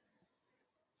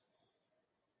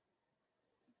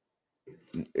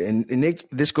 And Nick,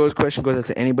 question goes out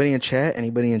to anybody in chat.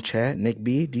 Nick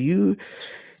B, do you?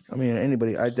 I mean,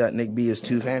 anybody. I thought Nick B is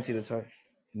too fancy to talk.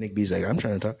 Nick B's like, I'm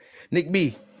trying to talk. Nick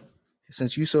B,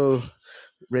 since you so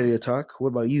ready to talk, what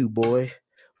about you, boy?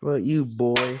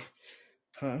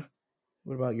 Huh?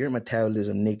 What about your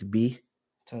metabolism, Nick B?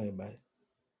 Tell me about it.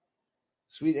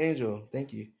 Sweet Angel,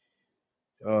 thank you.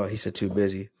 Oh, he said too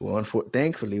busy. Well,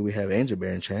 thankfully, we have Angel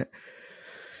Bear in chat.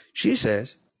 She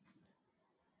says,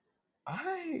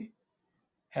 I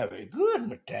have a good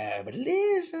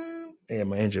metabolism. Yeah,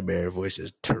 my Angel Bear voice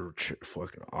is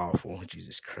fucking awful.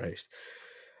 Jesus Christ.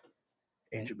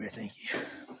 Angel Bear, thank you.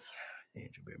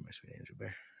 Angel Bear, my sweet Angel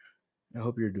Bear. I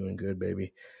hope you're doing good,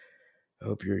 baby. I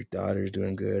hope your daughter's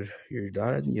doing good. Your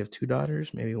daughter, you have 2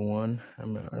 daughters? Maybe 1? I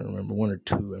don't remember, 1 or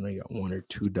 2. I know you got 1 or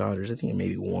 2 daughters. I think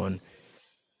maybe 1.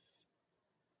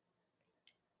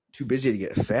 Too busy to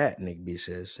get fat, Nick B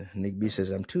says. Nick B says,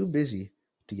 I'm too busy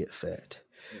to get fat.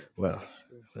 Well,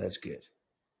 that's good.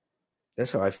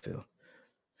 That's how I feel.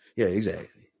 Yeah, exactly.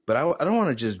 But I don't want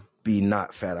to just be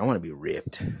not fat. I want to be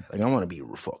ripped. Like, I want to be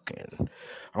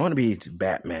I want to be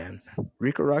Batman.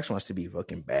 Rico Rocks wants to be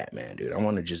fucking Batman, dude. I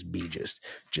want to just be just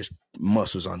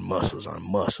muscles on muscles on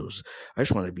muscles. I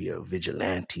just want to be a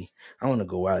vigilante. I want to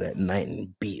go out at night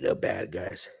and beat up bad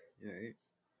guys. Right.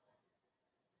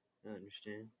 I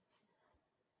understand.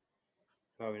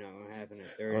 Probably not gonna happen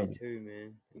at 32,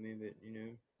 man. I mean, but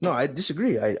No, I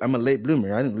disagree. I'm a late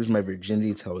bloomer. I didn't lose my virginity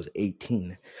until I was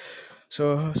 18.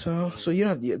 So you don't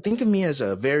have to think of me as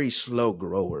a very slow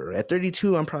grower. At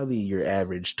 32, I'm probably your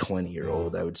average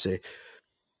 20-year-old, I would say.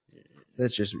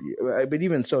 That's just, but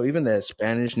even so, even that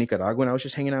Spanish Nicaraguan I was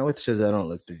just hanging out with says I don't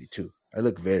look 32. I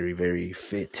look very, very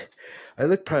fit. I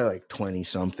look probably like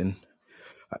 20-something.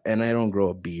 And I don't grow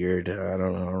a beard. I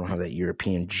don't have that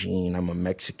European gene. I'm a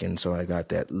Mexican, so I got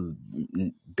that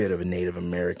bit of a Native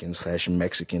American /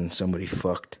 Mexican. Somebody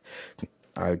fucked.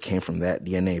 I came from that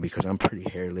DNA because I'm pretty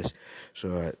hairless,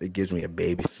 so it gives me a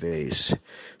baby face.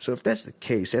 So if that's the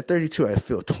case, at 32 I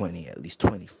feel 20, at least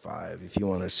 25. If you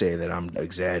want to say that I'm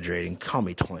exaggerating, call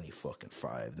me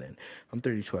 25 then. I'm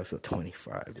 32, I feel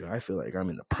 25. Dude. I feel like I'm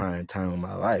in the prime time of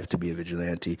my life to be a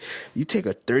vigilante. You take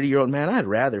a 30-year-old man, I'd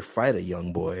rather fight a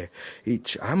young boy.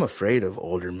 I'm afraid of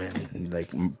older men.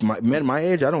 Like men my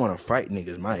age, I don't want to fight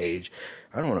niggas my age.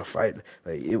 I don't want to fight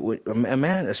like it would a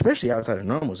man, especially outside of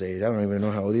Normal's age. I don't even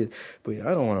know how old he is, but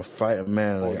I don't want to fight a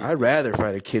man. Like I'd rather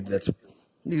fight a kid that's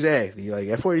exactly like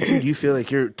at 42. Do you feel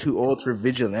like you're too old for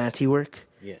vigilante work?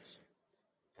 Yes,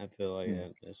 I feel like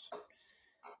that's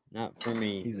not for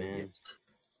me, man.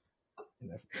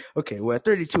 Okay, well at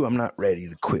 32, I'm not ready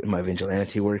to quit my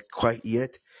vigilante work quite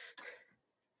yet.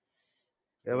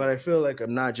 Yeah, but I feel like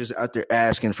I'm not just out there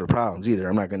asking for problems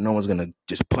either. No one's gonna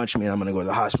just punch me and I'm gonna go to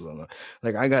the hospital.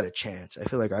 Like I got a chance. I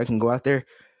feel like I can go out there,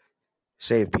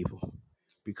 save people,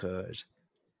 because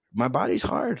my body's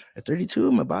hard. At 32,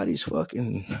 my body's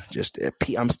fucking just at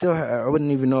peak. I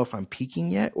wouldn't even know if I'm peaking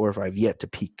yet or if I've yet to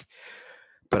peak.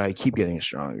 but I keep getting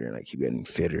stronger and I keep getting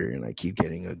fitter and I keep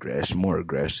getting more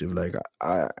aggressive. Like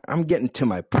I'm getting to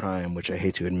my prime, which I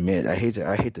hate to admit. I hate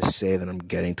to say that I'm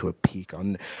getting to a peak. I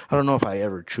don't know if I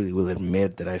ever truly will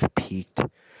admit that I've peaked.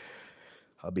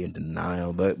 I'll be in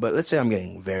denial, but let's say I'm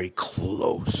getting very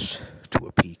close to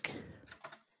a peak.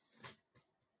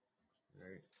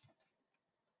 Right.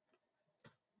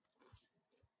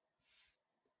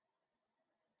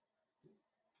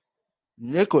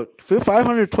 Nick with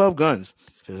 512 guns.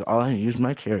 Says all I use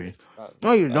my carry.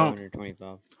 No, you don't.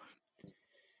 525.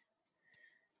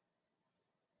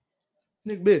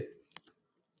 Nick B.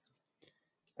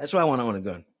 That's why I want to own a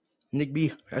gun. Nick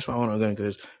B. That's why I want a gun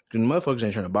because the motherfuckers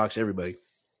ain't trying to box everybody.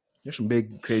 There's some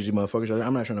big crazy motherfuckers.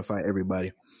 I'm not trying to fight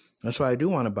everybody. That's why I do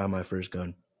want to buy my first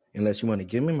gun. Unless you want to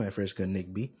give me my first gun,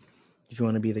 Nick B. If you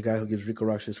want to be the guy who gives Rico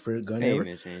Rocks his first gun Hey, ever.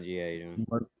 Miss Angie, how you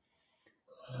doing?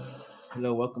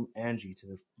 Hello, welcome Angie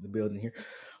to the building here.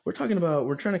 We're trying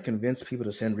to convince people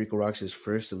to send Rico Rocks his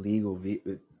first illegal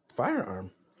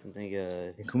firearm. I think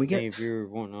can we get? If you're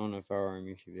wanting to own a firearm,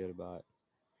 you should be able to buy it.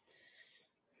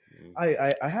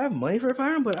 I have money for a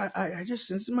firearm, but I just,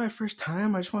 since it's my first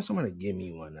time, I just want someone to give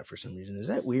me one for some reason. Is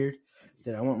that weird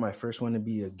that I want my first one to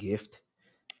be a gift?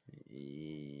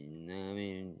 No, I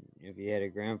mean, if you had a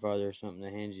grandfather or something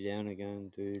that hands you down a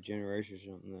gun through generations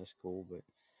or something, that's cool. But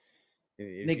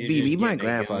if Nick B, be my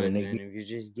grandfather. gun, Nick B. If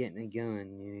you're just getting a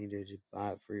gun, you need to just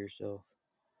buy it for yourself.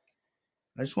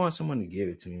 I just want someone to give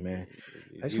it to me, man.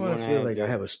 I just want to feel like I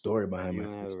have a story behind my.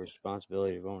 You have a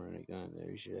responsibility of owning a gun.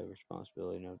 There, you should have a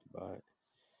responsibility enough to buy it.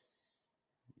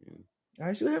 Yeah.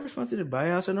 I should have responsibility to buy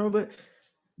a house. I know, but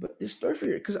the story for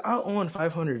you, because I'll own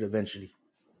 500 eventually.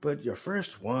 But your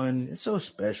first one, it's so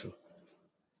special.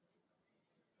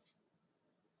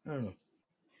 I don't know.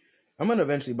 I'm gonna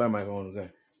eventually buy my own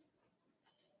gun.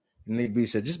 Nick B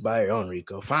said, just buy your own,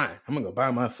 Rico. Fine. I'm gonna go buy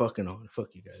my fucking own. Fuck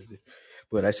you guys.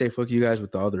 But I say fuck you guys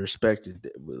with all the respect,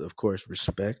 with of course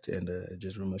respect and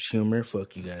just with much humor.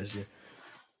 Fuck you guys.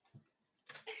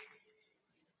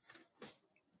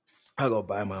 I'll go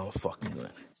buy my own fucking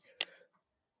gun.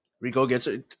 Rico gets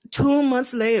it 2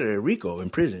 months later. Rico in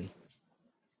prison.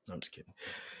 No, I'm just kidding.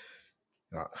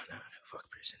 No, fuck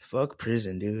prison. Fuck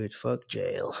prison, dude. Fuck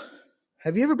jail.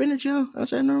 Have you ever been to jail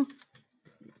outside Normal?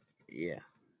 Yeah.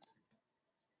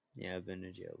 Yeah, I've been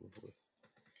to jail before.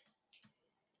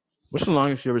 What's the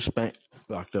longest you ever spent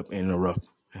locked up in a row?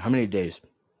 How many days?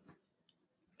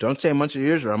 Don't say months or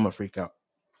years or I'm going to freak out.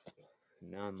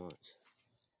 9 months.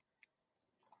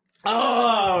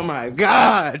 Oh, my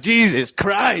God. Jesus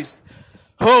Christ.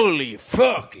 Holy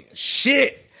fucking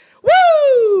shit.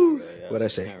 Woo! What'd I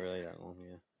say? Not really that long,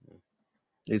 yeah.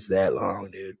 It's that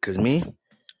long, dude. Because me,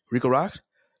 Rico Rocks,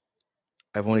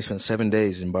 I've only spent 7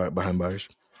 days behind bars.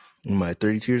 In my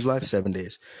 32 years life, 7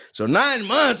 days. So 9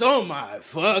 months, oh my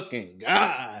fucking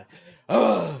God.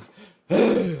 Oh,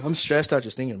 I'm stressed out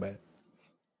just thinking about it.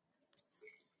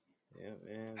 Yeah.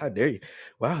 How dare you?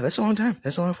 Wow, that's a long time.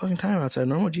 That's a long fucking time outside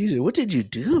Normal. Jesus, what did you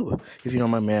do? If you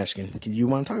don't mind me asking. You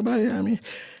want to talk about it? I mean,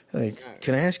 like,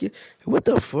 can I ask you, what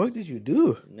the fuck did you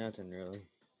do? Nothing really.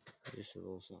 Just a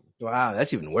little something. Wow,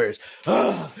 that's even worse.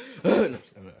 I'm not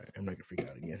going to freak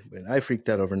out again. But I freaked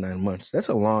out over 9 months. That's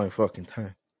a long fucking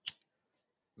time.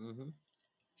 Mm-hmm.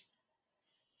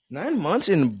 9 months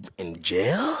in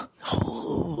jail?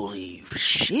 Holy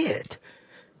shit.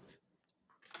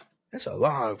 That's a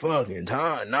long fucking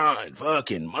time. 9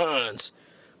 fucking months.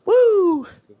 Woo!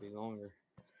 Could be longer.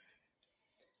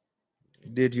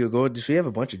 Did you have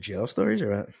a bunch of jail stories or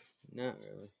what? Not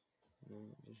really. No,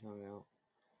 just hung out.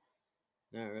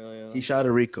 Not really. He shot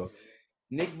a Rico.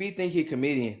 Nick B think he a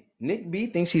comedian. Nick B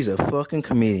thinks he's a fucking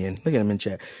comedian. Look at him in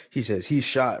chat. He says he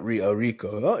shot a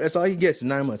Rico. Oh, that's all he gets in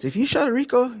 9 months. If he shot a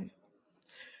Rico,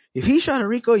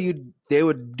 they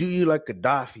would do you like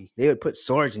Gaddafi. They would put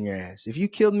swords in your ass. If you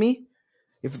killed me,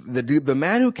 if the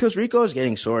man who kills Rico is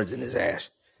getting swords in his ass.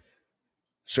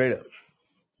 Straight up.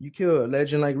 You kill a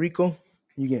legend like Rico,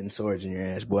 you getting swords in your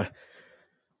ass, boy.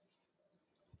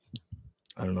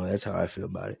 I don't know. That's how I feel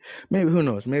about it. Maybe, who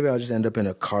knows? Maybe I'll just end up in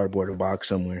a cardboard box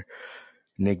somewhere.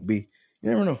 Nick B. You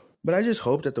never know. But I just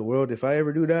hope that the world, if I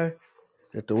ever do die,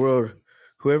 that the world,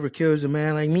 whoever kills a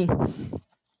man like me,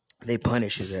 they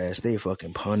punish his ass. They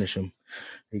fucking punish him.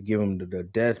 They give him the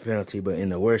death penalty, but in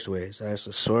the worst way. So that's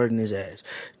a sword in his ass.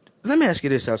 Let me ask you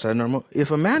this outside Normal.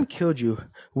 If a man killed you,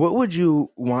 what would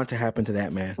you want to happen to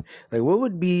that man? Like, what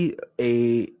would be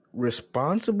a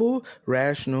responsible,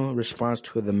 rational response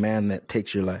to the man that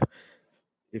takes your life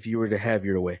if you were to have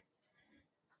your way?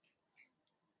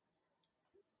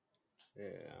 Yeah,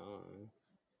 I don't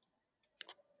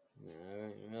know. No, I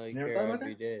don't really Never care. thought about I'd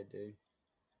be that? dead, dude.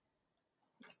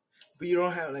 But you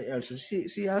don't have like so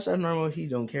see outside normal. He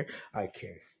don't care. I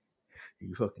care.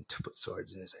 You fucking put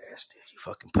swords in his ass, dude. You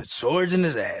fucking put swords in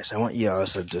his ass. I want you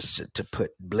also just to put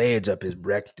blades up his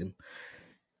rectum.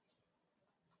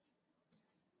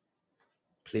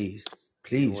 Please,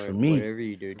 for me. Whatever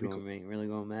you do to him ain't really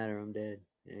gonna matter. I'm dead.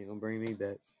 It ain't gonna bring me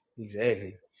back.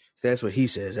 Exactly. That's what he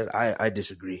says. I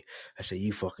disagree. I say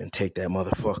you fucking take that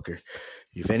motherfucker.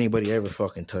 If anybody ever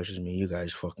fucking touches me, you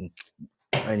guys fucking.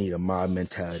 I need a mob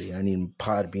mentality. I need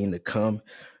Podbean to come.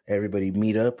 Everybody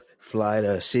meet up, fly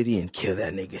to a city, and kill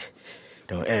that nigga.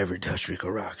 Don't ever touch Rico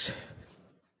Rocks.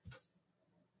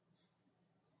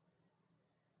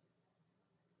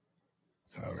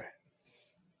 All right.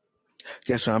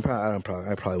 Guess what? I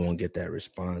probably won't get that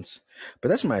response, but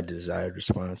that's my desired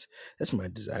response. If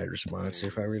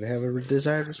I really have a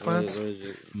desired response, What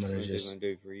is it gonna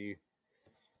do for you?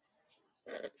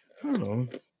 I don't know.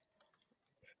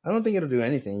 I don't think it'll do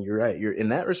anything. You're right. You're in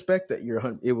that respect that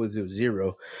it was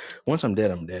 0. Once I'm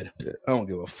dead, I'm dead. I don't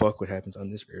give a fuck what happens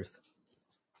on this earth.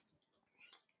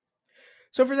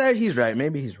 So for that, he's right.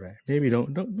 Maybe he's right. Maybe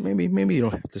maybe you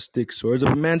don't have to stick swords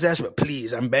up a man's ass, but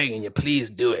please, I'm begging you, please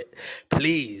do it.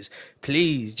 Please,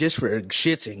 just for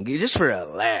shits and just for a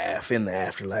laugh in the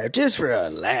afterlife.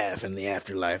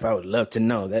 I would love to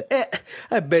know that.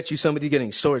 I bet you somebody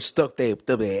getting swords stuck up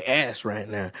their ass right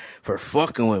now for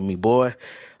fucking with me, boy.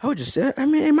 I would just say, I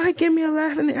mean, it might give me a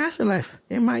laugh in the afterlife.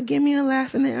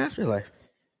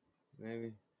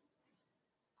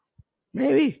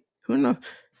 Maybe. Who knows?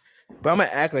 But I'm going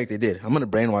to act like they did. I'm going to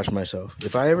brainwash myself.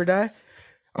 If I ever die,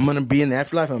 I'm going to be in the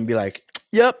afterlife. I'm going to be like,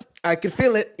 yep, I can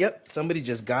feel it. Yep, somebody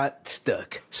just got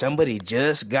stuck. Somebody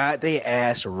just got their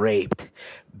ass raped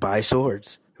by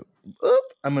swords. Oop,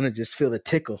 I'm going to just feel the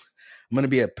tickle. I'm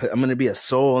going to be a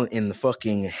soul in the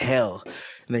fucking hell.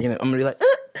 And I'm going to be like,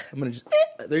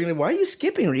 they're going to, why are you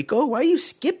skipping, Rico? Why are you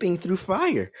skipping through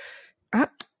fire?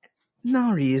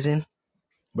 No reason.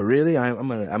 But really, I'm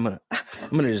gonna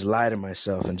just lie to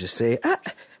myself and just say,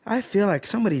 I feel like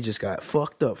somebody just got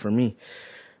fucked up for me.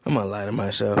 I'm gonna lie to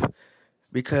myself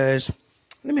because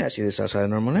let me ask you this outside of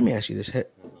normal. Let me ask you this: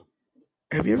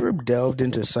 have you ever delved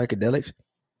into psychedelics?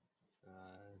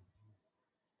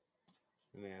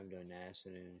 I mean, I've done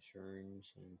acid and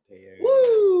shrooms and peyote.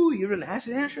 Woo! You've done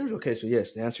acid and shrooms? Okay, so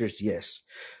yes, the answer is yes.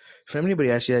 If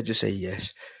anybody asks you that, just say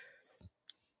yes.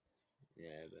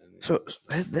 So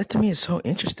that to me is so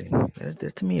interesting.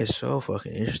 That to me is so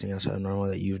fucking interesting outside of normal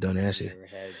that you've done acid.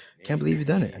 Can't believe you've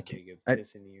done it. I can't.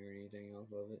 Epiphany or anything off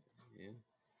of it? Yeah.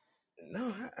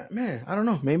 No, man, I don't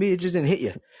know. Maybe it just didn't hit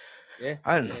you. Yeah,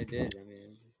 I don't know. It did. I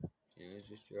mean, it's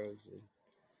just drugs.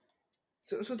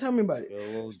 So tell me about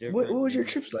it. What was your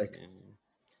trips like?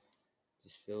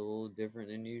 Just feel a little different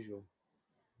than usual.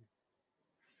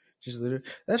 Just literally,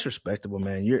 that's respectable,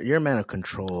 man. You're a man of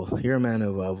control. You're a man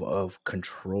of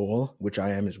control, which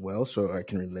I am as well, so I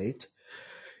can relate.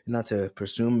 Not to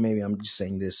presume, maybe I'm just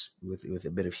saying this with a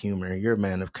bit of humor. You're a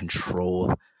man of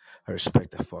control. I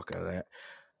respect the fuck out of that.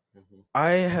 Mm-hmm. I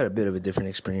had a bit of a different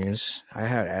experience. I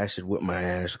had acid whip my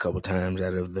ass a couple times.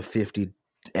 Out of the 50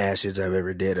 acids I've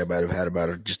ever did, I might have had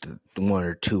about just 1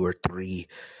 or 2 or 3,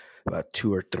 about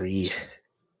 2 or 3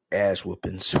 ass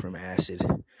whoopings from acid.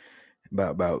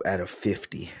 About out of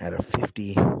 50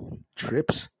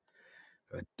 trips,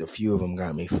 a few of them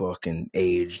got me fucking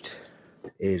aged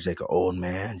like an old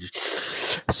man. Just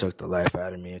sucked the life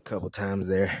out of me a couple times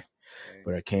there,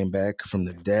 but I came back from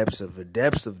the depths of the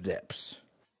depths of depths.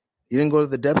 You didn't go to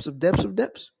the depths of depths of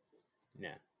depths?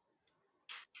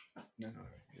 No.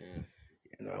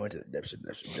 I went to the depths of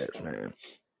depths of depths, man.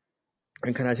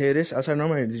 And can I tell you this? Outside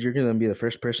normal, you're gonna be the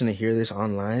first person to hear this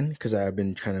online because I've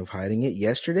been kind of hiding it.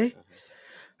 Yesterday,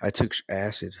 I took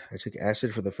acid. I took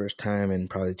acid for the first time in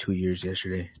probably 2 years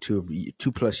yesterday.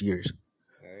 2+ years.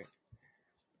 All right.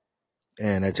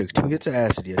 And I took 2 hits of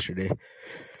acid yesterday.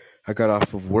 I got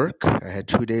off of work. I had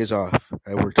 2 days off.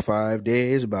 I worked 5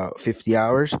 days, about 50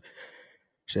 hours.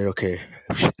 Said, okay,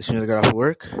 as soon as I got off of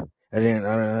work, I don't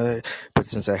know. But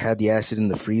since I had the acid in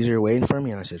the freezer waiting for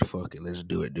me, I said, fuck it, let's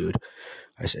do it, dude.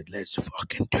 I said, let's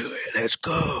fucking do it. Let's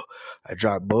go. I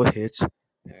dropped both hits. All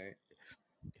right.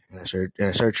 And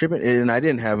I started tripping, and I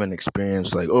didn't have an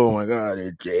experience like, oh my god,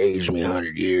 it aged me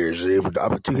 100 years.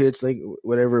 Off of 2 hits, like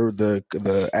whatever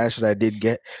the acid I did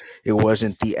get, it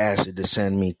wasn't the acid to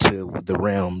send me to the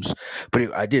realms,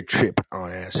 but I did trip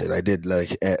on acid. I did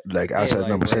like outside of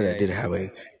normal said I did have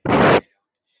a. Hello,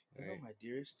 my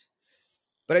dearest.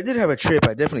 But I did have a trip.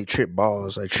 I definitely tripped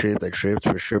balls. I tripped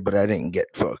for sure. But I didn't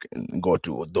get fucking go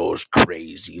through those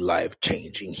crazy,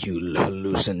 life-changing,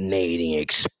 hallucinating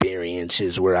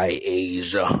experiences where I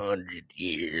aged 100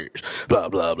 years. Blah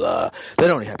blah blah. That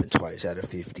only happened twice out of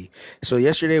 50. So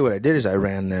yesterday, what I did is I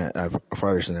ran that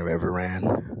farthest than I've ever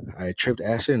ran. I tripped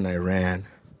acid and I ran,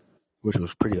 which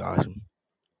was pretty awesome.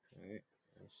 Alright,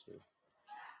 let's see.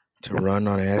 To run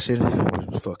on acid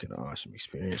was a fucking awesome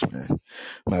experience, man.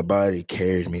 My body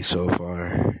carried me so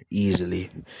far easily.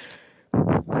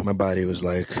 My body was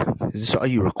like, "Is this all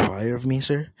you require of me,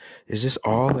 sir? Is this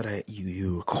all that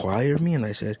you require of me?" And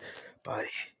I said, "Body,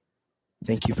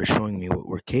 thank you for showing me what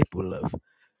we're capable of.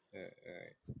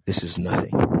 Alright. This is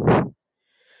nothing."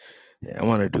 Yeah, I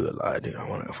want to do a lot, dude. I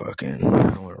want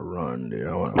to run, dude.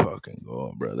 I want to fucking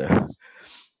go, brother.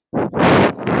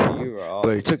 You were all.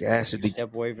 But it took acid to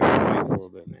step away from the mic a little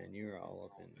bit, man. You were all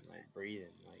up in like breathing,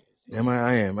 like.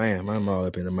 I am. I'm all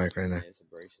up in the mic right now. Yeah, it's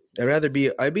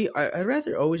abrasive. I'd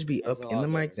rather always be That's up a in the lot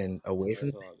mic better. than away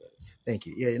from. That's a lot better. Thank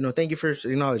you. Yeah, no, thank you for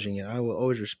acknowledging it. I will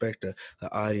always respect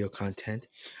the audio content.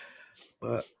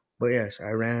 But yes,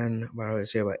 I ran I would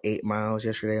say about 8 miles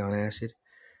yesterday on acid,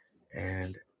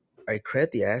 and I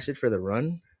credit the acid for the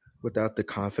run. Without the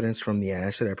confidence from the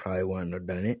acid, I probably wouldn't have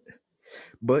done it.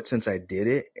 But since I did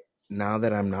it, now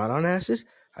that I'm not on acid,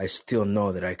 I still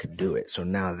know that I could do it. So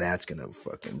now that's gonna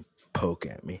fucking poke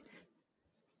at me.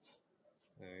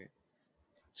 Alright.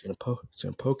 It's gonna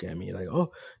poke at me like,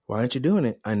 oh, why aren't you doing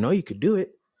it? I know you could do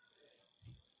it.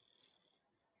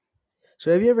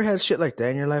 So have you ever had shit like that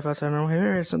in your life outside normal? Have you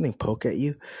ever had something poke at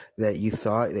you that you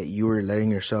thought that you were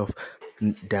letting yourself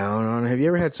down on? Have you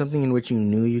ever had something in which you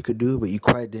knew you could do, but you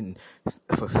quite didn't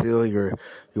fulfill your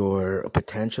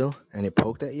potential, and it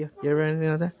poked at you? You ever had anything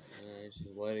like that? Just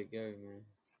let it go, man.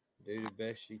 Do the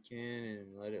best you can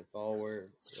and let it fall where it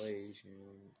lays. You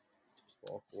know, just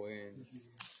walk away and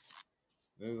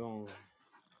move on.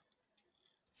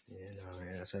 Yeah, no,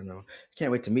 man. I know.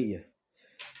 Can't wait to meet you.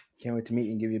 Can't wait to meet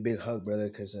you and give you a big hug, brother.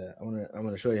 Because I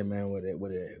wanna show you, man,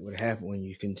 what happened when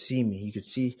you can see me. You could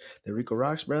see the Rico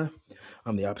Rocks, brother.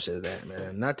 I'm the opposite of that,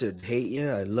 man. Not to hate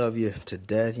you, I love you to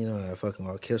death. You know,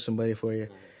 I'll kill somebody for you.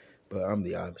 But I'm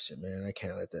the opposite, man. I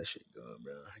can't let that shit go,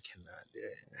 bro. I cannot do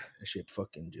it. That shit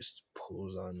fucking just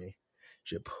pulls on me.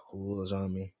 Shit pulls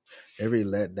on me. Every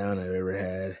letdown I've ever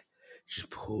had just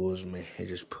pulls me. It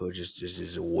just pulls,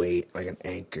 just a weight like an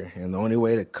anchor. And the only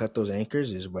way to cut those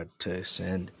anchors is to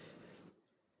ascend.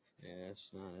 Yeah, that's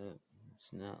not it.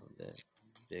 It's not that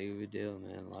big of a deal,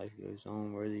 man. Life goes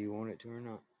on whether you want it to or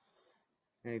not.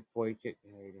 Hey, boy, kick.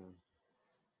 How you doing?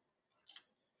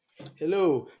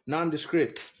 Hello,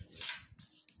 nondescript.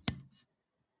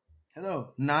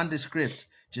 Hello, nondescript.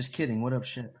 Just kidding. What up,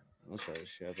 Shep? What's up,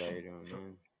 Shep? How you doing,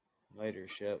 man? Later,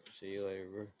 Shep. See you later,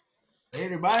 bro.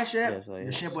 Later, bye, Shep. Yes,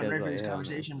 The Shep wasn't ready for this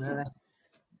conversation, brother.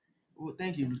 Well,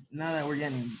 thank you. Now that we're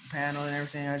getting panel and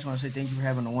everything, I just want to say thank you for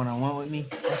having a one-on-one with me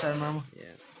outside of normal.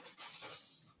 Yeah.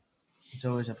 It's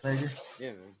always a pleasure.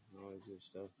 Yeah, man. Always good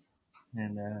stuff.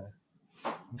 And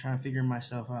I'm trying to figure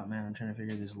myself out, man. I'm trying to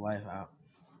figure this life out.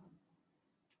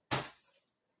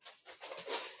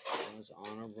 That's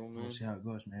honorable, man. We'll see how it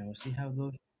goes, man. We'll see how it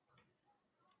goes.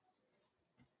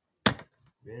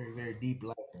 Very, very deep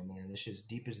life, man. This shit's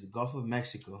deep as the Gulf of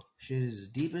Mexico. Shit is as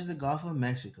deep as the Gulf of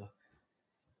Mexico.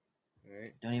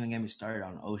 Right. Don't even get me started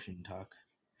on ocean talk.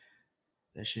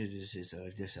 That shit is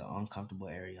just an uncomfortable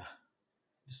area.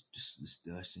 Just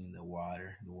discussing the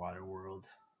water world.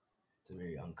 It's a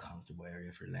very uncomfortable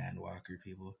area for landwalker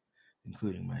people,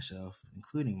 including myself.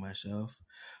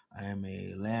 I am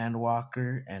a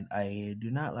landwalker, and I do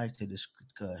not like to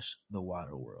discuss the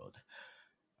water world.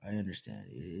 I understand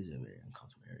it is a very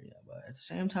uncomfortable area, but at the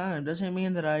same time, doesn't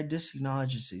mean that I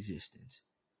disacknowledge its existence.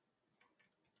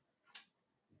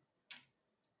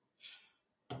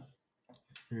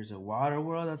 There's a water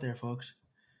world out there, folks.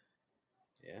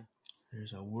 Yeah.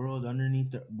 There's a world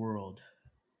underneath the world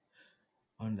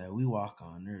that we walk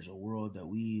on. There's a world that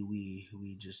we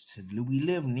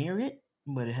live near it,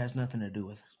 but it has nothing to do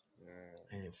with it.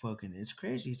 And it's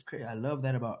crazy. It's crazy. I love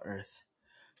that about Earth.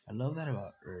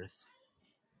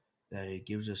 That it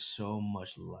gives us so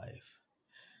much life.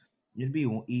 It'd be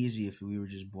easy if we were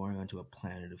just born onto a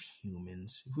planet of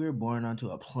humans. If we were born onto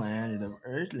a planet of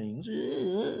Earthlings,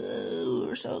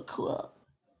 we're so cool.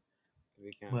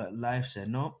 But life said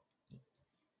no.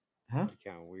 Huh? It's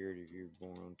kind of weird if you're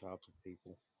born on top of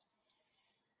people.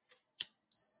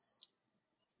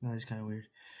 No, it's kind of weird.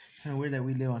 It's kind of weird that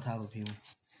we live on top of people.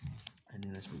 I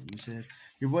think that's what you said.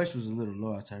 Your voice was a little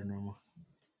low outside of normal.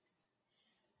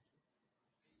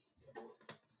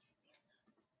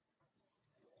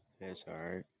 That's all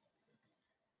right.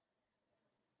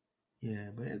 Yeah,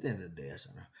 but at the end of the day, I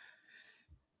don't know.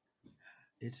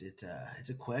 It's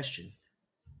a question.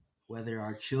 Whether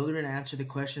our children answer the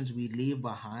questions we leave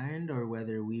behind, or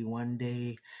whether we one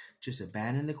day just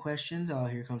abandon the questions. Oh,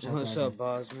 here comes South What's Osman. up,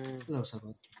 Bosman? Hello, South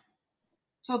Osman.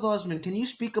 South Osman, can you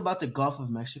speak about the Gulf of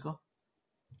Mexico?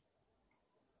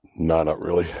 No, not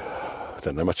really. I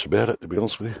don't know much about it, to be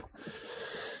honest with you.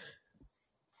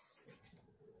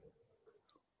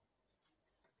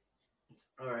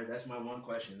 All right, that's my one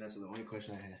question. That's the only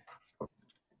question I had.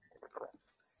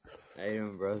 How you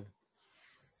doing, brother?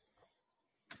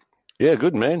 Yeah,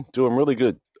 good, man. Doing really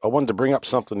good. I wanted to bring up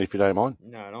something, if you don't mind.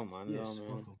 No, I don't mind at all,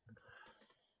 man.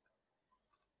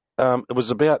 It was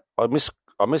about I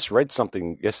misread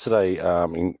something yesterday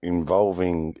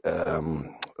involving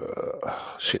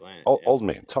old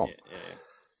man Tom. Yeah.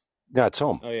 No,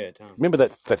 Tom. Oh yeah, Tom. Remember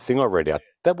that thing I read out?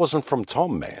 That wasn't from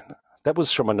Tom, man. That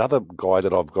was from another guy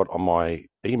that I've got on my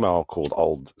email called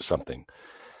Old Something.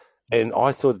 And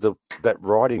I thought that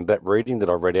reading that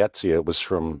I read out to you was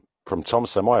from Tom.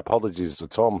 So my apologies to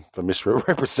Tom for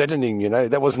misrepresenting him. You know,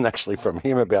 that wasn't actually from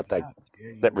him about that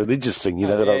religious thing. You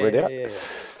know that I read out. Yeah.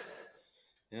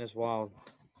 That's wild.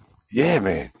 Yeah,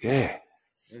 man. Yeah.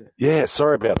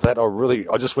 Sorry about that.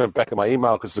 I just went back in my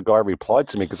email because the guy replied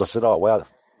to me because I said, "Oh wow,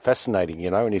 fascinating,"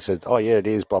 you know, and he said, "Oh yeah, it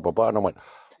is." Blah blah blah, and I went,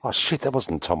 "Oh shit, that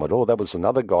wasn't Tom at all. That was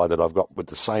another guy that I've got with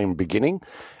the same beginning."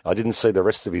 I didn't see the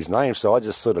rest of his name, so I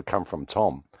just sort of come from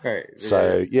Tom. Right.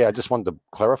 So yeah, I just wanted to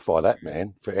clarify that,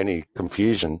 man, for any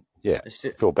confusion. Yeah,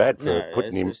 feel bad for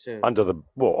putting him under the.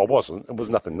 Well, I wasn't. It was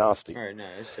nothing nasty. All right, no,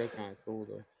 it's still kind of cool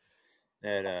though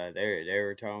that they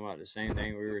were talking about the same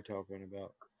thing we were talking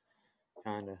about,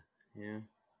 kind of, yeah.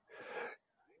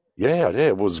 Yeah,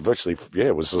 it was virtually. Yeah,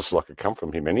 it was just like a come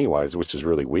from him, anyways, which is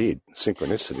really weird,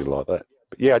 synchronicity like that.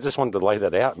 But yeah, I just wanted to lay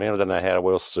that out, man. I don't know how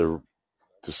else to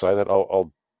say that.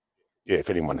 I'll yeah,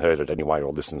 if anyone heard it anyway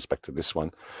or listens back to this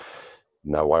one,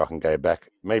 no way I can go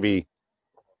back. Maybe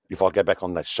if I go back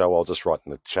on that show, I'll just write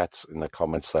in the chats, in the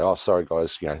comments, say, "Oh, sorry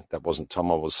guys, you know, that wasn't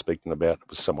Tom I was speaking about. It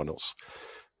was someone else."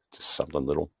 Just something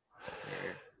little.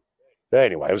 But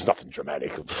anyway, it was nothing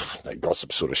dramatic, no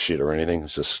gossip sort of shit or anything.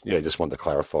 It's just, yeah, just wanted to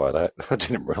clarify that. I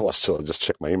didn't realise till I just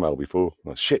checked my email before.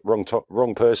 Oh, shit, wrong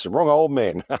person, wrong old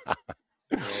man.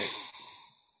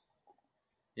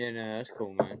 Yeah, no, that's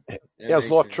cool, man. How's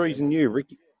life treating you,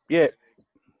 Ricky? Yeah.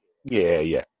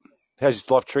 How's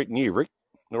life treating you, Rick?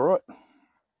 All right?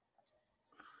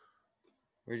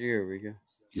 Where'd you go, Rico?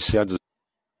 You sound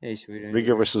as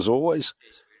vigorous as always.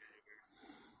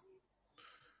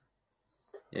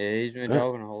 Yeah, he's been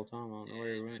talking the whole time. I don't know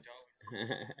where he went.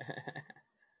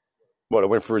 What, I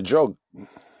went for a jog?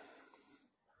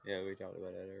 Yeah, we talked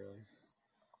about that earlier.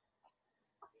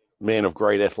 Man of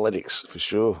great athletics, for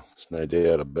sure. There's no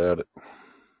doubt about it.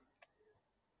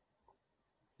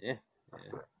 Yeah.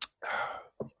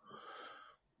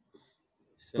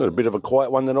 Got a bit of a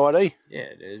quiet one tonight, eh?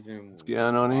 Yeah, there's been what's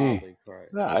going on here? Been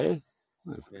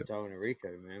talking to Rico,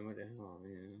 man. What the hell,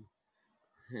 man?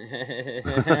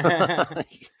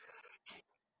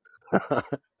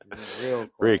 Real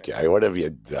quiet. Rico, what have you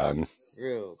done?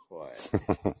 Real quiet.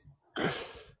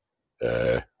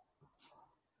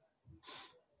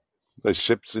 Those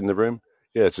ships in the room?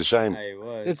 Yeah, it's a shame. Hey,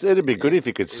 it it'd be good if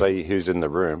you could see who's in the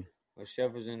room. Well,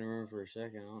 Shep was in the room for a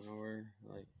second. I don't know where.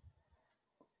 Like,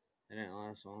 it didn't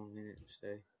last long. He didn't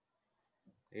stay.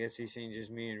 I guess he's seen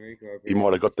just me and Rico. He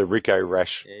might have got the Rico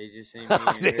rash. Yeah, he just seen me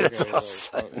and Rico. That's what I'm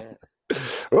saying.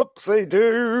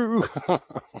 Oopsie-doo. I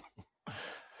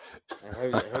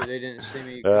hope they didn't see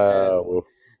me. Well.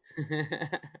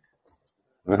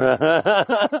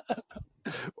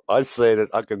 I said it.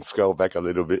 I can scroll back a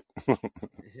little bit.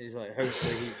 He's like,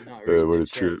 hopefully he's not reading what the a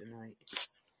chat trip.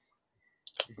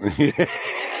 tonight.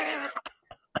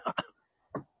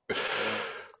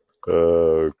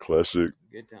 Oh, classic.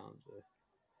 Good times, though.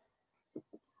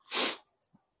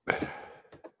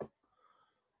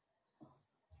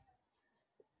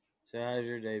 So how's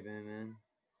your day been, man?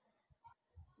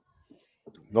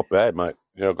 Not bad, mate.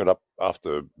 You know, I got up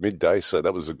after midday, so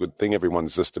that was a good thing.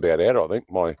 Everyone's just about out, I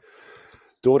think. My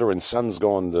daughter and son's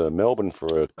gone to Melbourne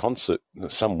for a concert.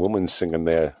 Some woman singing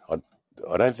there. I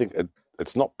don't think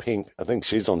it's not Pink. I think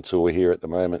she's on tour here at the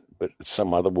moment, but it's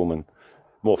some other woman,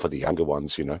 more for the younger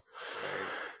ones, you know.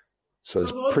 So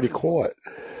it's pretty quiet.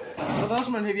 Well,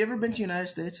 Osman, have you ever been to the United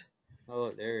States? Oh,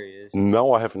 look, there he is.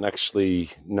 No, I haven't actually.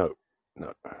 No.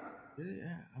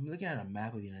 Yeah, I'm looking at a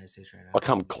map of the United States right now. I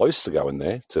come close to going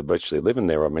there, to virtually living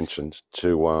there, I mentioned, to...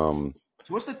 So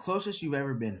what's the closest you've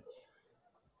ever been?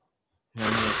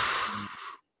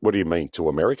 What do you mean, to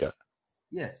America?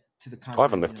 Yeah, to the continent. I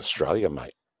haven't left Australia,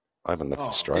 mate. I haven't left Oh,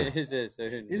 Australia. Is it? So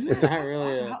isn't it's it? not That's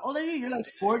really awesome. a. How old are you? You're like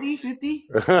 40, 50?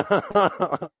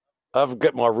 I've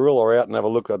got my ruler out and have a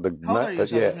look at the How old are map, you,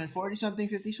 but yeah, Salesman? 40 something,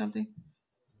 50 something?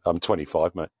 I'm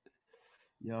 25, mate.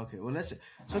 Yeah, okay. Well, let's say,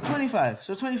 so 25.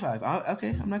 So 25. Okay,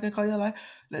 I'm not gonna call you a lie.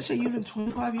 Let's say you live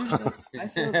 25 years ago. I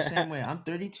feel the same way. I'm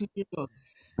 32 years old.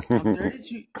 I'm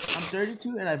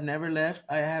 32, and I've never left.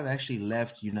 I have actually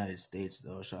left United States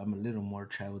though, so I'm a little more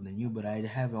traveled than you. But I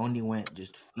have only went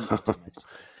just feet into Mexico.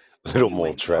 Little Only more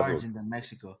went travel. yards into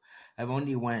Mexico. I've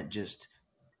only went just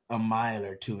a mile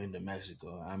or two into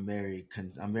Mexico. I'm very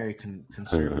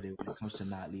conservative when it comes to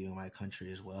not leaving my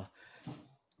country as well.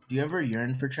 Do you ever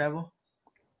yearn for travel?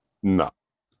 No,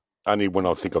 only when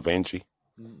I think of Angie.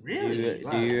 Really?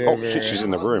 Do you Oh ever? shit, she's in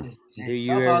the room. Do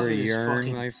you ever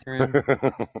yearn, my friend?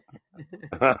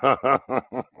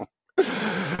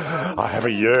 I have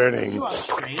a yearning. You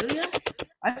Australia?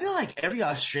 I feel like every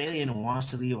Australian wants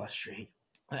to leave Australia.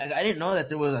 Like, I didn't know that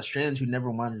there was Australians who never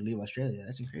wanted to leave Australia.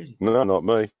 That's crazy. No, not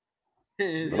me.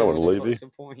 I don't want to leave you. The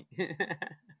point?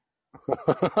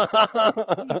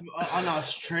 An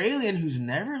Australian who's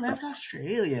never left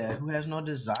Australia, who has no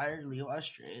desire to leave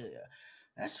Australia.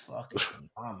 That's fucking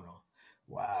phenomenal.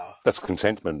 Wow. That's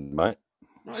contentment, mate.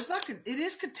 No, it's not. It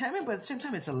is contentment, but at the same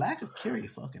time, it's a lack of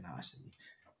curiosity.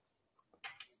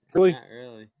 Really? Not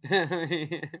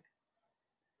really.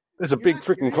 There's a big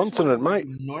freaking continent, mate.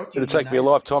 It'd take me a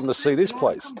lifetime to see this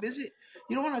place.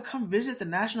 You don't want to come visit the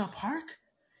national park?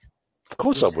 Of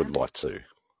course I would like to.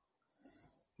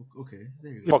 Okay,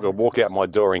 there you If go. I could walk out my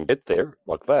door and get there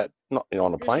like that, not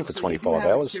on a plane for 25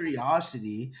 hours.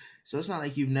 Curiosity, so it's not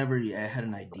like you've never had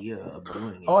an idea of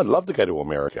doing it. Oh, I'd love to go to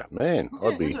America, man.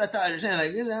 Okay, that's what I thought. I was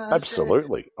saying, like,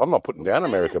 Absolutely. I'm not putting down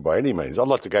America by any means. I'd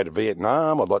like to go to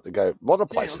Vietnam. I'd like to go a lot of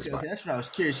places, okay, mate. that's what I was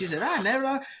curious. He said, I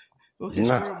never. Okay,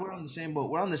 so we're on the same boat.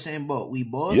 We're on the same boat. We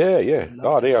both. Yeah.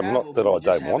 Oh, yeah. I'm not that I we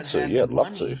just don't want to. haven't Yeah, had I'd love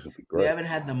the to. money. It'd be We great. haven't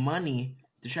had the money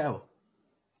to travel.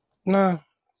 No,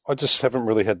 I just haven't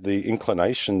really had the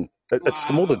inclination.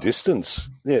 It's more the distance.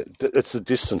 Yeah, it's the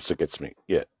distance that gets me.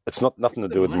 Yeah, it's nothing to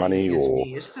do with money or.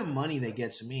 It's the money that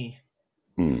gets me.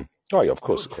 Oh, yeah, of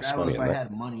course, it costs money. If I had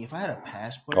money, if I had a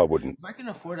passport, I wouldn't. If I can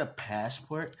afford a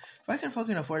passport, if I can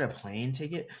fucking afford a plane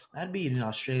ticket, I'd be in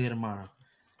Australia tomorrow.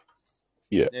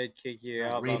 Yeah. They'd kick you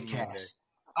out by Monday.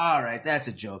 All right, that's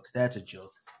a joke. That's a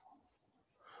joke.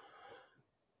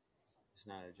 It's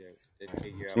not a joke. They'd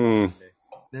kick you out by Monday.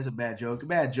 That's a bad joke.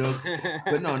 Bad joke.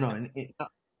 But no.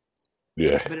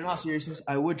 Yeah. But in all seriousness,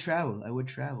 I would travel.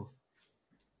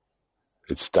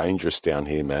 It's dangerous down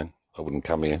here, man. I wouldn't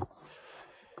come here.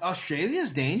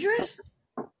 Australia's dangerous?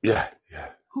 Yeah.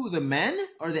 Who, the men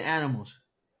or the animals?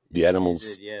 The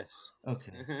animals. Yes.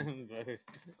 Okay. Both.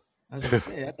 I was gonna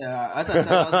say, I thought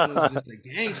South was just a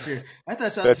gangster. I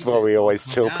thought South That's why we always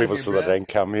come tell down people here, so bro. they don't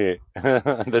come here.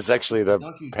 There's actually the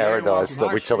Don't you dare walk paradise in that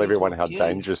our we tell streets, everyone we'll how kill you.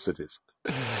 dangerous it is.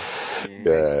 Yeah.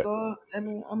 Mexico, I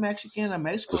mean, I'm Mexican.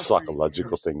 It's a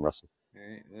psychological thing, Russell.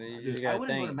 Right. Well, you Dude, just I gotta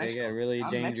wouldn't go to think they Mexico. got really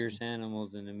I'm dangerous Mexican.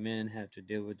 animals, and the men have to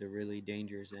deal with the really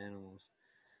dangerous animals.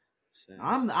 So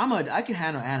I can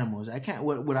handle animals. I can't.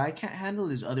 What I can't handle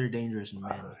is other dangerous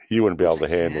men. You wouldn't be able to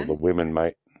handle the women,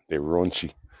 mate. They're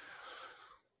raunchy.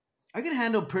 I can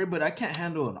handle but I can't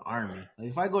handle an army. Like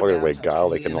if I go I gotta down wear to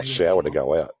garlic Australia and not I get shower to killed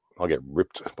go out. I get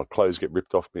ripped. My clothes get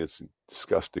ripped off me. It's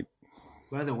disgusting.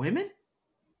 by the women.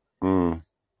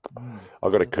 I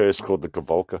got a curse called the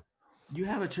Kavolka. You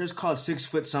have a curse called 6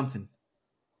 foot something.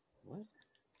 what?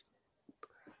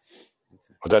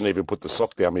 I don't even put the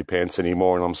sock down my pants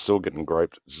anymore, and I'm still getting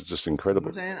groped. It's just You know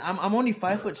incredible. what I'm saying? I'm only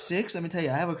 5'6". Let me tell you,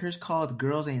 I have a curse called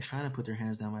girls ain't trying to put their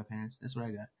hands down my pants. That's what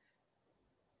I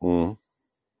got.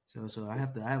 So I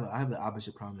have the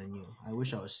opposite problem than you. I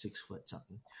wish I was 6 foot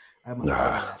something.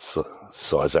 Nah,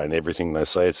 size ain't everything they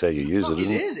say. It's how you use it,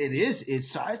 isn't it? It is. It's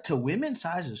size to women.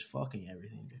 Size is fucking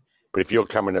everything, dude. But if you're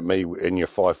coming at me and you're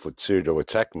 5'2" to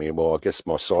attack me, well, I guess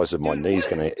my size of my knee's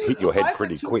going to hit your head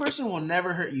pretty quick. A person will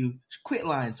never hurt you. Quit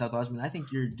lying, South Osman. I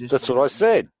think you're just. That's what I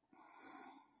said.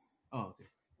 Oh, okay.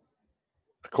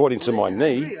 According to my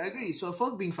knee. I agree. So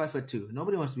fuck being 5'2".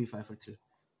 Nobody wants to be 5'2".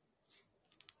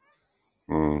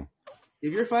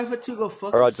 If you're 5'2", go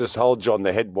fuck. All right, just hold you on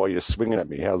the head while you're swinging at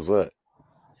me. How's that?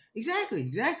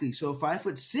 Exactly. So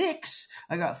 5'6",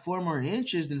 I got 4 more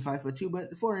inches than 5'2",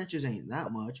 but 4 inches ain't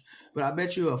that much. But I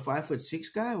bet you a 5'6"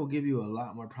 guy will give you a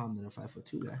lot more problem than a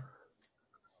 5'2" guy.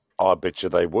 I bet you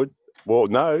they would. Well,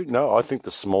 no. I think the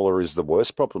smaller is the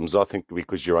worst problems. I think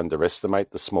because you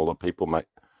underestimate the smaller people, mate.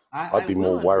 I'd be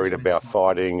more worried about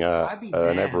fighting an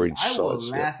average size. I will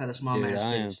laugh at a small Dude,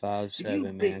 man's I am face.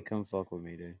 5'7", man. Come fuck with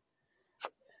me, dude.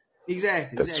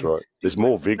 Exactly. That's right. There's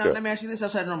more Now, vigor. let me ask you this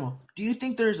outside normal. Do you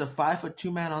think there's a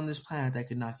 5'2" man on this planet that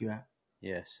could knock you out?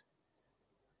 Yes.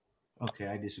 Okay,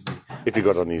 I disagree. If he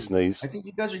got on his knees. I think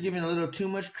you guys are giving a little too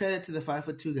much credit to the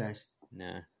 5'2" guys.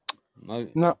 Nah.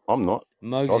 No, I'm not.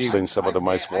 Muggsy, I've seen some of the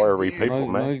most wiry people,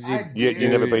 man. You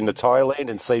never been to Thailand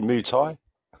and seen Muay Thai?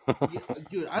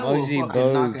 Dude, I will fucking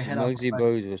knock a head off. Muggsy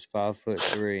Bogues was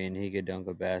 5'3" and he could dunk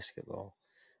a basketball.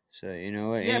 So you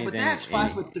know what? Yeah, but that's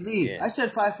 5'3". Yeah. I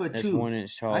said 5'2". That's 1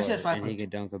 inch taller. I said 5'2". And he could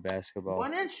dunk a basketball.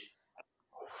 1 inch?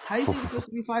 How do you think he's supposed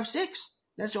to be 5'6"?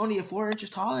 That's only 4 inches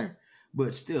taller.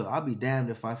 But still, I'll be damned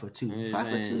if 5'2".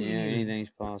 5'2". Yeah, anything's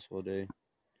possible, dude.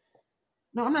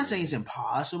 No, I'm not saying it's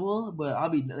impossible, but I'll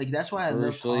be like, that's why I love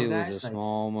Bruce tall Lee guys. was a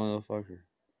small motherfucker.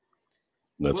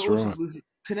 That's right.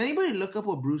 Can anybody look up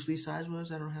what Bruce Lee's size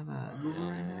was? I don't have a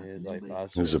Google right now. He was like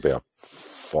 5'6". It was about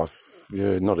 5.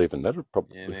 Yeah, not even that.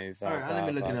 Probably. Yeah, maybe 5'5". All right, let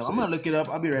me look it up. I'm gonna look it up.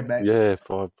 I'll be right back. Yeah,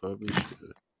 5'5".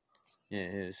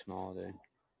 Yeah, he was small, dude.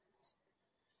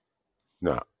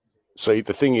 No. See,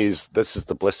 the thing is, this is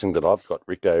the blessing that I've got,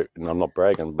 Rico, and I'm not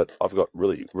bragging, but I've got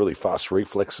really, really fast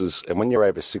reflexes. And when you're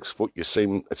over 6 foot, it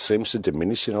seems to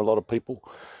diminish in a lot of people.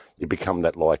 You become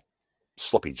that like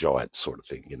sloppy giant sort of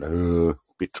thing, you know,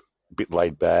 bit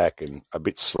laid back and a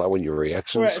bit slow in your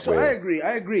reactions. Right, so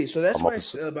I agree. So that's why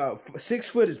about 6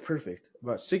 foot is perfect.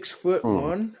 About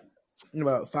 6'1", and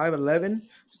about 5'11",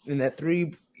 and that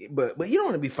 3. But you don't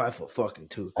want to be 5 foot fucking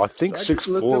 2. I think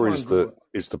 6'4"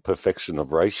 is the perfection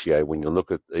of ratio when you look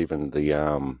at even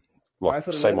the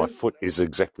say my foot is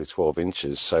exactly 12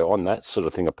 inches. So on that sort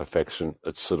of thing of perfection,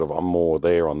 it's sort of I'm more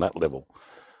there on that level.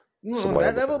 On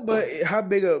that level, but how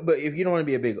big? But if you don't want to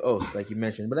be a big oaf, like you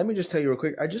mentioned, but let me just tell you real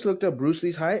quick. I just looked up Bruce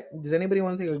Lee's height. Does anybody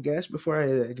want to take a guess before I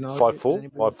acknowledge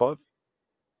 5'4", 5'5"?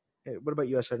 Hey, what about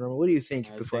you, outside normal? What do you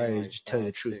think before I just tell you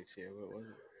the truth? 6, yeah, what was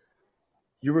it?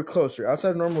 You were closer.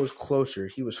 Outside normal was closer.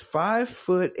 He was 5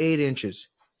 foot 8 inches.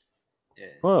 Yeah.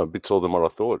 Oh, a bit taller than what I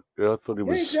thought. Yeah, I thought he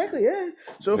was. Yeah, exactly. Yeah.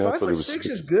 So 5'6"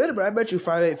 is good, but I bet you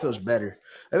 5'8" feels better.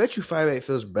 I bet you 5'8"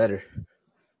 feels better.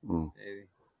 Maybe.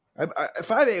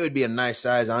 5'8" would be a nice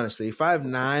size, honestly.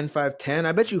 5'9", 5'10".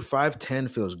 I bet you 5'10"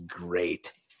 feels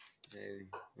great. Maybe.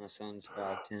 My son's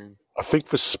 5'10". I think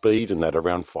for speed and that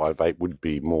around 5'8" would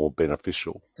be more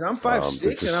beneficial. I'm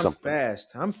 5'6" and I'm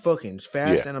fast. I'm fucking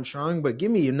fast and I'm strong, but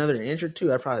give me another inch or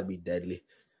two, I'd probably be deadly.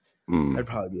 I'd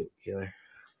probably be a killer.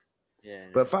 Yeah.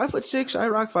 But 5'6", I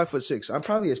rock 5'6". I'm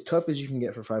probably as tough as you can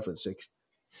get for 5'6".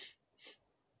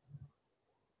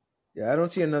 Yeah, I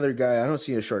don't see another guy. I don't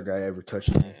see a short guy ever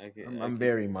touching me. I'm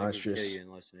very monstrous. I could kill you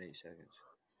in less than 8 seconds.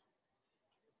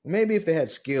 Maybe if they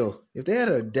had skill, if they had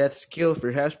a death skill,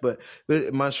 perhaps. But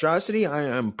monstrosity, I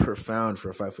am profound for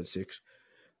a 5'6".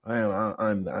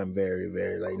 I'm very,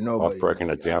 very like nobody. I've broken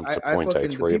it down to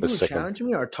 0.83 of a second. People who challenge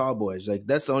me are tall boys. Like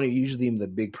that's usually the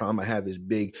big problem I have is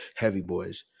big, heavy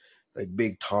boys. Like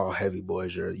big, tall, heavy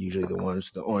boys are usually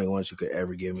the only ones who could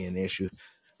ever give me an issue.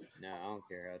 No, I don't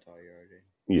care how tall you are, dude.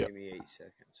 Yeah. Give me 8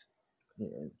 seconds.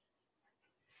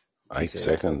 Yeah. 8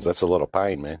 seconds. That's a lot of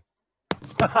pain, man.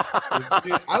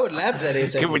 Dude, I would laugh at that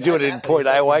 8 seconds. Can we do it in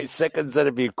 0.08 seconds?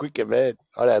 That'd be quicker, man.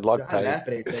 I'd like pain. I laugh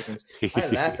at 8 seconds. I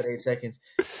laugh at 8 seconds.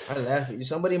 I laugh at you.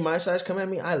 Somebody my size come at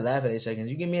me, I laugh at 8 seconds.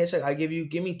 You give me 8 seconds,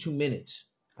 give me 2 minutes.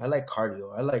 I like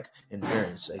cardio. I like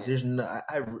endurance. Like there's no,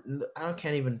 I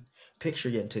can't even picture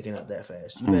getting taken out that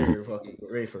fast. You better fucking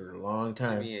get ready for a long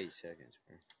time. Give me 8 seconds,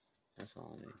 bro. That's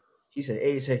all I need. He said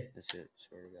 8 seconds. That's it.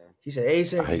 Swear to God. He said 8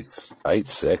 seconds. 8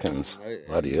 seconds.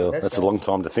 Bloody hell. That's a long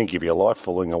time to think of your life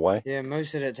falling away. Yeah,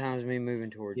 most of that time is me moving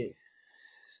towards you.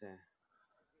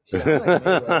 So.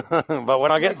 But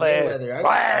when I get there,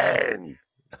 bang!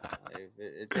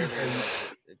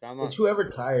 It's whoever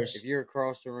tires. If you're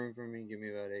across the room from me, give me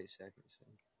about 8 seconds. So.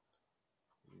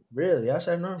 Really?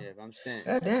 Outside normal? Yeah, if I'm standing.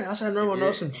 God damn, outside normal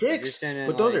knows some tricks.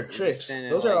 But those are tricks.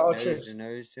 Those are all tricks.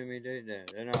 Nose to me, dude.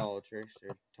 They're not all tricks.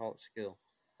 They're taught skill.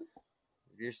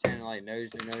 If you're standing like nose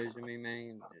to me,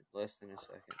 man, less than a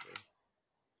second,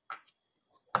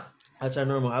 dude. Outside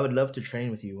normal, I would love to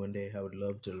train with you one day. I would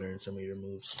love to learn some of your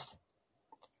moves.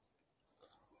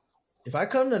 If I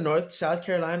come to South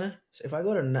Carolina, if I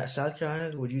go to South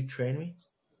Carolina, would you train me?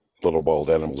 Little wild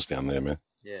animals down there, man.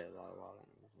 Yeah, a lot of wild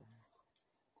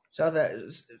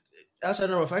animals. Outside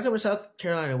normal, if I come to South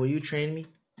Carolina, will you train me?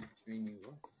 Train you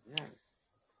what? Yeah.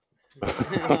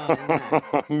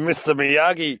 Mr.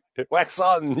 Miyagi, wax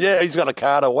on. Yeah, he's got a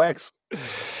card of wax.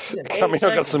 Come here,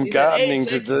 I've got some gardening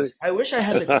to do. I wish I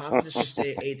had the confidence to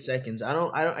say 8 seconds. I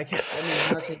can't. I mean,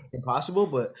 I'm not saying it's impossible,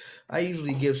 but I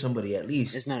usually give somebody at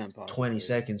least it's not impossible, 20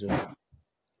 seconds.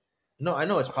 No, I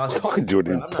know it's possible. I can do it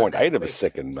in 0.8 of a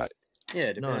second, mate. Yeah,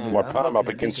 No, depending dude, My on. I'm palm up fucking. I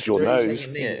think against it's your 30 nose.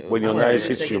 second Yeah, nigga. When your I'm well, a nose 30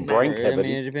 hits your second brain nigga. I mean,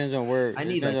 cavity. it depends on where. I It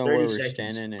need depends like on where 30 we're seconds.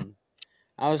 standing, and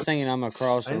I was thinking I'm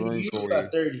across I the need room you for you.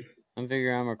 about 30. I'm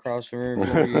figuring I'm across the room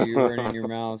for you. You're running your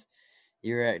mouth.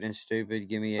 You're acting stupid.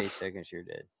 Give me 8 seconds. You're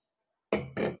dead.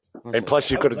 What's And up? plus,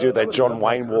 you've got to do that would John love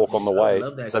Wayne that walk on the confidence. I would way.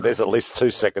 love that So there's at confidence. least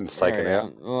 2 seconds taken Right.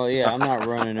 out. Well, yeah, I'm not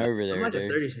running over I'm there, like a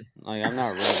dude. 30 second. Like, I'm not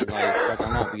running. Like, fuck,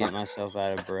 I'm not getting myself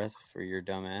out of breath for your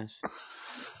dumb ass.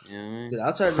 You know what I mean? Dude,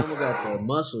 outside of normal got the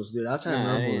muscles, dude. Outside of No,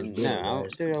 I normal is didn't. built, No,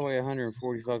 guys. dude, I weigh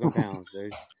 140 fucking pounds,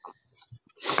 dude.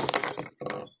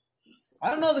 I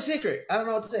don't know the secret. I don't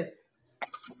know what to say.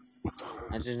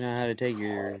 I just know how to take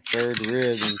your third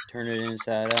rib and turn it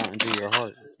inside out into your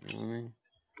heart. You know what I mean?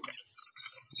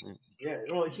 Yeah,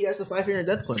 well, he has the 5-finger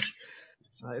death punch.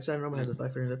 Outside of normal has the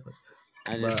 5-finger death punch.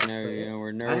 I just know, you know,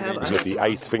 where nerve endings. He's got the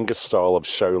 8th finger style of I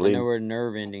know Shaolin. where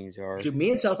nerve endings are. Dude, me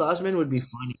and South Osman would be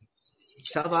funny.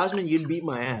 South Osman, you'd beat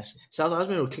my ass. South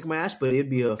Osman would kick my ass, but it'd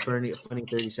be a funny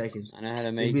 30 seconds. I know how to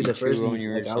It'd make be you the first chew on thing,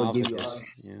 your like, I would give you esophagus. all.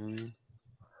 You know what I mean?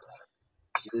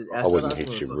 I wouldn't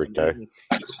hit you, Rico.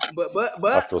 But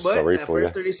I feel sorry that for you.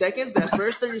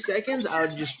 first 30 seconds, I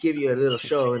would just give you a little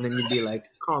show, and then you'd be like,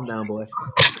 calm down, boy.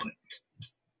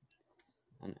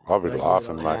 I'll be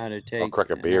laughing, I know how mate. to I'll take, crack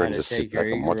a I know beer how and to just sit take back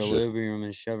your and watch it. equilibrium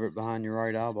and shove it behind your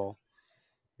right eyeball.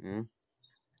 Yeah.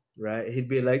 Right? He'd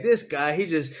be like, this guy,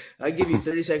 I give you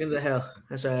 30 seconds of hell.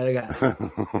 That's all right, I got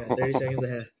 30 seconds of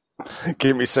hell.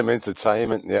 Give me some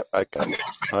entertainment. Yep, okay.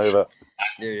 Over.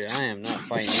 Dude, I am not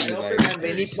fighting I anybody. open my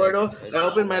mini portal. I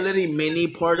open my little mini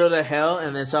portal to hell,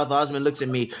 and then South Osman looks at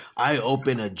me. I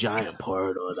open a giant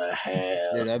portal to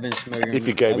hell. Dude, I've been smoking. If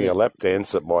you gave me a lap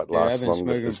dance, it might Dude, I've last been longer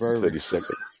smoking than for over 30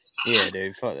 seconds. Yeah,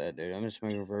 dude, fuck that, dude. I've been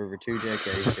smoking for over 2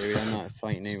 decades, dude. I'm not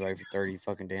fighting anybody for 30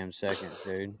 fucking damn seconds,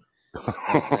 dude.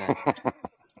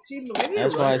 See, maybe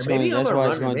That's a why runner. it's going. Maybe I'm That's a why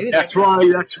it's runner. going. Maybe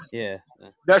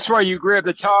That's why you grab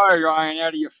the tire iron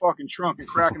out of your fucking trunk and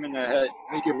crack him in the head.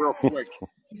 Make it real quick.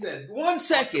 He said 1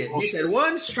 second. He said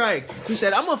 1 strike. He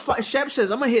said I'm gonna fight. Shep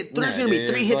says I'm gonna hit. There's gonna be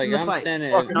 3 hits in the fight. Fucking,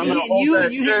 Me I'm gonna hitting hold you that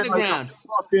and you hitting shit the like ground.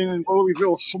 a fucking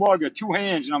Louisville Slugger, 2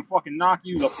 hands, and I'm fucking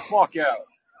knocking you the fuck out.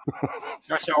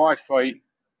 That's how I fight.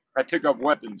 I pick up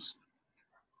weapons.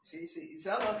 See,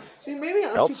 maybe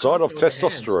I'm Outside of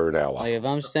testosterone hour. Like, if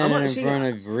I'm standing in front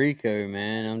of Rico,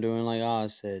 man, I'm doing like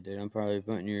Oz said, dude. I'm probably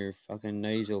putting your fucking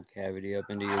nasal cavity up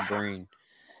into your brain.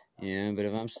 Yeah, but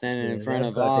if I'm standing in front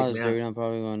of Oz, dude, I'm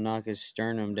probably gonna knock his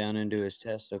sternum down into his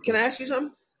testicle. Can I ask you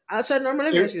something? Outside normal,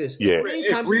 let me ask you this. Yeah.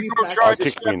 If Rico tried to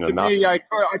step to me, I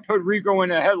put Rico in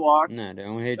a headlock. No,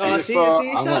 don't hit you. If See,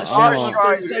 Ozzy Shep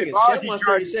wants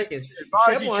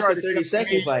the 30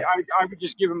 second fight. I would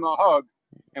just give him a hug,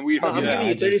 and we'd hug. I'm giving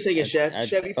you 30 seconds, Shep.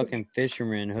 I'd fucking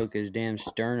fisherman hook his damn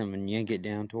sternum and yank it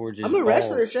down towards his I'm a balls.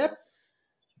 wrestler, Shep.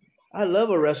 I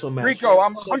love a wrestle match. Rico,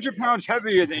 I'm 100 pounds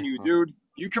heavier than you, dude.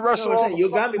 You can wrestle all the you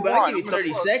got me, but I give you want.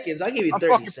 30 seconds. I give you 30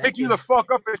 I'll fucking seconds. pick you the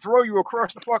fuck up and throw you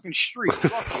across the fucking street.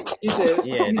 He said,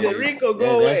 Rico,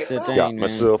 go That's away. the thing, Got man.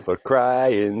 myself a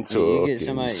crying, You get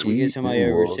talking, somebody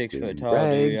over 6 foot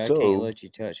tall, dude. I can't let you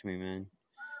touch me, man.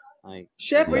 Like,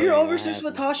 Shep, are you over 6 happen.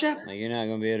 foot tall, Shep? Like, you're not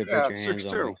gonna be able to put your hands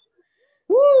on me.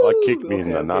 I'd kick me in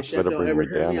the nuts. Shep, That'll don't bring ever me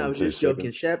hurt down me. I in was 2 just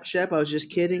joking. seconds. Shep, I was just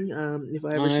kidding. If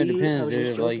I ever No, see it you, I depends, was dude.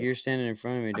 just If, like, joking. you're standing in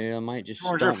front of me, dude, I might just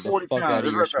stomp 240 the fuck out of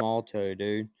pounds. your small toe,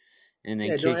 dude. And then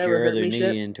Yeah, don't kick ever your hurt other me, knee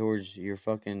Shep. in towards your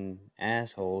fucking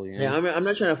asshole, you know? Yeah, I'm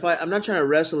not trying to fight. I'm not trying to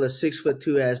wrestle a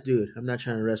 6'2" ass dude. I'm not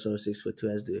trying to wrestle a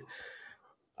 6'2" ass dude.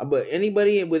 But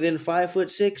anybody within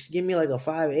 5'6", give me like a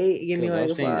 5'8". Give me like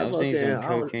a 5. I've seen some Okay,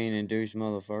 cocaine-induced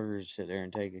motherfuckers sit there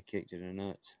and take a kick to the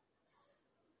nuts.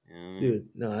 You know what I mean? dude,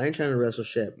 no, I ain't trying to wrestle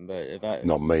Shep. But if I...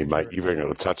 Not me, mate. You've only got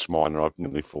to touch mine and I'd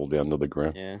nearly fall down to the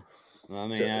ground. Yeah. Well, I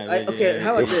mean, So, okay,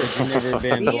 how about this? You've never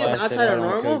been Me and blasted outside out of on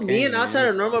normal, cocaine, me and man. outside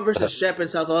of normal versus Shep and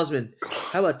South Osman.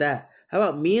 How about that? How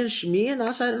about me and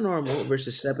outside of normal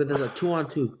versus Shep and there's a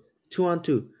 2-on-2,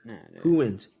 2-on-2. Nah, Who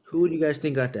wins? Who do you guys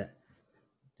think got that?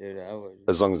 Dude, I would.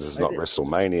 As long as it's not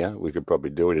WrestleMania, we could probably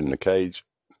do it in the cage.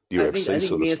 UFC I think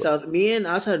sort of stuff. me and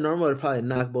outside of normal would probably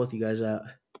knock both you guys out.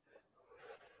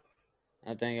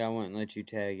 I think I wouldn't let you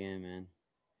tag in, man.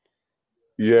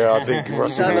 Yeah, I think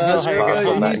Russell will just pass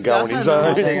on that and go on his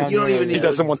own. He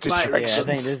doesn't want Yeah, I distractions.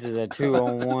 think this is a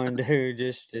 2-on-1, dude.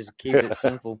 Just keep it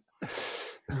simple.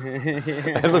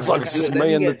 It looks like it's just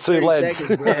me and the 2 lads.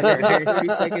 30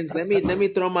 seconds. Let me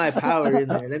throw my power in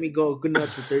there. Let me go good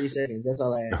nuts for 30 seconds. That's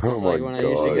all I ask. Oh my when I God.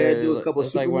 used to do a couple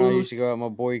it's like super when I moves. used to go out with my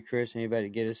boy Chris and he about to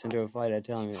get us into a fight. I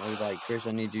tell him, I was like, Chris,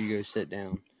 I need you to go sit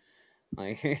down.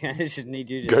 Like, I just need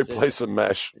you to Go sit play some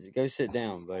MASH. Go sit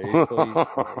down, buddy.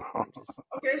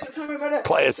 Okay, so tell me about that.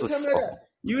 Play us So a tell me song. about that.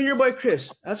 You and your boy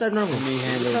Chris, outside normal. Let me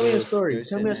handle Tell me a this. story. Go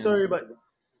Tell sit me a down. story about.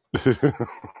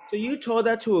 So you told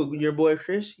that to your boy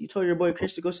Chris? You told your boy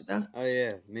Chris to go sit down? Oh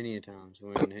yeah, many a times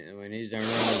when he's done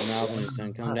running his mouth and it's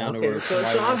done come down to Okay, where so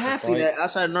somebody I'm wants to happy fight. that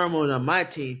outside normal is on my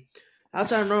team.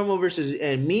 Outside normal versus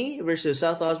me versus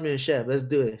South Osmond and Chef. Let's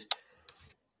do this.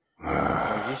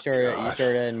 Like you start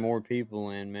adding more people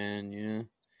in, man. You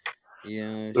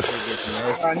know, shit gets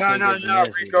messy. No,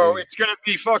 Rico. It's gonna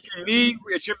be fucking me.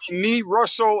 It's gonna be me,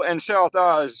 Russell, and South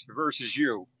Oz versus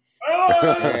you.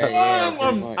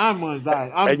 I'm on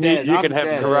that. I'm and dead. you I'm can have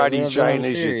dead. Karate I'm Jane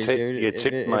as serious, dude. your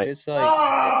tip, if mate. it's like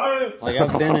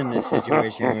I've been in this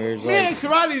situation where it's Me and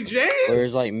Karate Jane? where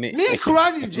it's like me and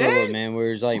Karate Jane? Look, man, where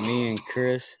it's like me and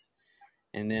Chris,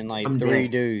 and then like I'm 3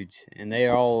 dead. dudes, and they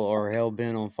all are hell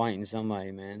bent on fighting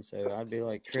somebody, man. So I'd be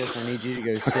like, Chris, I need you to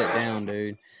go sit down,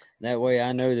 dude. That way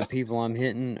I know the people I'm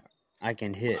hitting, I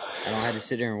can hit. I don't have to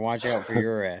sit there and watch out for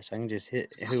your ass. I can just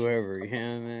hit whoever. You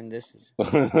know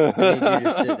what I mean? I need you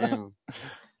to sit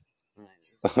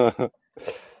down.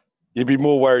 You'd be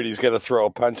more worried he's going to throw a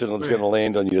punch and it's going to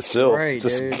land on yourself. Right,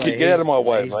 Just dude. get out of my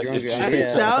way, mate. I think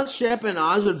South, Shep, and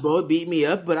Oz would both beat me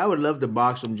up, but I would love to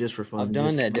box them just for fun. I've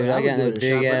done that, dude. I got in a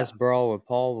big ass brawl with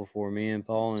Paul before. Me and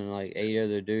Paul and like 8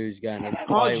 other dudes got in a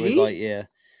fight with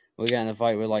we got in a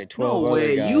fight with like 12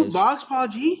 other guys. You box Paul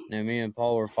G? No, me and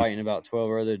Paul were fighting about 12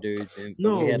 other dudes. And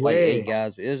No we had way. like 8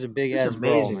 guys. It was a big ass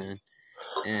brawl, man.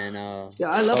 And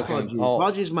yeah, I love Paul G.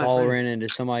 Paul G's my Paul friend. ran into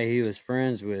somebody he was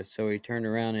friends with, so he turned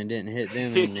around and didn't hit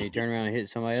them, and he turned around and hit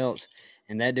somebody else.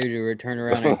 And that dude would turn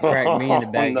around and crack me in the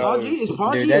back.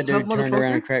 Dude, that dude turned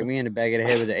around and cracked me in the back of the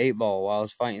head with an 8-ball while I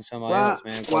was fighting somebody else,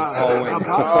 man. Because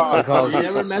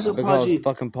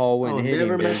fucking Paul wouldn't hit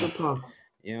him, dude.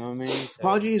 You know what I mean? So,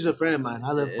 Paul G is a friend of mine.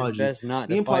 I love Paul G. Best not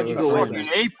Me to and Paul fight G with go way friends.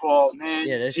 back. 8-ball, man.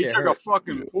 Yeah, that he shit took hurt. a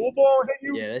fucking pool ball and hit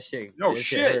you? Yeah, that shit. No that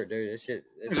shit. Shit hurt, dude. That shit.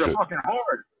 It was a fucking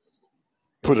hard.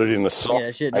 Put it in the sock. Yeah,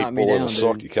 that shit knocked me 8-ball in down, a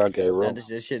sock. dude. You can't go wrong.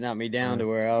 That shit knocked me down to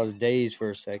where I was dazed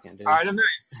for a second, dude.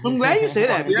 I'm glad you say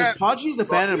that because Paul G's a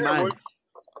fan of mine.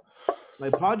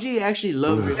 Like Paul G actually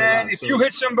loves me. Man, if you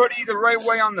hit somebody the right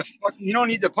way on the fucking, you don't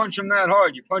need to punch them that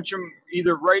hard. You punch them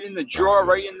either right in the jaw,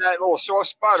 right in that little soft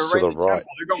spot, or right in the temple.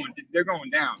 They're going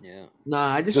down. Yeah.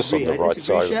 Nah, I disagree. Just on the right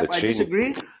side of the Chef. I chin.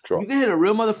 disagree. Drop. You can hit a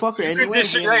real motherfucker You anyway. can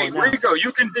disagree, Rico.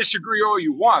 You can disagree all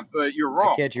you want, but you're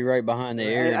wrong. I catch you right behind the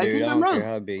ear, I dude. think I I'm don't care wrong.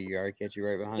 how big you are. I catch you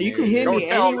right behind You the can ear. hit me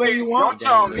any way you want. Don't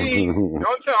tell me.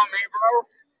 Don't tell me, bro.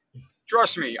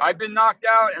 Trust me, I've been knocked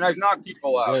out and I've knocked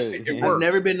people out. Dude, It I've works.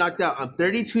 never been knocked out. I'm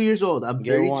 32 years old. I'm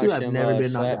Go 32. watch I've them, never been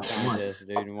slap knocked out. contests,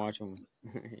 dude, and watch them.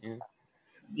 Yeah.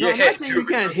 No, I'm not saying you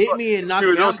can't hit me and knock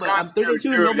me out, but I'm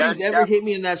 32 and nobody's ever hit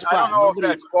me in that spot. I don't know if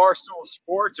that's Barstool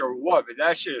Sports or what, but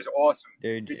that shit is awesome.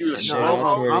 Dude, You do a I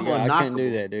slow-mo. swear to I'm God, I couldn't unknockable.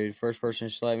 do that, dude. First person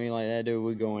to slap me like that, dude,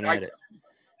 we're going at it.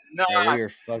 Nah, Yeah, we are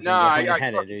fucking I going at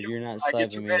it, fucking dude. do- You're not I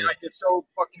get slapping me. man, I get so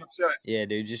fucking upset. Yeah,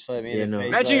 dude, just slap me Yeah, in the no. face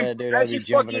Imagine, like that, dude. I'd be imagine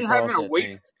jumping fucking across having to that wait.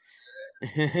 thing.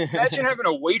 Imagine having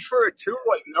to wait for it too,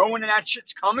 like knowing that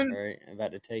shit's coming. Right,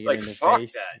 about to take it Like, in the fuck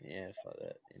face. that. Yeah, fuck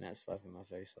that. You're not slapping my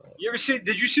face like that. You ever see?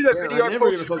 Did you see that Yeah, video I I never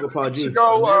posted gonna fuck with Paul weeks G.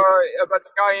 ago about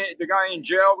the guy in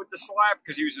jail with the slap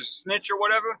because he was a snitch or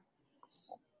whatever,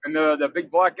 and the big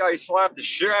black guy slapped the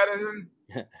shit out of him?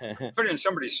 Put it in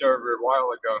somebody's server a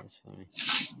while ago. That's funny.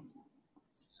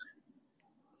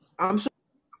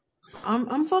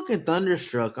 I'm fucking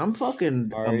thunderstruck. I'm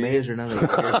fucking Are you? amazed or nothing.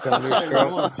 You're thunderstruck?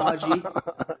 I'm Paul G.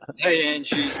 Hey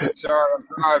Angie, sorry I'm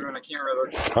driving. I can't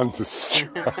really.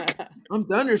 Thunderstruck. I'm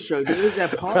thunderstruck, dude.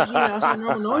 That Paul G and Outside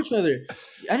Normal know each other.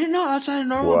 I didn't know Outside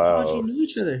Normal and Paul G Wow. knew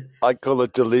each other. I call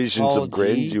it delusions Paul of G,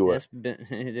 grandeur. dude,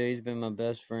 he's been my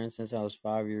best friend since I was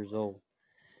 5 years old.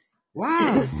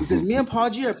 Wow, because me and Paul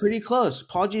G are pretty close.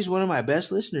 Paul G is one of my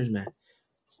best listeners, man.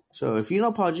 So if you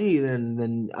know Paul G,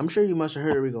 then I'm sure you must have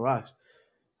heard of Rico Rocks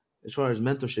as far as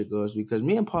mental shit goes. Because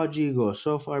me and Paul G go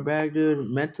so far back, dude,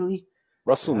 mentally.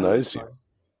 Russell knows you.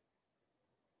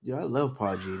 Dude, I love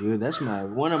Paul G, dude. That's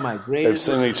one of my They've greatest.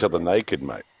 seen each other naked,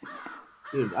 mate.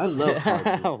 Dude, I love Paul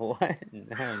G. What?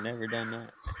 No, I've never done that.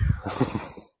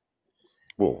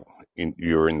 Well,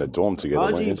 you were in the dorm together.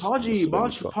 Paul weren't G, you? Paul G,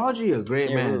 Must have been Paul G, a great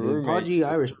Yeah, man, we're dude. Paul G,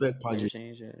 roommates. I respect Paul Never G. seen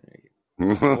each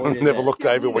other. fun. Never looked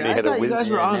over when he I had a thought you guys whiz.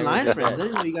 were Yeah, never online did friends. I that.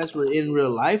 didn't know you guys were in real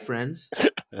life friends.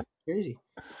 Crazy.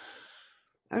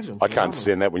 Actually, I can't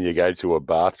stand that when you go to a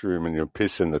bathroom and you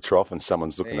piss in the trough and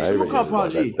someone's looking Hey, over Look you. up Paul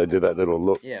Like G. they do that little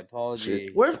look. Yeah, Paul Shit.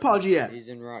 G. Where's Paul G at? He's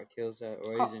in Rock Hill,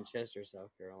 or he's in Chester, South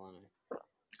Carolina.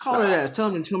 Call her ass. Tell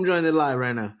him to come join the live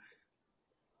right now.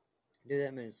 Dude,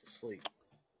 that man's asleep.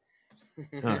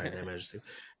 All right, that majesty.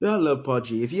 Dude, I love Paul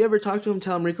G. If you ever talk to him,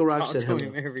 tell him Rico Rock Talk said to hello.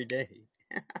 him every day.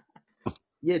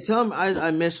 Yeah, tell him I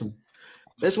miss him.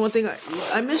 That's one thing.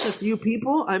 I miss a few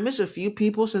people. I miss a few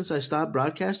people since I stopped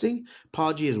broadcasting.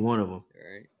 Paul G is one of them.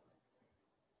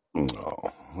 Right.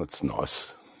 Oh, that's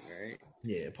nice. Right.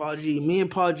 Yeah, Paul G. Me and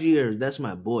Paul G that's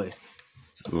my boy.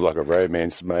 It's like a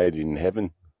romance made in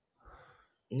heaven.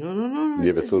 No. You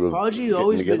ever thought of Paul G getting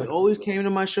always together? came to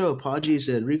my show. Paul G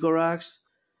said Rico rocks.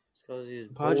 It's because he was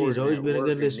Paul G bored has always at been a work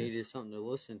good and listener. needed something to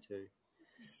listen to.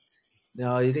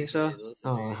 No, you think so? He listened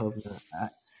Oh, to I it. hope not.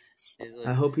 He's I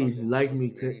like, hope he fuck it, liked me.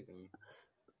 listen to anything.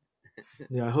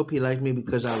 Yeah, I hope he liked me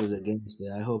because I was against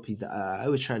it. I hope he. I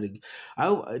was trying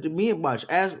to. Me and watch.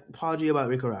 Ask Paul G about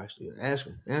Rico Rocks. Dude. Ask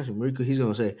him. Rico. He's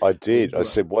gonna say. I did. I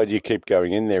said, "Why do you keep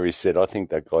going in there?" He said, "I think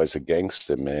that guy's a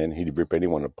gangster, man. He'd rip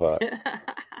anyone apart."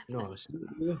 No, that's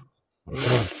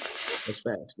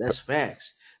facts. That's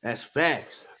facts. That's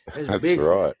facts. That's big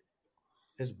right. Facts.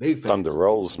 That's big facts. Thunder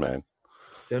rolls, man.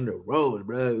 Thunder rolls,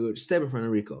 bro. Step in front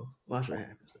of Rico. Watch what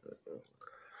happens.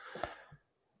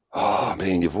 Oh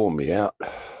man, you've worn me out.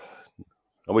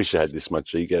 I wish I had this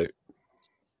much ego.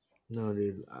 No,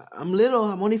 dude. I'm little.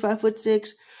 I'm only 5'6",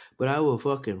 but I will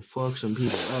fucking fuck some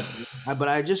people up. But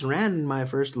I just ran my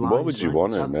first line. Why would you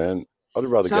want it, man? I'd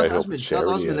rather go help a charity. South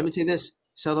Osman, let me tell you this.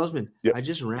 South Osman, Yep. I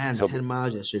just ran 10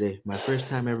 miles yesterday. My first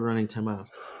time ever running 10 miles.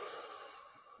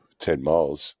 10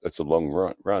 miles. That's a long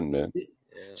run, man.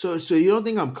 So you don't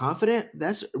think I'm confident?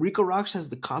 That's Rico Rocks has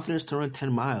the confidence to run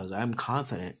 10 miles. I'm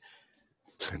confident.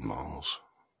 10 miles.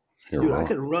 You're Dude, right. I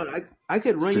could run. I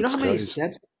could run. You know how many 6Ks.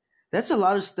 steps? That's a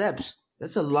lot of steps.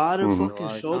 That's a lot of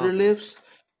fucking shoulder lifts.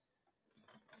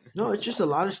 No, it's just a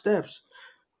lot of steps.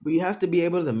 But you have to be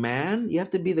able to you have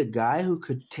to be the guy who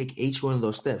could take each one of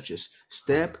those steps. Just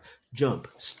step, jump,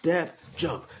 step,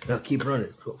 jump. Now keep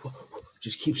running.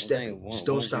 Just keep stepping. Just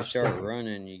don't stop Once you start stepping.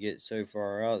 running, you get so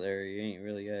far out there, you ain't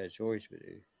really got a choice but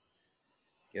to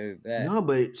go back. No,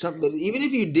 but even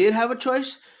if you did have a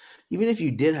choice,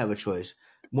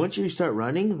 once you start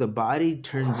running, the body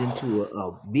turns into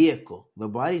a vehicle. The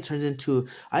body turns into.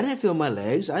 I didn't feel my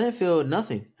legs. I didn't feel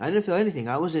nothing. I didn't feel anything.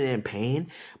 I wasn't in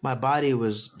pain. My body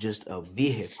was just a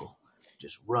vehicle.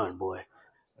 Just run, boy.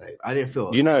 Like I didn't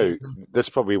feel. You know, that's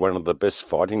probably one of the best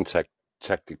fighting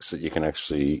tactics that you can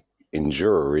actually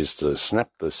endure is to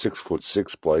snap the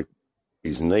 6'6" bloke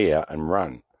his knee out and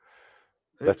run.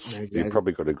 You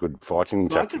probably got a good fighting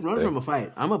tactic. I could run there. from a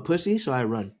fight. I'm a pussy, so I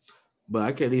run. But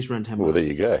I could at least run 10 miles. Well, there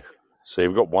you go. So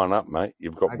you've got one up, mate.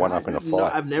 You've got one up in a fight. No,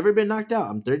 I've never been knocked out.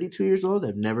 I'm 32 years old.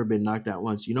 I've never been knocked out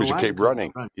once. You know why? Because you keep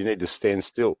running. You need to stand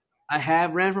still. I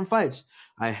have ran from fights.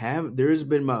 There's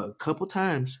been a couple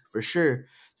times, for sure.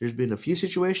 There's been a few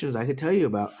situations I could tell you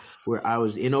about where I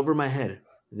was in over my head.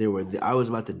 I was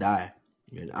about to die.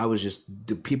 And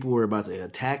the people were about to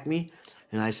attack me.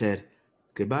 And I said,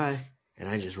 goodbye. And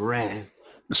I just ran.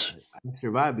 I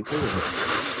survived because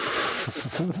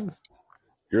of it.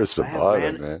 You're a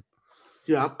survivor, man.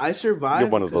 Dude, I survived. You're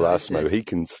one of the last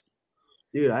Mohicans.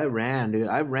 Dude, I ran,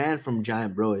 I ran from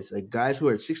giant bros. Like guys who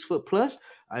are 6 foot plus,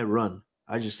 I run.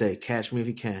 I just say, catch me if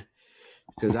you can.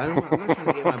 Because I'm not trying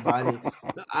to get my body.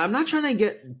 I'm not trying to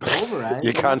get pulverized.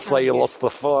 You can't say you lost the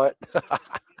fight.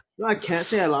 No, I can't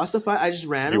say I lost the fight. I just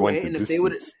ran away. And if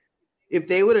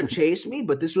they would have chased me,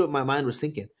 but this is what my mind was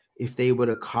thinking. If they would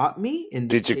have caught me and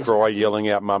did you cry yelling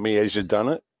out "mummy" as you done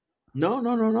it? No.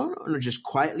 Just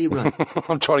quietly run.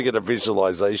 I'm trying to get a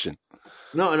visualization.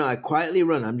 No. I quietly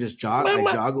run. I'm just jog. I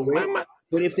jog away.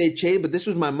 But if they chase, but this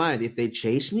was my mind. If they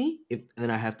chase me, then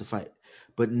I have to fight.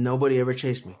 But nobody ever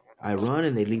chased me. I run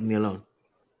and they leave me alone.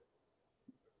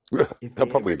 They're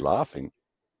probably laughing.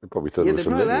 They probably thought it was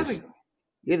hilarious. Laughing.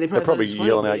 Yeah, they're probably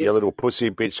yelling out, "You little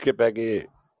pussy bitch, get back here!"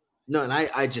 No, and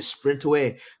I just sprint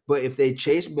away. But if they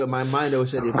chase me, but my mind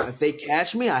always said, if they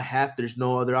catch me, there's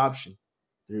no other option.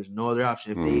 There's no other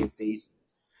option.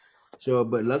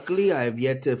 But luckily, I have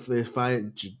yet to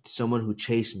find someone who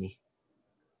chased me.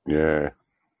 Yeah.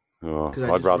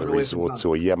 I'd rather resort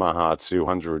to a Yamaha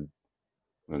 200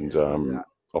 and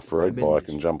off-road bike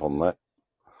and jump on that.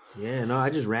 Yeah, no, I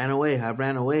just ran away.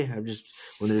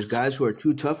 When there's guys who are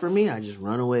too tough for me, I just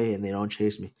run away and they don't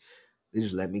chase me. They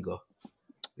just let me go.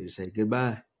 They just say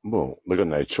goodbye. Well, they got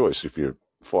no choice if you're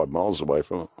 5 miles away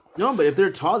from it. No, but if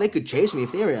they're tall, they could chase me.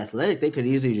 If they were athletic, they could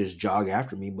easily just jog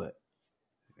after me. But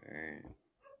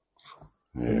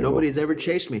nobody's ever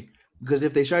chased me. Because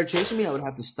if they started chasing me, I would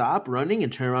have to stop running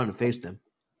and turn around and face them.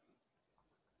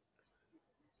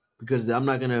 Because I'm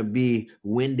not going to be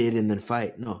winded and then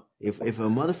fight. No. If a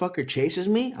motherfucker chases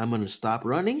me, I'm going to stop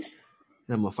running.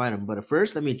 Then I'm going to fight him. But at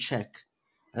first, let me check.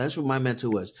 That's what my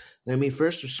mental was. Let me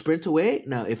first sprint away.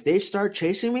 Now, if they start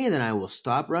chasing me, then I will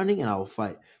stop running and I will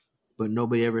fight. But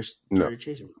nobody ever started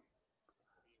chasing me.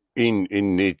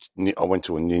 I went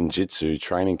to a ninjutsu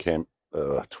training camp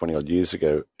 20 odd years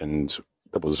ago, and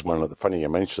that was one of the funny you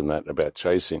mentioned that about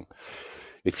chasing.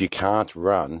 If you can't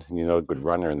run and you're not a good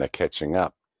runner and they're catching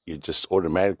up, you just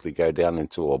automatically go down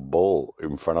into a ball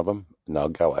in front of them and they'll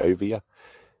go over you,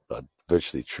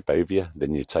 virtually trip over you.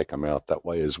 Then you take them out that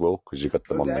way as well because you got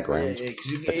them on the ground.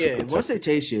 Yeah. Once they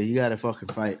chase you, you gotta fucking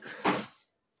fight.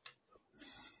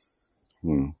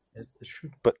 That's true.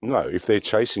 But no, if they're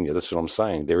chasing you, that's what I'm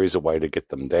saying. There is a way to get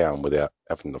them down without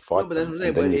having to fight. No, but that's what I'm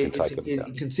saying. Then you can take them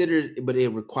down. But it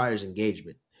requires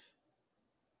engagement.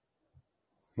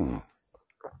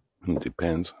 It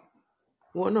depends.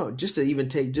 Well, no, just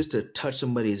to touch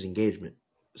somebody's engagement.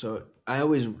 So I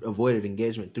always avoided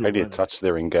engagement through. How do you touch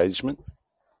their engagement?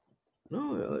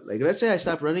 No, like let's say I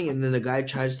stop running and then the guy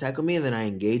tries to tackle me and then I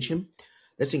engage him.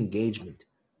 That's engagement.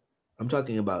 I'm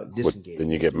talking about disengagement.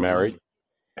 Then you get married.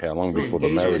 How long before the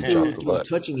marriage after that?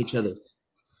 Touching each other.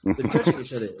 Touching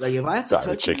each other. Like if I have to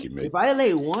touch you, if I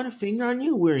lay one finger on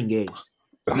you, we're engaged.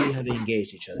 We have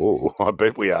engaged each other. Oh, I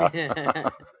bet we are.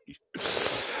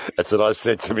 That's what I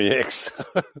said to my ex.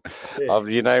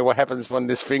 You know what happens when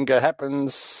this finger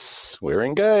happens? We're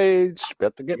engaged,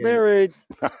 about to get married.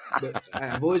 But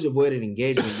I've always avoided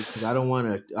engagement because I don't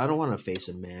want to face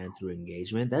a man through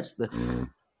engagement. That's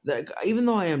even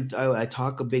though I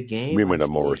talk a big game. Women are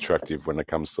more attractive when it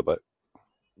comes to that.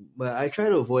 But I try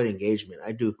to avoid engagement.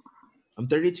 I do. I'm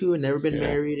 32 and never been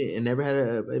married and never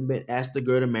had asked a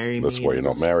girl to marry me. That's why you're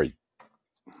not married.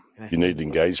 You need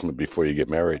engagement before you get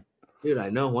married. Dude, I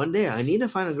know. One day I need to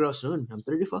find a girl soon. I'm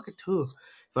 32.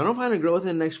 If I don't find a girl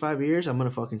within the next 5 years, I'm gonna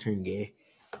fucking turn gay.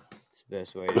 It's the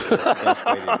best way to do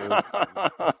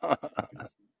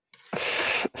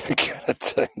it. Gonna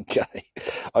turn gay.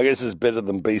 I guess it's better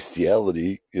than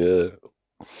bestiality. Yeah.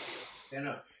 If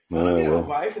I don't get a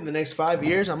wife in the next 5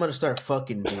 years, I'm gonna start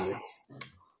fucking dude.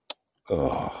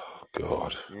 Oh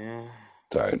God. Yeah.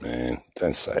 Don't, man.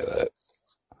 Don't say that.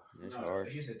 It's hard.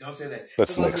 He said, "Don't say that."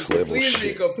 That's next level please, shit.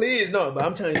 Rico, please, no. But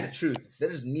I'm telling you the truth. That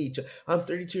is me. I'm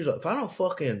 32 years old. If I don't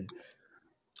fucking,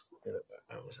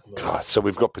 God, so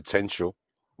we've got potential.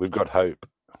 We've got hope.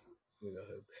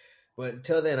 But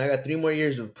until then, I got 3 more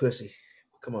years of pussy.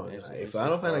 Come on, if I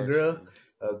don't find a girl,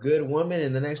 a good woman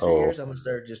in the next 3 years, I'm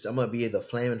gonna be the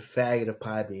flaming faggot of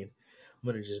Podbean. I'm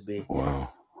gonna just be.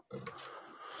 Wow.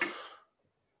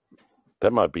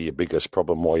 That might be your biggest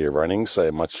problem while you're running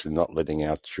so much. You're not letting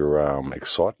out your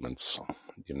excitements.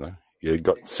 You know, you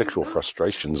got sexual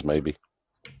frustrations, maybe.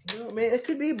 No, man, it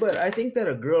could be, but I think that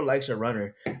a girl likes a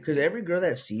runner because every girl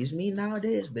that sees me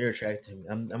nowadays, they're attracted to me.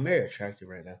 I'm very attractive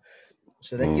right now,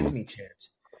 so that gives me a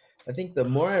chance. I think the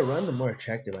more I run, the more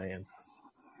attractive I am.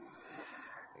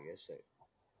 I guess so.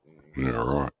 Yeah,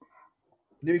 right.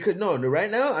 Because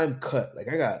right now I'm cut. Like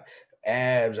I got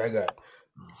abs, I got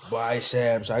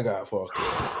biceps, I got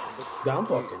I'm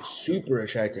fucking super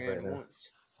attractive right now.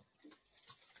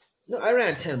 No, I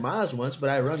ran 10 miles once, but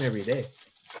I run every day.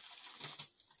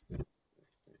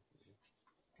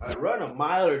 I run a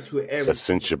mile or two every day. So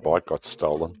since your bike got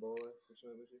stolen,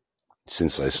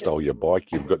 since they stole your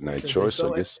bike, you've got no choice,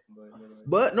 I guess.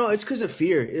 But no, it's because of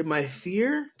fear. My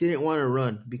fear didn't want to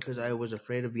run because I was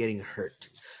afraid of getting hurt.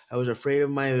 I was afraid of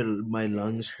my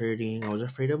lungs hurting. I was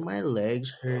afraid of my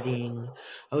legs hurting.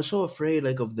 I was so afraid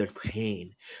of the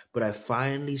pain. But I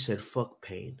finally said, fuck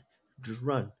pain. Just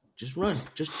run. Just run.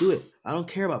 Just do it. I don't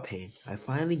care about pain. I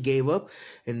finally gave up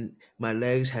and my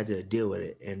legs had to deal with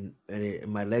it. And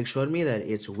my legs showed me that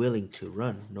it's willing to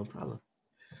run. No problem.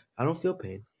 I don't feel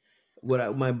pain.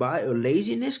 My body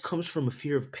laziness comes from a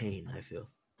fear of pain, I feel.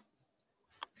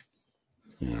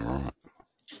 Yeah, right.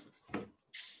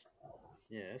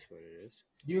 Yeah, that's what it is.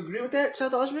 Do you agree with that,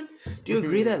 South Osman? Do you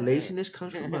agree that laziness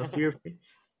comes from a fear of pain?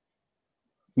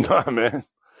 No, man.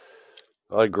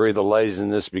 I agree the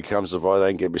laziness becomes if I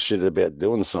don't give a shit about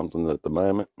doing something at the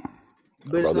moment.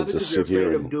 But it's not because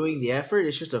you're afraid of doing the effort.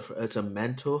 It's just it's a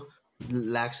mental,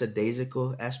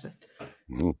 lackadaisical aspect.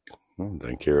 I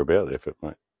don't care about the effort,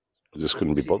 mate. I just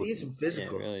couldn't be bothered. It's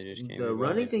physical. Yeah, really just the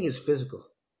running thing is physical.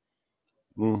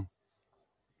 I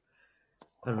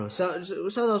don't know. South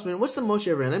Osman, what's the most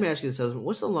you ever ran? Let me ask you this, South Osman.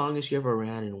 What's the longest you ever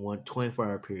ran in one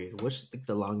 24-hour period? What's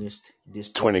the longest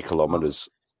distance? 20 kilometers.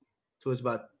 So it's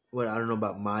about I don't know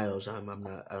about miles. I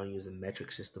don't use a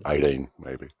metric system. 18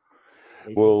 maybe.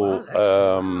 18,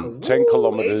 well, 10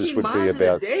 kilometers would be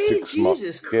about 6 miles.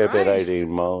 Yeah, about 18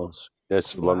 miles.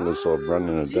 That's the longest I've run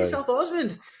in a day. South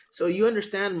Osman. So you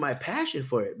understand my passion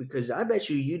for it because I bet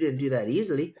you didn't do that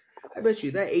easily. I bet you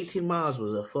that 18 miles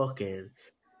was a fucking.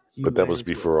 But that was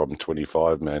before I'm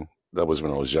 25, man. That was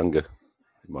when I was younger,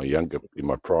 in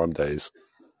my prime days.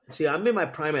 See, I'm in my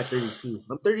prime at 32.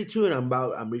 I'm 32 and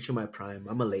I'm reaching my prime.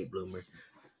 I'm a late bloomer.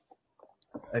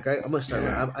 Like I'm gonna start.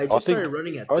 Yeah. I just started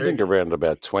running at 30. I think around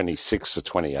about 26 or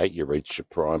 28 you reach your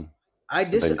prime. I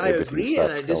Then everything agree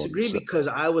and starts I going disagree so- because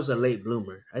I was a late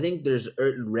bloomer. I think there's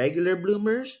regular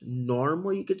bloomers,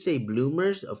 normal, you could say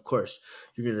bloomers. Of course,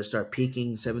 you're going to start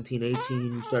peaking 17,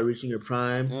 18, you start reaching your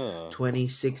prime, Ugh.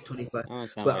 26, 25. That sound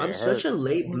But like I'm it such hurt. a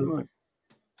late bloomer.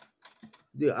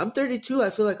 Dude, I'm 32. I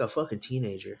feel like a fucking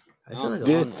teenager. I feel like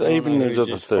Yeah, I even don't know into who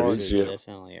the just farted, 30s, but yeah. that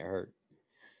sounded like it hurt.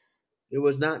 it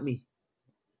was not me.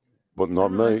 But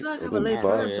not I me. feel like I I'm a late didn't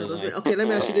bloomer. fart. South Osman. Okay, let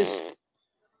me ask you this.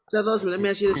 South Osman, let me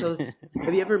ask you this.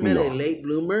 Have you ever met a No. late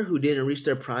bloomer who didn't reach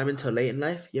their prime until late in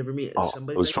life? You ever meet Oh,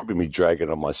 somebody it was like probably me dragging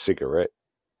on my cigarette.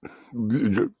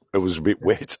 It was a bit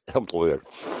wet. I'm like,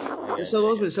 that? South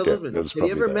Osman, Yeah, that was have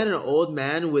you ever probably met that. an old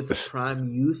man with prime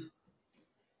youth?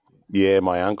 Yeah,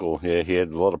 my uncle. Yeah, he had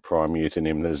a lot of prime youth in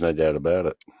him. There's no doubt about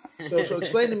it. So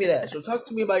explain to me that. So talk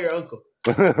to me about your uncle.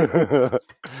 I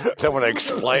don't want to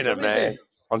explain it, man.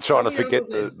 I'm trying to forget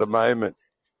the moment.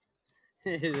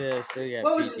 Yeah, still got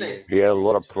What was his name? PTSD. He had a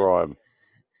lot of prime.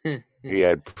 He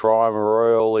had prime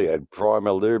oil. He had prime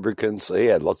lubricants. He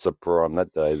had lots of prime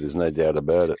that day. There's no doubt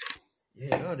about it.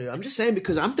 Yeah, no, dude. I'm just saying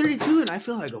because I'm 32 and I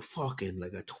feel like a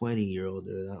 20-year-old.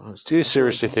 Do you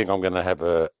seriously think I'm going to have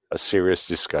a serious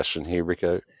discussion here,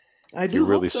 Rico? I Do you do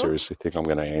really hope so. seriously think I'm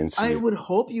going to answer I you? would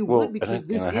hope you Well, would because it ain't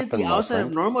this gonna is happen, the my outside of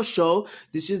friend. normal show.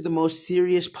 This is the most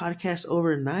serious podcast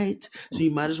overnight. So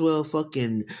you might as well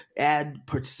fucking add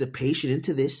participation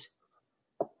into this.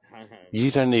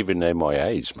 You don't even know my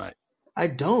age, mate. I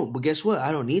don't, but guess what?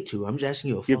 I don't need to. I'm just asking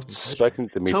you a You've fucking question. spoken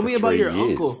to me Tell for me about 3 your years.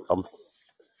 uncle.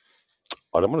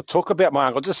 I don't want to talk about my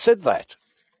uncle. I just said that.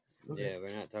 Yeah,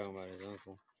 we're not talking about his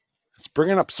uncle. It's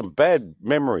bringing up some bad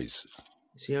mememories.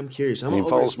 See, I'm curious. It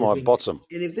involves my bottom.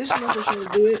 And if this is not the show to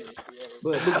do it,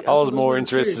 but I was more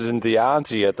interested in the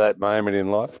auntie at that moment in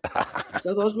life.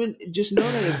 South Osman, just know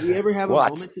that if we ever have a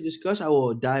What? moment to discuss, I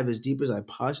will dive as deep as I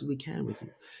possibly can with you.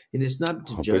 And it's not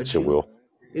to I judge bet you you. will.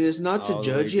 It is not to All the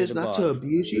way judge you. to It's the not to bottom.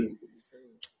 abuse you.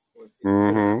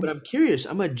 Mm-hmm. But I'm curious.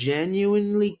 I'm a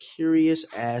genuinely curious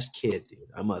ass kid, dude.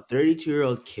 I'm a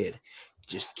 32-year-old kid.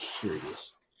 Just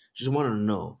curious. Just want to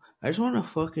know. I just want to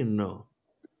fucking know.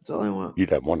 That's all I want. You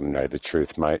don't want to know the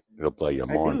truth, mate. It'll blow your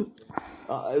I mind.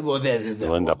 do. Well, then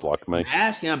You'll end up like me. I'm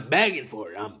asking. I'm begging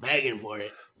for it. I'm begging for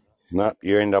it. No,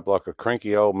 you end up like a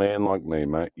cranky old man like me,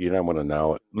 mate. You don't want to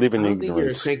know it. Live I in don't think you're a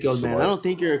ignorance. cranky old is the man. way. I don't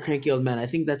think you're a cranky old man. I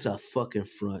think that's a fucking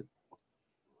front.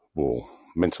 Well,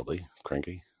 mentally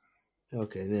cranky.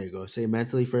 Okay, there you go. Say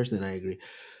mentally first, then I agree.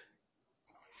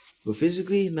 But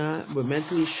physically, not. But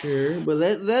mentally, sure. But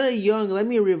let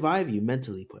me revive you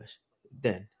mentally, pues.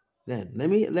 Then let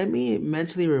me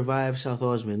mentally revive South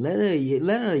Osman. Let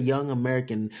a young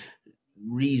American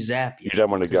re-zap you. You don't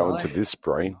want to 'Cause go all into this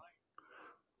brain.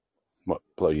 Might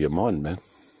blow your mind, man.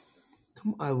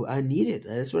 Come on, I need it.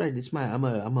 That's what I. It's my. I'm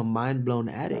a mind blown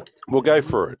addict. We'll go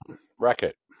for it. Rack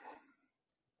it.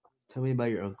 Tell me about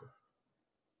your uncle.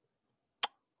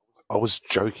 I was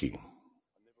joking.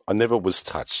 I never was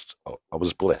touched. I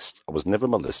was blessed. I was never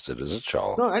molested as a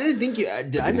child. No, I didn't think you. I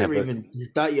didn't never have even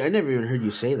thought you. I never even heard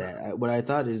you say that. What I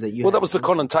thought is that you. Well, had that was the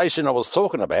something- connotation I was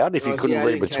talking about. If Oh, you see, couldn't I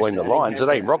read didn't catch between that. the I didn't lines, catch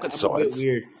it ain't that. rocket I'm a bit science.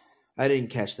 weird. I didn't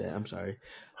catch that. I'm sorry.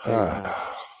 Fucking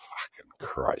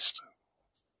Christ.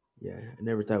 Yeah, I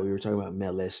never thought we were talking about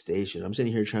molestation. I'm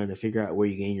sitting here trying to figure out where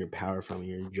you gain your power from, and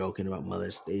you're joking about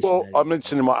molestation. Well, I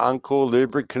mentioned my uncle,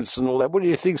 lubricants and all that. What do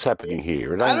you think's happening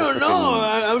here? It I ain't don't know.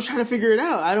 I was trying to figure it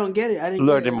out. I don't get it. I didn't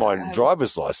learned get in it. my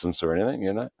driver's license or anything,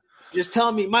 you know. Just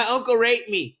tell me, my uncle raped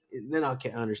me. Then I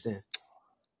can't understand.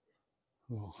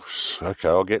 Okay,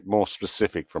 I'll get more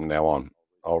specific from now on.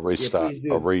 I'll restart. please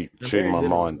do. I'll retune my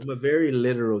mind. I'm a very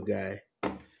literal guy.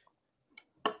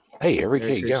 Hey, Eric, how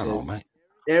you Eric going said- on, mate?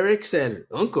 Eric said,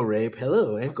 "Uncle rape."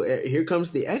 Hello, Uncle. Here comes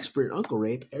the expert, Uncle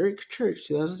rape. Eric Church,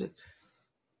 2006.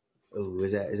 Oh,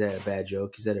 is that a bad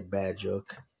joke? Is that a bad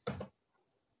joke?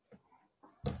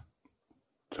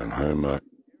 Don't know, mate.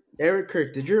 Eric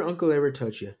Kirk, did your uncle ever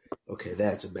touch you? Okay,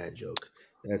 that's a bad joke.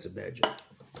 That's a bad joke.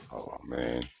 Oh,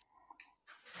 man.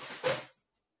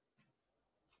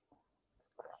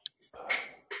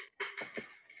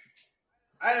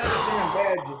 I understand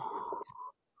bad joke.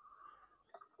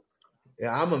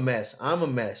 Yeah, I'm a mess. I'm a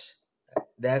mess.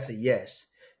 That's a yes.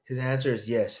 His answer is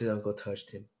yes. His uncle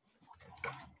touched him.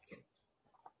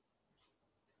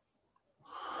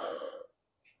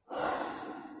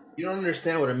 You don't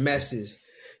understand what a mess is.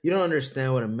 You don't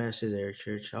understand what a mess is, Eric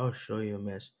Church. I'll show you a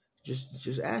mess.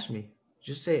 Just ask me.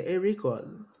 Just say, "Hey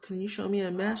Rico, can you show me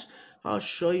a mess?" I'll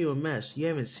show you a mess. You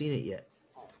haven't seen it yet.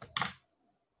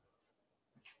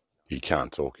 You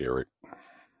can't talk, Eric.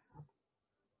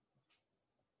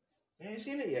 He ain't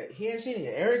seen it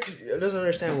yet. Eric doesn't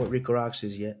understand what Rico Rocks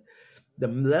is yet. The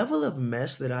level of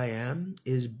mess that I am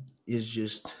is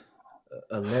just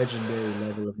a legendary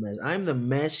level of mess. I'm the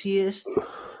messiest,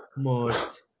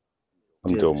 most.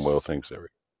 I'm doing well, thanks,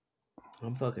 Eric.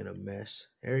 I'm fucking a mess.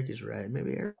 Eric is right.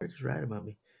 Maybe Eric is right about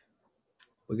me.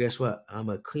 But guess what? I'm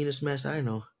the cleanest mess I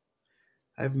know.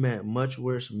 I've met much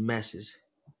worse messes.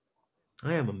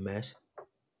 I am a mess.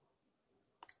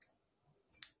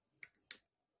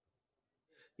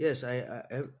 Yes,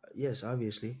 yes,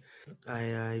 obviously.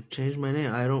 I changed my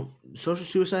name. I don't. Social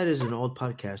Suicide is an old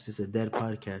podcast. It's a dead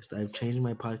podcast. I've changed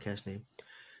my podcast name.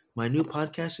 My new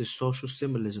podcast is Social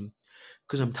Symbolism,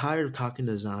 because I'm tired of talking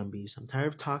to zombies. I'm tired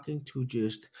of talking to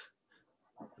just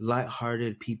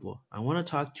light-hearted people. I want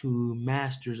to talk to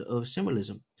masters of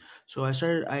symbolism. So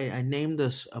I named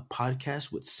this a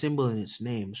podcast with symbol in its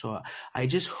name. So I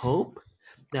just hope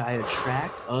that I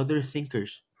attract other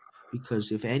thinkers,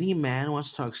 because if any man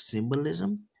wants to talk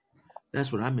symbolism,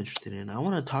 that's what I'm interested in. I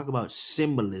want to talk about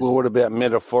symbolism. Well, what about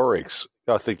metaphorics?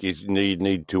 I think you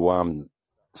need to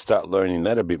start learning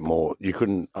that a bit more. You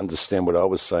couldn't understand what I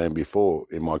was saying before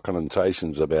in my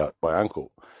connotations about my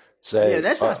uncle. So yeah,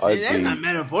 that's not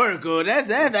metaphorical.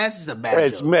 That's just a bad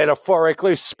It's joke.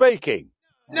 metaphorically speaking.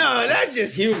 No, that's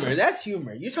just humor. That's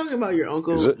humor. You're talking about your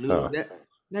uncle. Is it? Lou, Oh.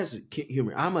 That's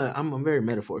humor. I'm very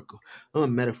metaphorical. I'm a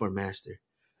metaphor master.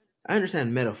 I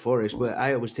understand metaphorics, but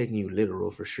I was taking you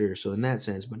literal for sure. So in that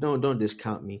sense, but don't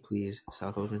discount me, please,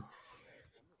 South Ocean.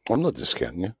 I'm not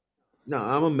discounting you. No,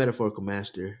 I'm a metaphorical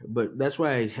master, but that's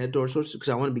why I head towards sources, because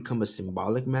I want to become a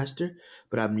symbolic master,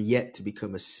 but I'm yet to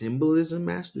become a symbolism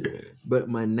master. But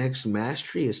my next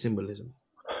mastery is symbolism.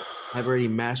 I've already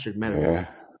mastered metaphor. Yeah.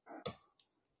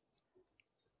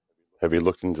 Have you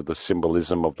looked into the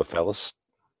symbolism of the phallus?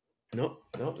 Nope.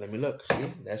 Let me look.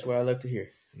 See, that's what I love to hear.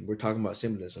 We're talking about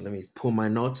symbolism. Let me pull my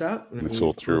notes out. It's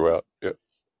all throughout. Yep.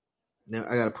 Now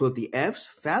I got to pull up the F's.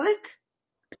 Phallic?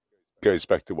 Goes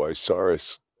back to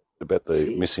Osiris about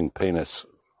the missing penis.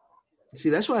 See,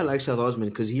 that's why I like South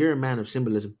Osmond, because you're a man of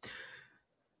symbolism.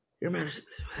 You're a man of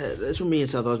symbolism. That's where me and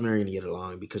South Osmond are going to get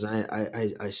along, because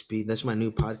I speak. That's my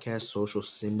new podcast, Social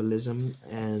Symbolism.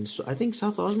 And so I think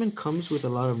South Osmond comes with a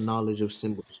lot of knowledge of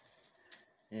symbols.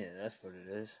 Yeah, that's what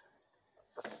it is.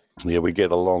 Yeah, we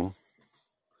get along.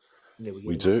 Yeah,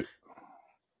 we do.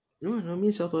 No, me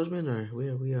and South Osmond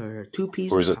we are two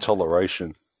pieces. Or is it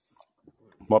toleration?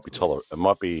 It might be It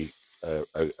might be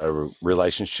a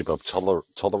relationship of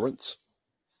tolerance.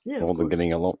 Yeah, more than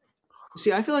getting along.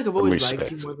 See, I feel like I've always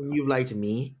liked you more than you've liked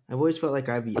me. I've always felt like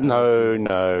I've.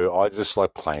 No, I just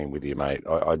like playing with you, mate.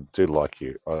 I do like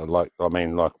you. I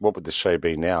mean, what would the show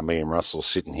be now? Me and Russell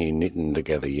sitting here knitting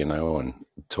together, and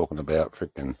talking about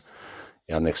freaking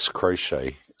our next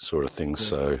crochet sort of thing. Yeah.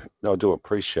 So I do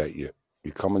appreciate your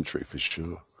commentary for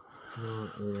sure.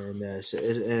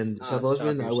 And South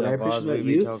Osmond, what I appreciate about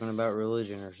you talking about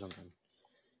religion or something.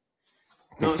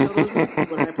 No, South Osmond,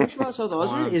 what I appreciate about South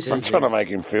Osmond is I'm trying to make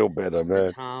him feel better,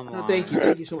 man. No, thank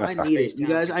you so much. I need it, you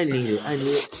guys. I need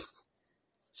it.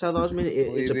 South Osmond,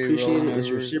 it's appreciated. It's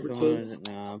reciprocated.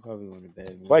 No, I'm probably going to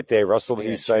bed. Man. Wait there, Russell.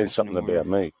 He's saying something about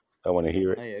me. I want to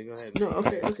hear it. Oh, yeah, go ahead. No,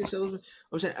 okay. South Osmond,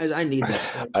 I'm saying I need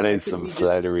that. I need some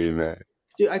flattery, man.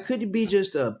 Dude, I could be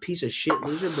just a piece of shit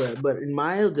loser, but in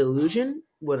my delusion,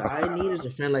 what I need is a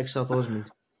friend like South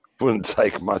Osmond. Wouldn't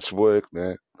take much work,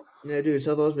 man. Yeah, dude,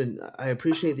 South Osmond, I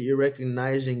appreciate that you're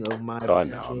recognizing of my potential. I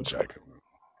know, I'm joking.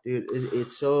 Dude,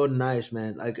 it's so nice,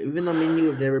 man. Like, even though me and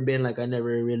you have never been, I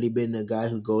never really been a guy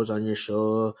who goes on your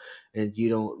show, and you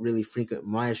don't really frequent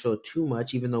my show too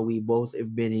much, even though we both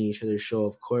have been in each other's show,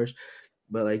 of course.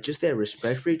 But, just that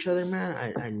respect for each other, man,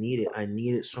 I need it. I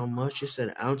need it so much. Just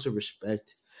an ounce of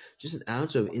respect. Just an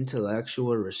ounce of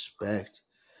intellectual respect.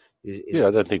 Yeah,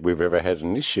 I don't think we've ever had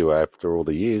an issue after all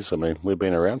the years. I mean, we've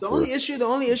been around. The only issue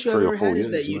I've ever had is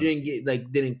that you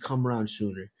didn't come around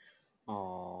sooner.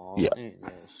 Oh, yeah.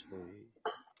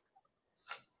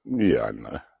 Yeah, I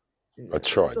know. I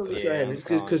tried.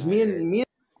 Because me and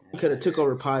could have took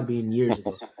over Podbean years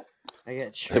ago. I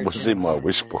got church. It was in my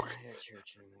wish book.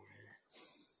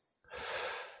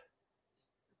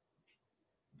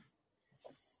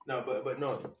 No, but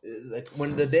no,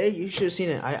 when the day you should have seen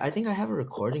it. I think I have a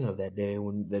recording of that day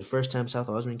when the first time South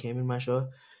Osmond came in my show.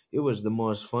 It was the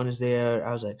most funnest day ever.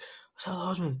 I was like, South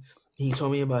Osmond. He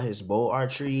told me about his bow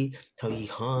archery, how he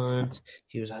hunts.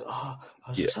 He was like,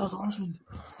 like, South Osmond.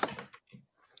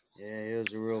 Yeah, he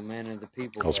was a real man of the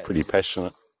people. I was pretty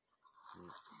passionate.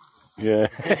 Yeah,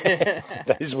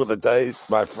 those were the days,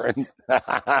 my friend.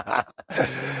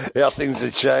 How things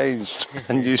have changed.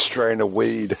 A new strain of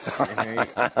weed.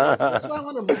 That's why I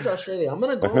want to move to Australia. I'm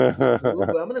gonna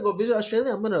go visit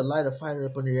Australia. I'm gonna light a fire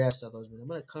up under your ass, South Australia. I'm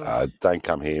gonna come. Don't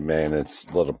come here, man. It's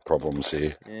a lot of problems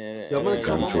here. Yo, I'm gonna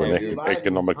come Going through an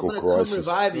economical crisis.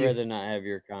 revive you. I'd rather not have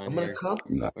your kind I'm gonna here. come.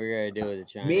 No. What you gotta do with the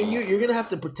Chinese? Me and you're gonna have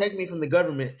to protect me from the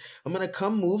government. I'm gonna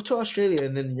come move to Australia,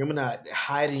 and then you're gonna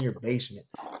hide in your basement.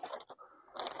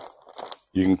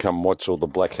 You can come watch all the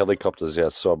black helicopters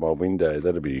outside my window.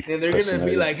 That'd be And they're gonna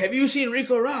be like, "Have you seen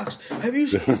Rico Rocks? Have you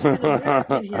seen an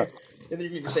American here?" And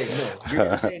then you're gonna say no. You're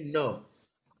gonna say no.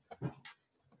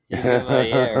 Like,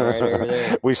 yeah, right over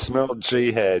there. We smelled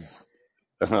jihad.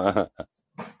 What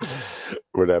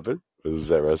happened? Was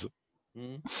that Russell?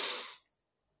 Hmm?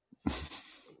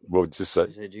 What would you say?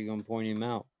 I said you're gonna point him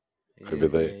out. Over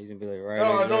there. He's gonna be like, right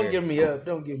Oh, over don't there. give me up.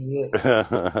 Don't give me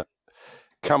up.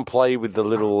 Come play with the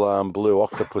little blue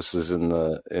octopuses in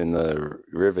the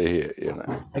river here. You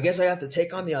know. I guess I have to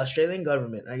take on the Australian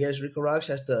government. I guess Rico Rocks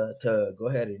has to go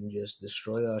ahead and just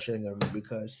destroy the Australian government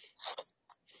because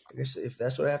I guess if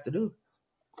that's what I have to do.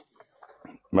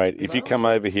 Mate, if you come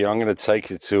over here, I'm going to take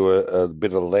you to a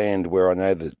bit of land where I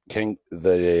know that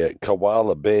the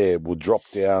koala bear will drop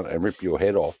down and rip your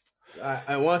head off.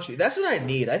 I want you. That's what I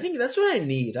need. I think that's what I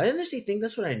need. I honestly think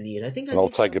that's what I need. I think I'll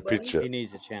take a picture. He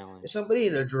needs a challenge. Somebody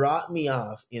to drop me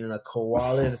off in a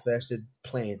koala-infested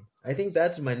plane. I think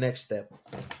that's my next step.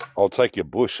 I'll take you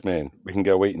bush, man. We can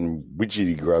go eating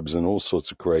widgety grubs and all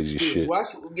sorts of crazy shit.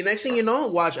 Watch. The next thing you know,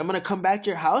 watch. I'm gonna come back to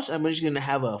your house. I'm just gonna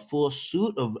have a full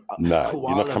suit of No,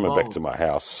 koala you're not coming bone. back to my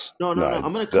house. No.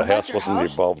 I'm gonna come the back house to your wasn't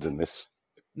house. involved in this.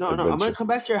 No. I'm adventure. gonna come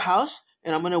back to your house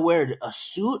and I'm gonna wear a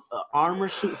suit, an armor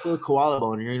suit full of koala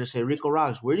bone. And you're gonna say, Rico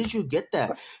Rocks, where did you get that?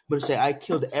 I'm gonna say, I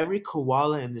killed every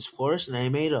koala in this forest and I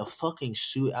made a fucking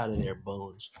suit out of their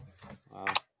bones. Wow.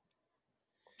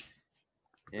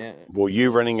 Yeah. Well,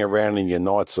 you running around in your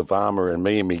Knights of Armour and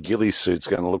me in my ghillie suit's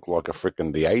going to look like a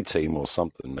freaking the A-Team or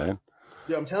something, man.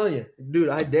 Dude, I'm telling you, dude,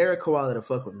 I dare a koala to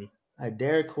fuck with me. I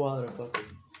dare a koala to fuck with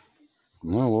me.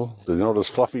 No, well, they're not as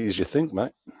fluffy as you think,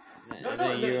 mate. I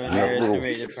think you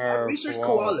underestimate the power I've of researched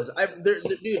koalas. I've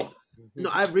researched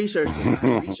them. I've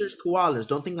researched koalas.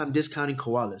 Don't think I'm discounting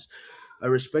koalas. I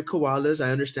respect koalas.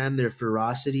 I understand their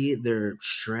ferocity, their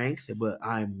strength, but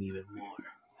I'm even more.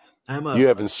 You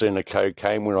haven't seen a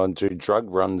cocaine when I do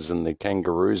drug runs and the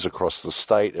kangaroos across the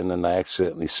state and then they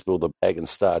accidentally spill the bag and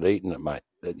start eating it, mate.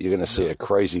 You're going to see a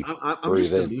crazy I'm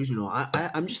just delusional.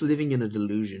 I'm just living in a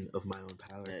delusion of my own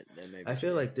power. I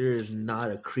feel like there is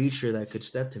not a creature that could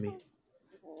step to me.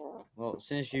 Well,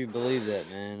 since you believe that,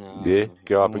 man, yeah,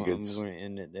 go up I'm against. going to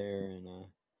end it there and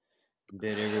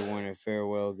bid everyone a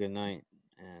farewell, good night,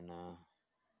 and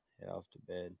head off to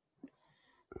bed.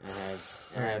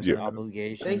 And have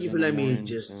obligations. Thank you for letting me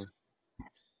just.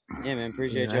 Yeah, man.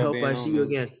 Appreciate y'all. I hope being I on, see you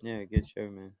again. Yeah, good show,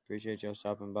 man. Appreciate y'all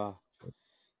stopping by.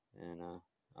 And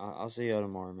I'll see y'all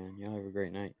tomorrow, man. Y'all have a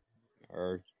great night.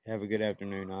 Or have a good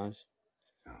afternoon, Oz.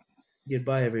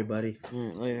 Goodbye, everybody. All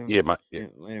right, later. Yeah, mate. Yeah.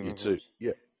 Later, you too.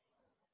 Yeah.